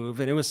brilliant move.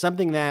 And it was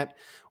something that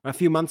a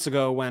few months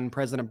ago when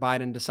President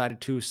Biden decided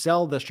to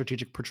sell the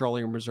strategic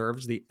petroleum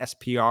reserves, the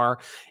SPR,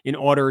 in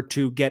order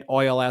to get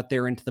oil out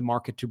there into the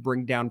market to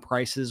bring down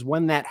prices.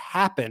 When that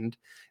happened,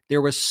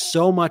 there was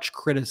so much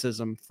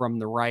criticism from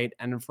the right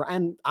and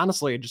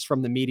honestly, just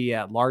from the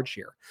media at large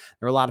here.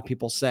 There were a lot of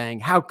people saying,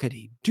 how could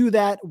he do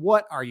that?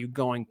 What are you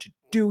going to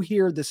do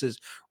here? This is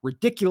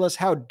ridiculous.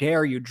 How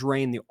dare you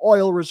drain the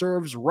oil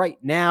reserves right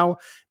now?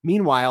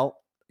 Meanwhile,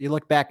 you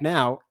look back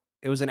now,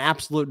 it was an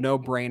absolute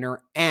no-brainer,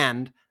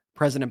 and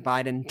President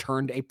Biden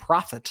turned a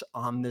profit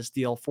on this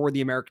deal for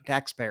the American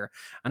taxpayer,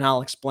 and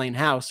I'll explain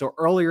how. So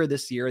earlier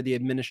this year, the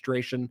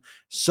administration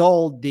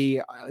sold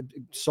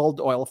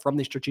oil from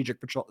the Strategic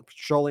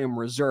Petroleum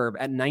Reserve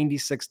at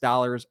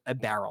 $96 a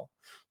barrel.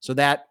 So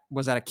that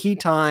was at a key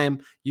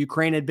time.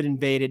 Ukraine had been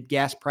invaded.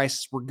 Gas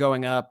prices were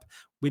going up.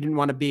 We didn't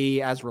want to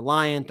be as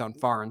reliant on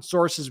foreign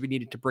sources. We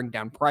needed to bring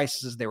down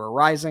prices as they were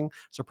rising.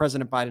 So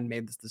President Biden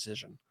made this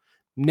decision.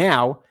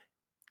 Now,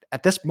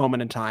 at this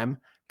moment in time,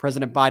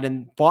 President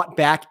Biden bought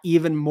back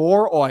even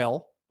more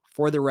oil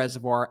for the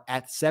reservoir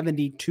at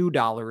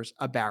 $72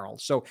 a barrel.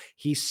 So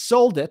he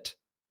sold it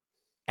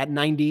at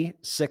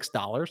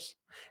 $96,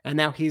 and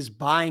now he's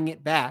buying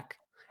it back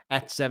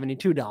at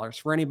 $72.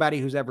 For anybody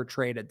who's ever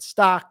traded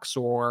stocks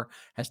or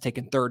has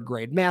taken third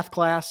grade math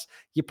class,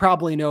 you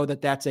probably know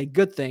that that's a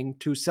good thing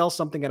to sell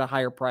something at a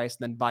higher price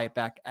than buy it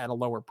back at a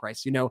lower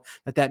price. You know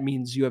that that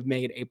means you have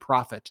made a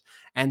profit.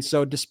 And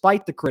so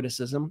despite the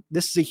criticism,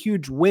 this is a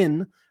huge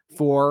win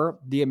for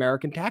the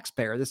American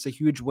taxpayer. This is a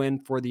huge win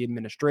for the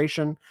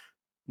administration.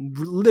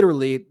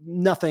 Literally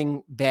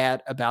nothing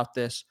bad about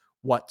this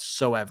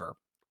whatsoever.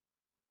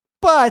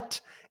 But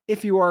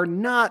if you are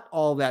not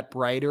all that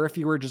bright, or if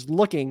you were just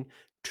looking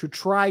to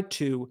try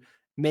to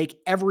make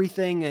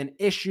everything an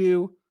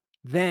issue,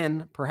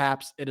 then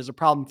perhaps it is a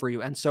problem for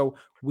you. And so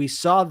we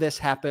saw this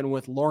happen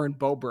with Lauren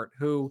Boebert,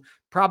 who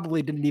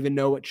probably didn't even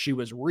know what she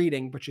was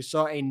reading, but she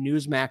saw a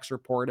Newsmax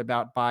report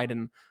about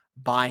Biden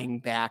buying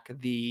back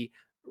the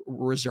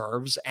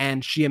reserves,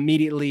 and she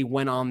immediately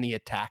went on the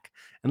attack.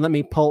 And let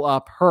me pull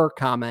up her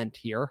comment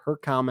here. Her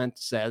comment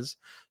says,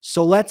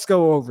 "So let's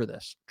go over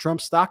this. Trump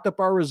stocked up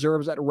our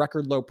reserves at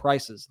record low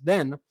prices.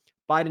 Then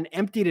Biden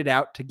emptied it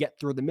out to get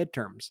through the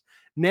midterms.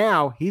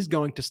 Now he's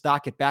going to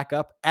stock it back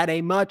up at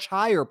a much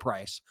higher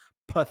price.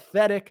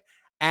 Pathetic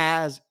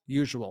as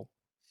usual."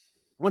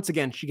 Once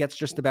again, she gets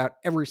just about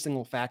every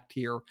single fact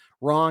here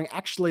wrong.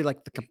 Actually,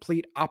 like the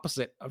complete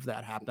opposite of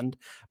that happened.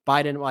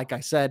 Biden, like I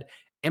said,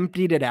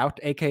 emptied it out,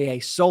 aka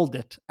sold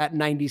it at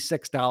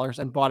 $96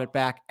 and bought it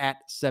back at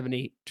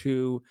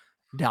 $72.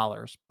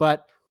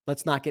 But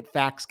let's not get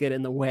facts get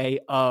in the way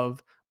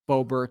of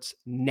Boebert's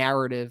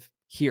narrative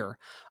here.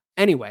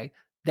 Anyway,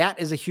 that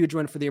is a huge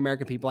win for the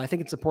American people. I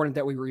think it's important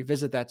that we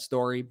revisit that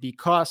story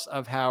because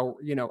of how,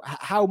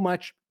 how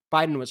much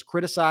Biden was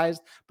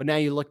criticized, but now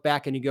you look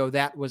back and you go,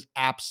 that was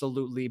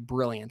absolutely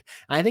brilliant.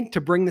 And I think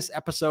to bring this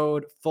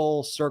episode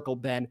full circle,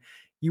 Ben,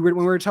 when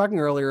we were talking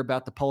earlier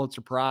about the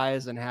Pulitzer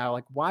Prize and how,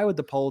 like, why would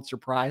the Pulitzer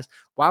Prize,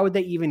 why would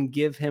they even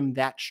give him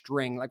that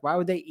string? Like, why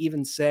would they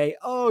even say,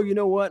 oh, you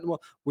know what?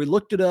 Well, we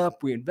looked it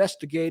up, we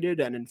investigated,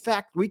 and in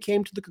fact, we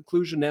came to the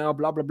conclusion now,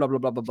 blah, blah, blah, blah,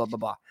 blah, blah, blah, blah,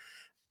 blah.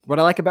 What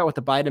I like about what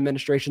the Biden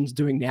administration's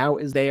doing now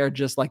is they are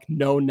just like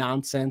no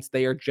nonsense.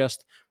 They are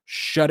just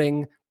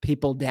shutting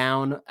people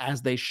down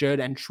as they should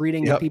and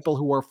treating the people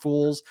who are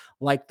fools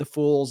like the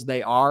fools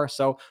they are.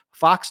 So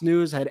Fox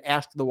News had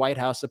asked the White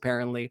House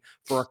apparently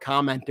for a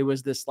comment. It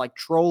was this like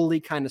trolly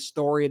kind of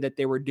story that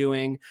they were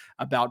doing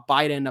about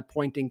Biden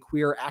appointing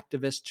queer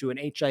activists to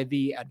an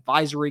HIV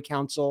advisory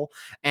council.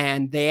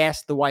 And they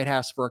asked the White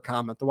House for a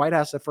comment. The White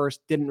House at first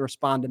didn't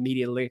respond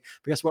immediately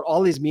because what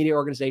all these media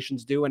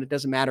organizations do, and it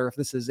doesn't matter if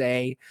this is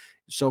a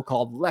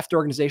so-called left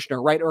organization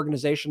or right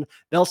organization,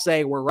 they'll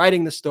say, we're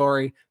writing the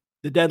story.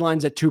 The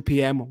deadline's at 2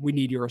 p.m. We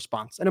need your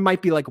response. And it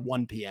might be like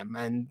 1 p.m.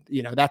 And,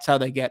 that's how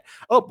they get,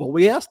 oh, well,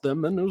 we asked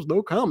them and there was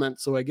no comment.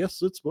 So I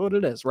guess it's what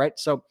it is, right?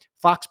 So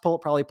Fox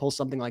probably pulls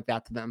something like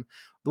that to them.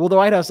 Well, the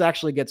White House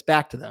actually gets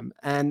back to them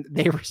and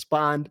they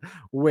respond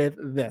with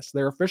this.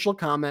 Their official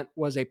comment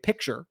was a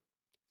picture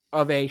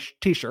of a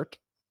t-shirt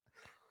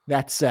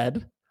that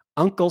said,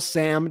 "Uncle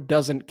Sam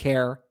doesn't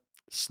care,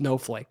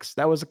 snowflakes."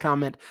 That was a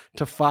comment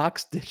to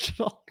Fox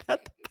Digital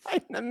that the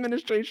Biden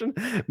administration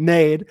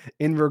made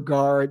in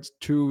regards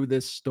to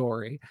this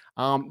story.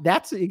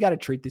 You got to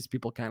treat these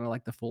people kind of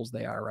like the fools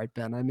they are, right,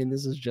 Ben? I mean,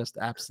 this is just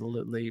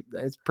absolutely.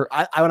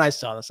 When I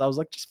saw this, I was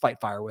like, just fight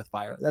fire with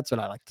fire. That's what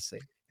I like to see.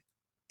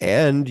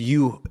 And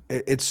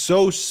it's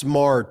so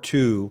smart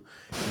too,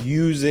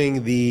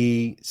 using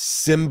the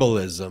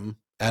symbolism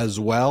as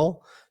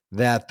well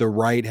that the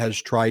right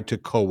has tried to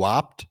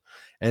co-opt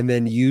and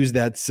then use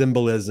that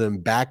symbolism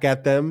back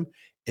at them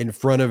in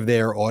front of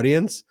their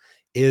audience.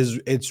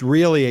 It's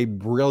really a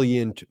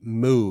brilliant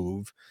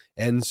move.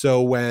 And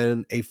so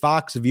when a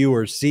Fox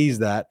viewer sees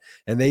that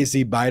and they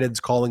see Biden's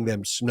calling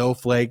them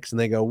snowflakes and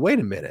they go, wait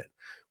a minute,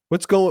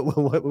 what's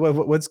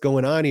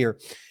going on here?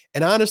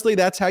 And honestly,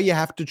 that's how you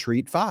have to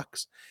treat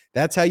Fox.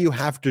 That's how you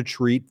have to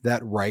treat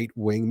that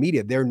right-wing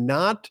media. They're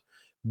not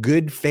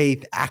good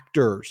faith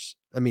actors.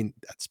 I mean,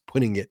 that's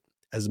putting it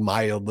as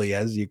mildly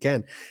as you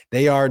can.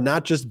 They are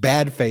not just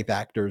bad faith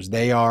actors.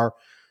 They are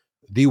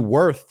the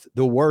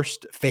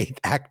worst faith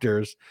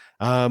actors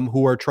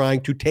who are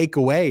trying to take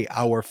away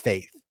our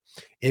faith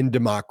in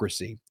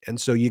democracy. And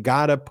so you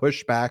got to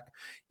push back,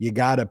 you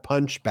got to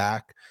punch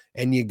back,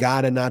 and you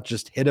got to not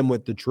just hit him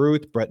with the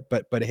truth,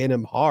 but hit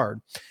him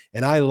hard.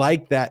 And I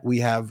like that we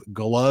have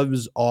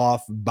gloves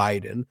off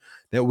Biden,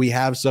 that we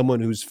have someone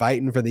who's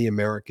fighting for the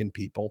American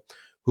people,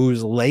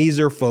 who's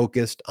laser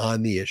focused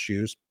on the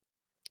issues.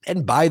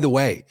 And by the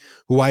way,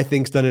 who I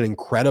think's done an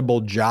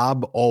incredible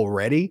job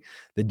already,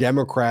 the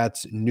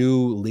Democrats'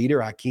 new leader,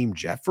 Hakeem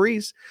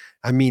Jeffries.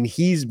 I mean,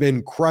 he's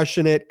been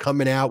crushing it,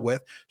 coming out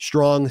with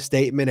strong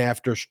statement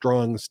after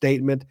strong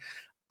statement.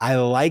 I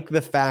like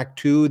the fact,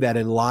 too, that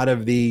in a lot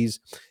of these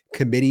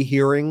committee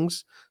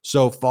hearings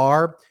so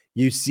far,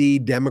 you see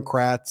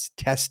Democrats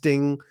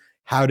testing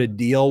how to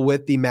deal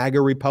with the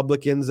MAGA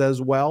Republicans as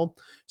well.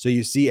 So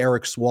you see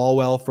Eric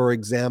Swalwell, for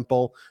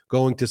example,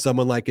 going to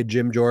someone like a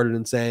Jim Jordan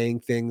and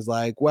saying things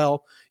like,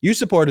 well, you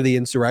supported the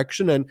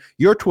insurrection and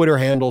your Twitter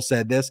handle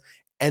said this.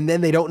 And then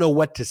they don't know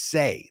what to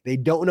say. They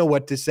don't know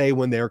what to say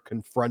when they're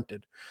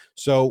confronted.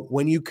 So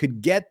when you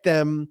could get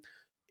them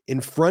in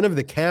front of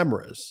the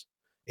cameras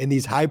in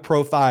these high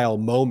profile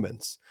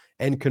moments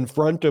and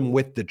confront them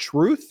with the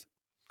truth,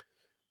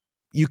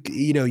 you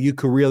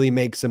could really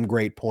make some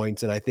great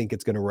points. And I think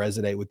it's going to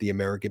resonate with the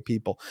American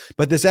people.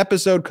 But this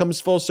episode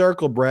comes full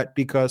circle, Brett,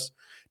 because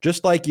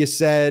just like you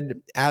said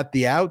at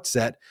the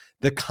outset,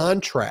 the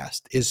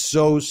contrast is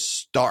so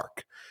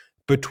stark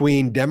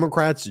between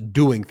Democrats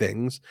doing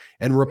things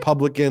and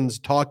Republicans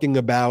talking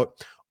about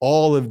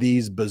all of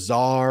these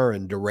bizarre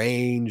and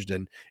deranged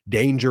and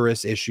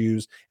dangerous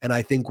issues. And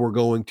I think we're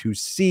going to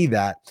see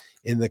that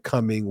in the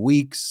coming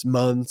weeks,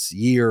 months,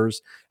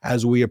 years,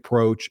 as we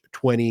approach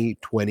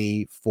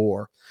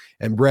 2024.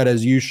 And Brett,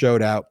 as you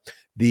showed out,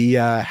 the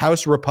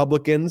House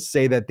Republicans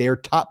say that their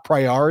top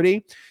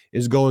priority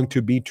is going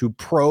to be to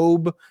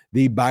probe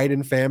the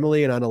Biden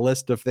family, and on a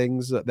list of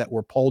things that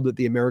were polled that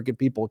the American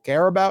people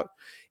care about,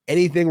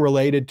 anything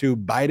related to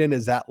Biden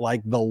is at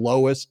like the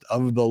lowest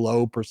of the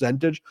low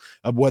percentage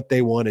of what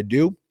they want to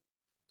do.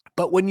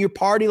 But when you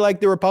party like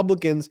the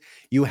Republicans,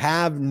 you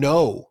have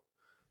no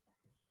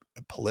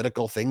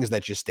political things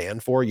that you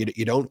stand for. You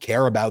don't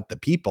care about the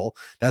people.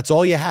 That's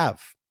all you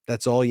have.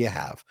 That's all you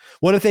have.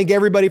 Want to thank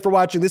everybody for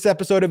watching this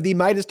episode of the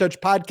Midas Touch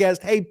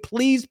podcast. Hey,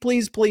 please,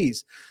 please,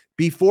 please,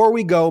 before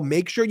we go,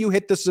 make sure you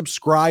hit the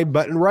subscribe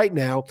button right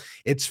now.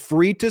 It's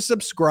free to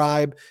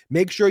subscribe.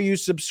 Make sure you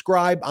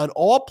subscribe on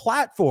all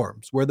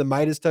platforms where the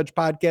Midas Touch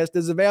podcast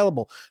is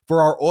available.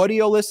 For our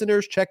audio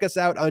listeners, check us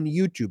out on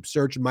YouTube.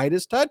 Search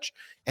Midas Touch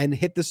and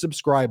hit the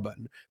subscribe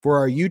button. For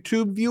our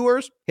YouTube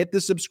viewers, hit the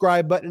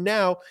subscribe button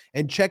now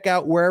and check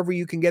out wherever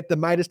you can get the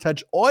Midas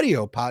Touch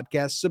audio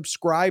podcast.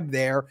 Subscribe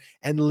there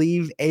and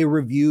leave a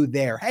review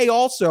there. Hey,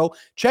 also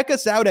check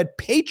us out at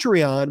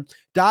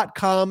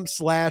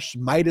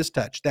patreon.com/Midas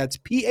Touch. That's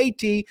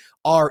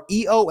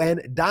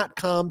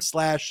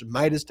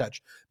patreon.com/Midas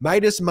Touch.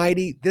 Midas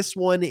Mighty, this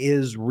one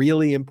is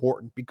really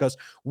important because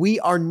we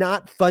are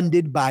not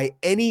funded by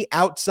any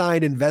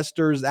outside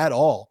investors at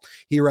all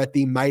here at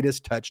the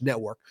Midas Touch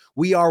Network.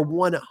 We are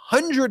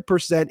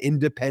 100%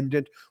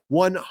 independent,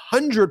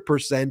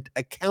 100%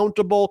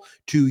 accountable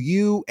to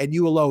you and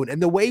you alone.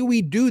 And the way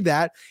we do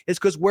that is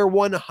because we're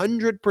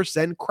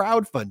 100%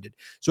 crowdfunded.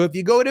 So if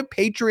you go to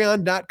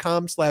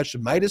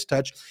patreon.com/Midas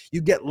Touch,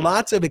 you get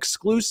lots of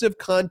exclusive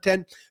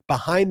content,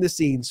 behind the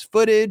scenes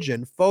footage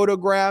and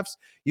photographs.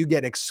 You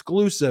get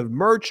exclusive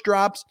merch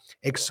drops,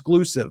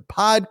 exclusive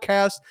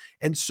podcasts,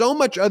 and so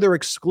much other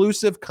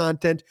exclusive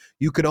content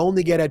you could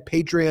only get at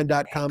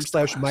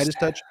patreon.com/Midas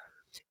Touch,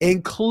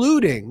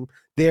 including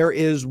there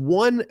is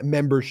one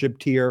membership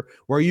tier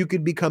where you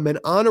could become an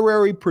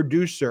honorary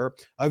producer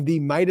of the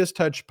Midas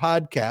Touch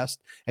podcast,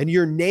 and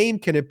your name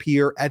can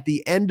appear at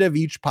the end of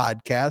each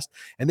podcast,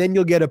 and then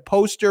you'll get a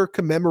poster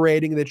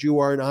commemorating that you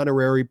are an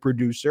honorary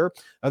producer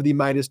of the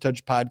Midas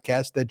Touch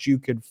podcast that you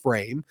could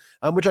frame,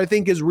 which I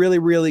think is really,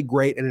 really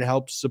great, and it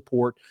helps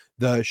support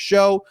the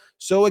show.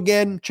 So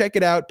again, check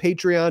it out,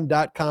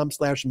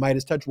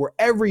 patreon.com/Midas Touch,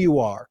 wherever you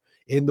are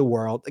in the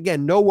world.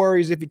 Again, no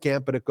worries if you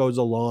can't, but it goes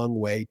a long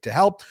way to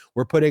help.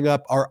 We're putting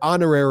up our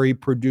honorary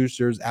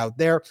producers out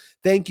there.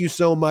 Thank you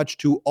so much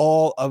to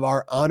all of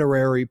our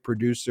honorary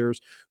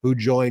producers who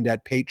joined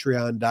at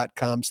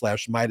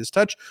patreon.com/Midas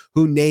Touch,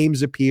 whose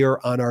names appear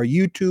on our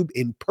YouTube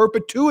in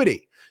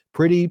perpetuity.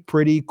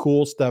 Pretty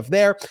cool stuff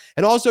there.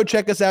 And also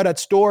check us out at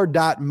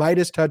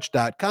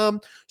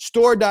store.midastouch.com,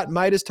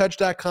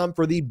 store.midastouch.com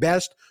for the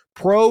best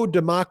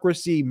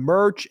pro-democracy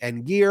merch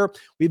and gear.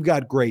 We've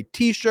got great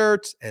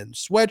t-shirts and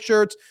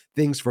sweatshirts,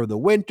 things for the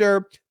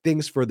winter,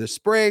 things for the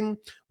spring.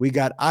 We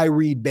got I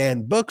Read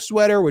Banned Book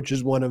sweater, which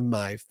is one of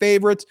my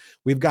favorites.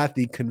 We've got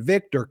the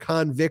Convict or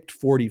Convict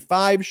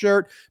 45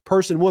 shirt,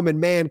 Person, Woman,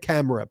 Man,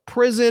 Camera,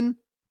 Prison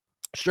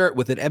shirt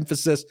with an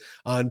emphasis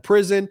on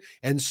prison,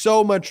 and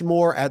so much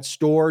more at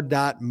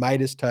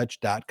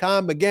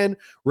store.midastouch.com. Again,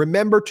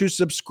 remember to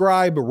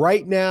subscribe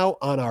right now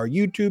on our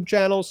YouTube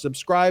channel.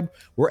 Subscribe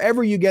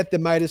wherever you get the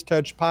Midas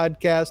Touch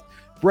podcast.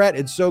 Brett,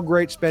 it's so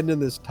great spending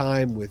this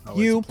time with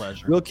you. It's a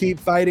pleasure. We'll keep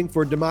fighting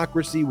for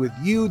democracy with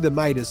you, the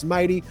Midas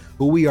Mighty,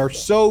 who we are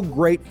so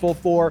grateful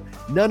for.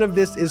 None of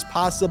this is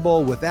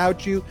possible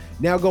without you.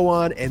 Now go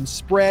on and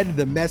spread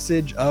the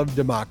message of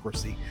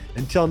democracy.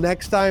 Until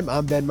next time,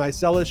 I'm Ben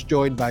Meiselas,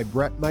 joined by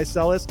Brett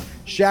Meiselas.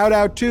 Shout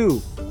out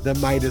to the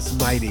Midas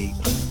Mighty.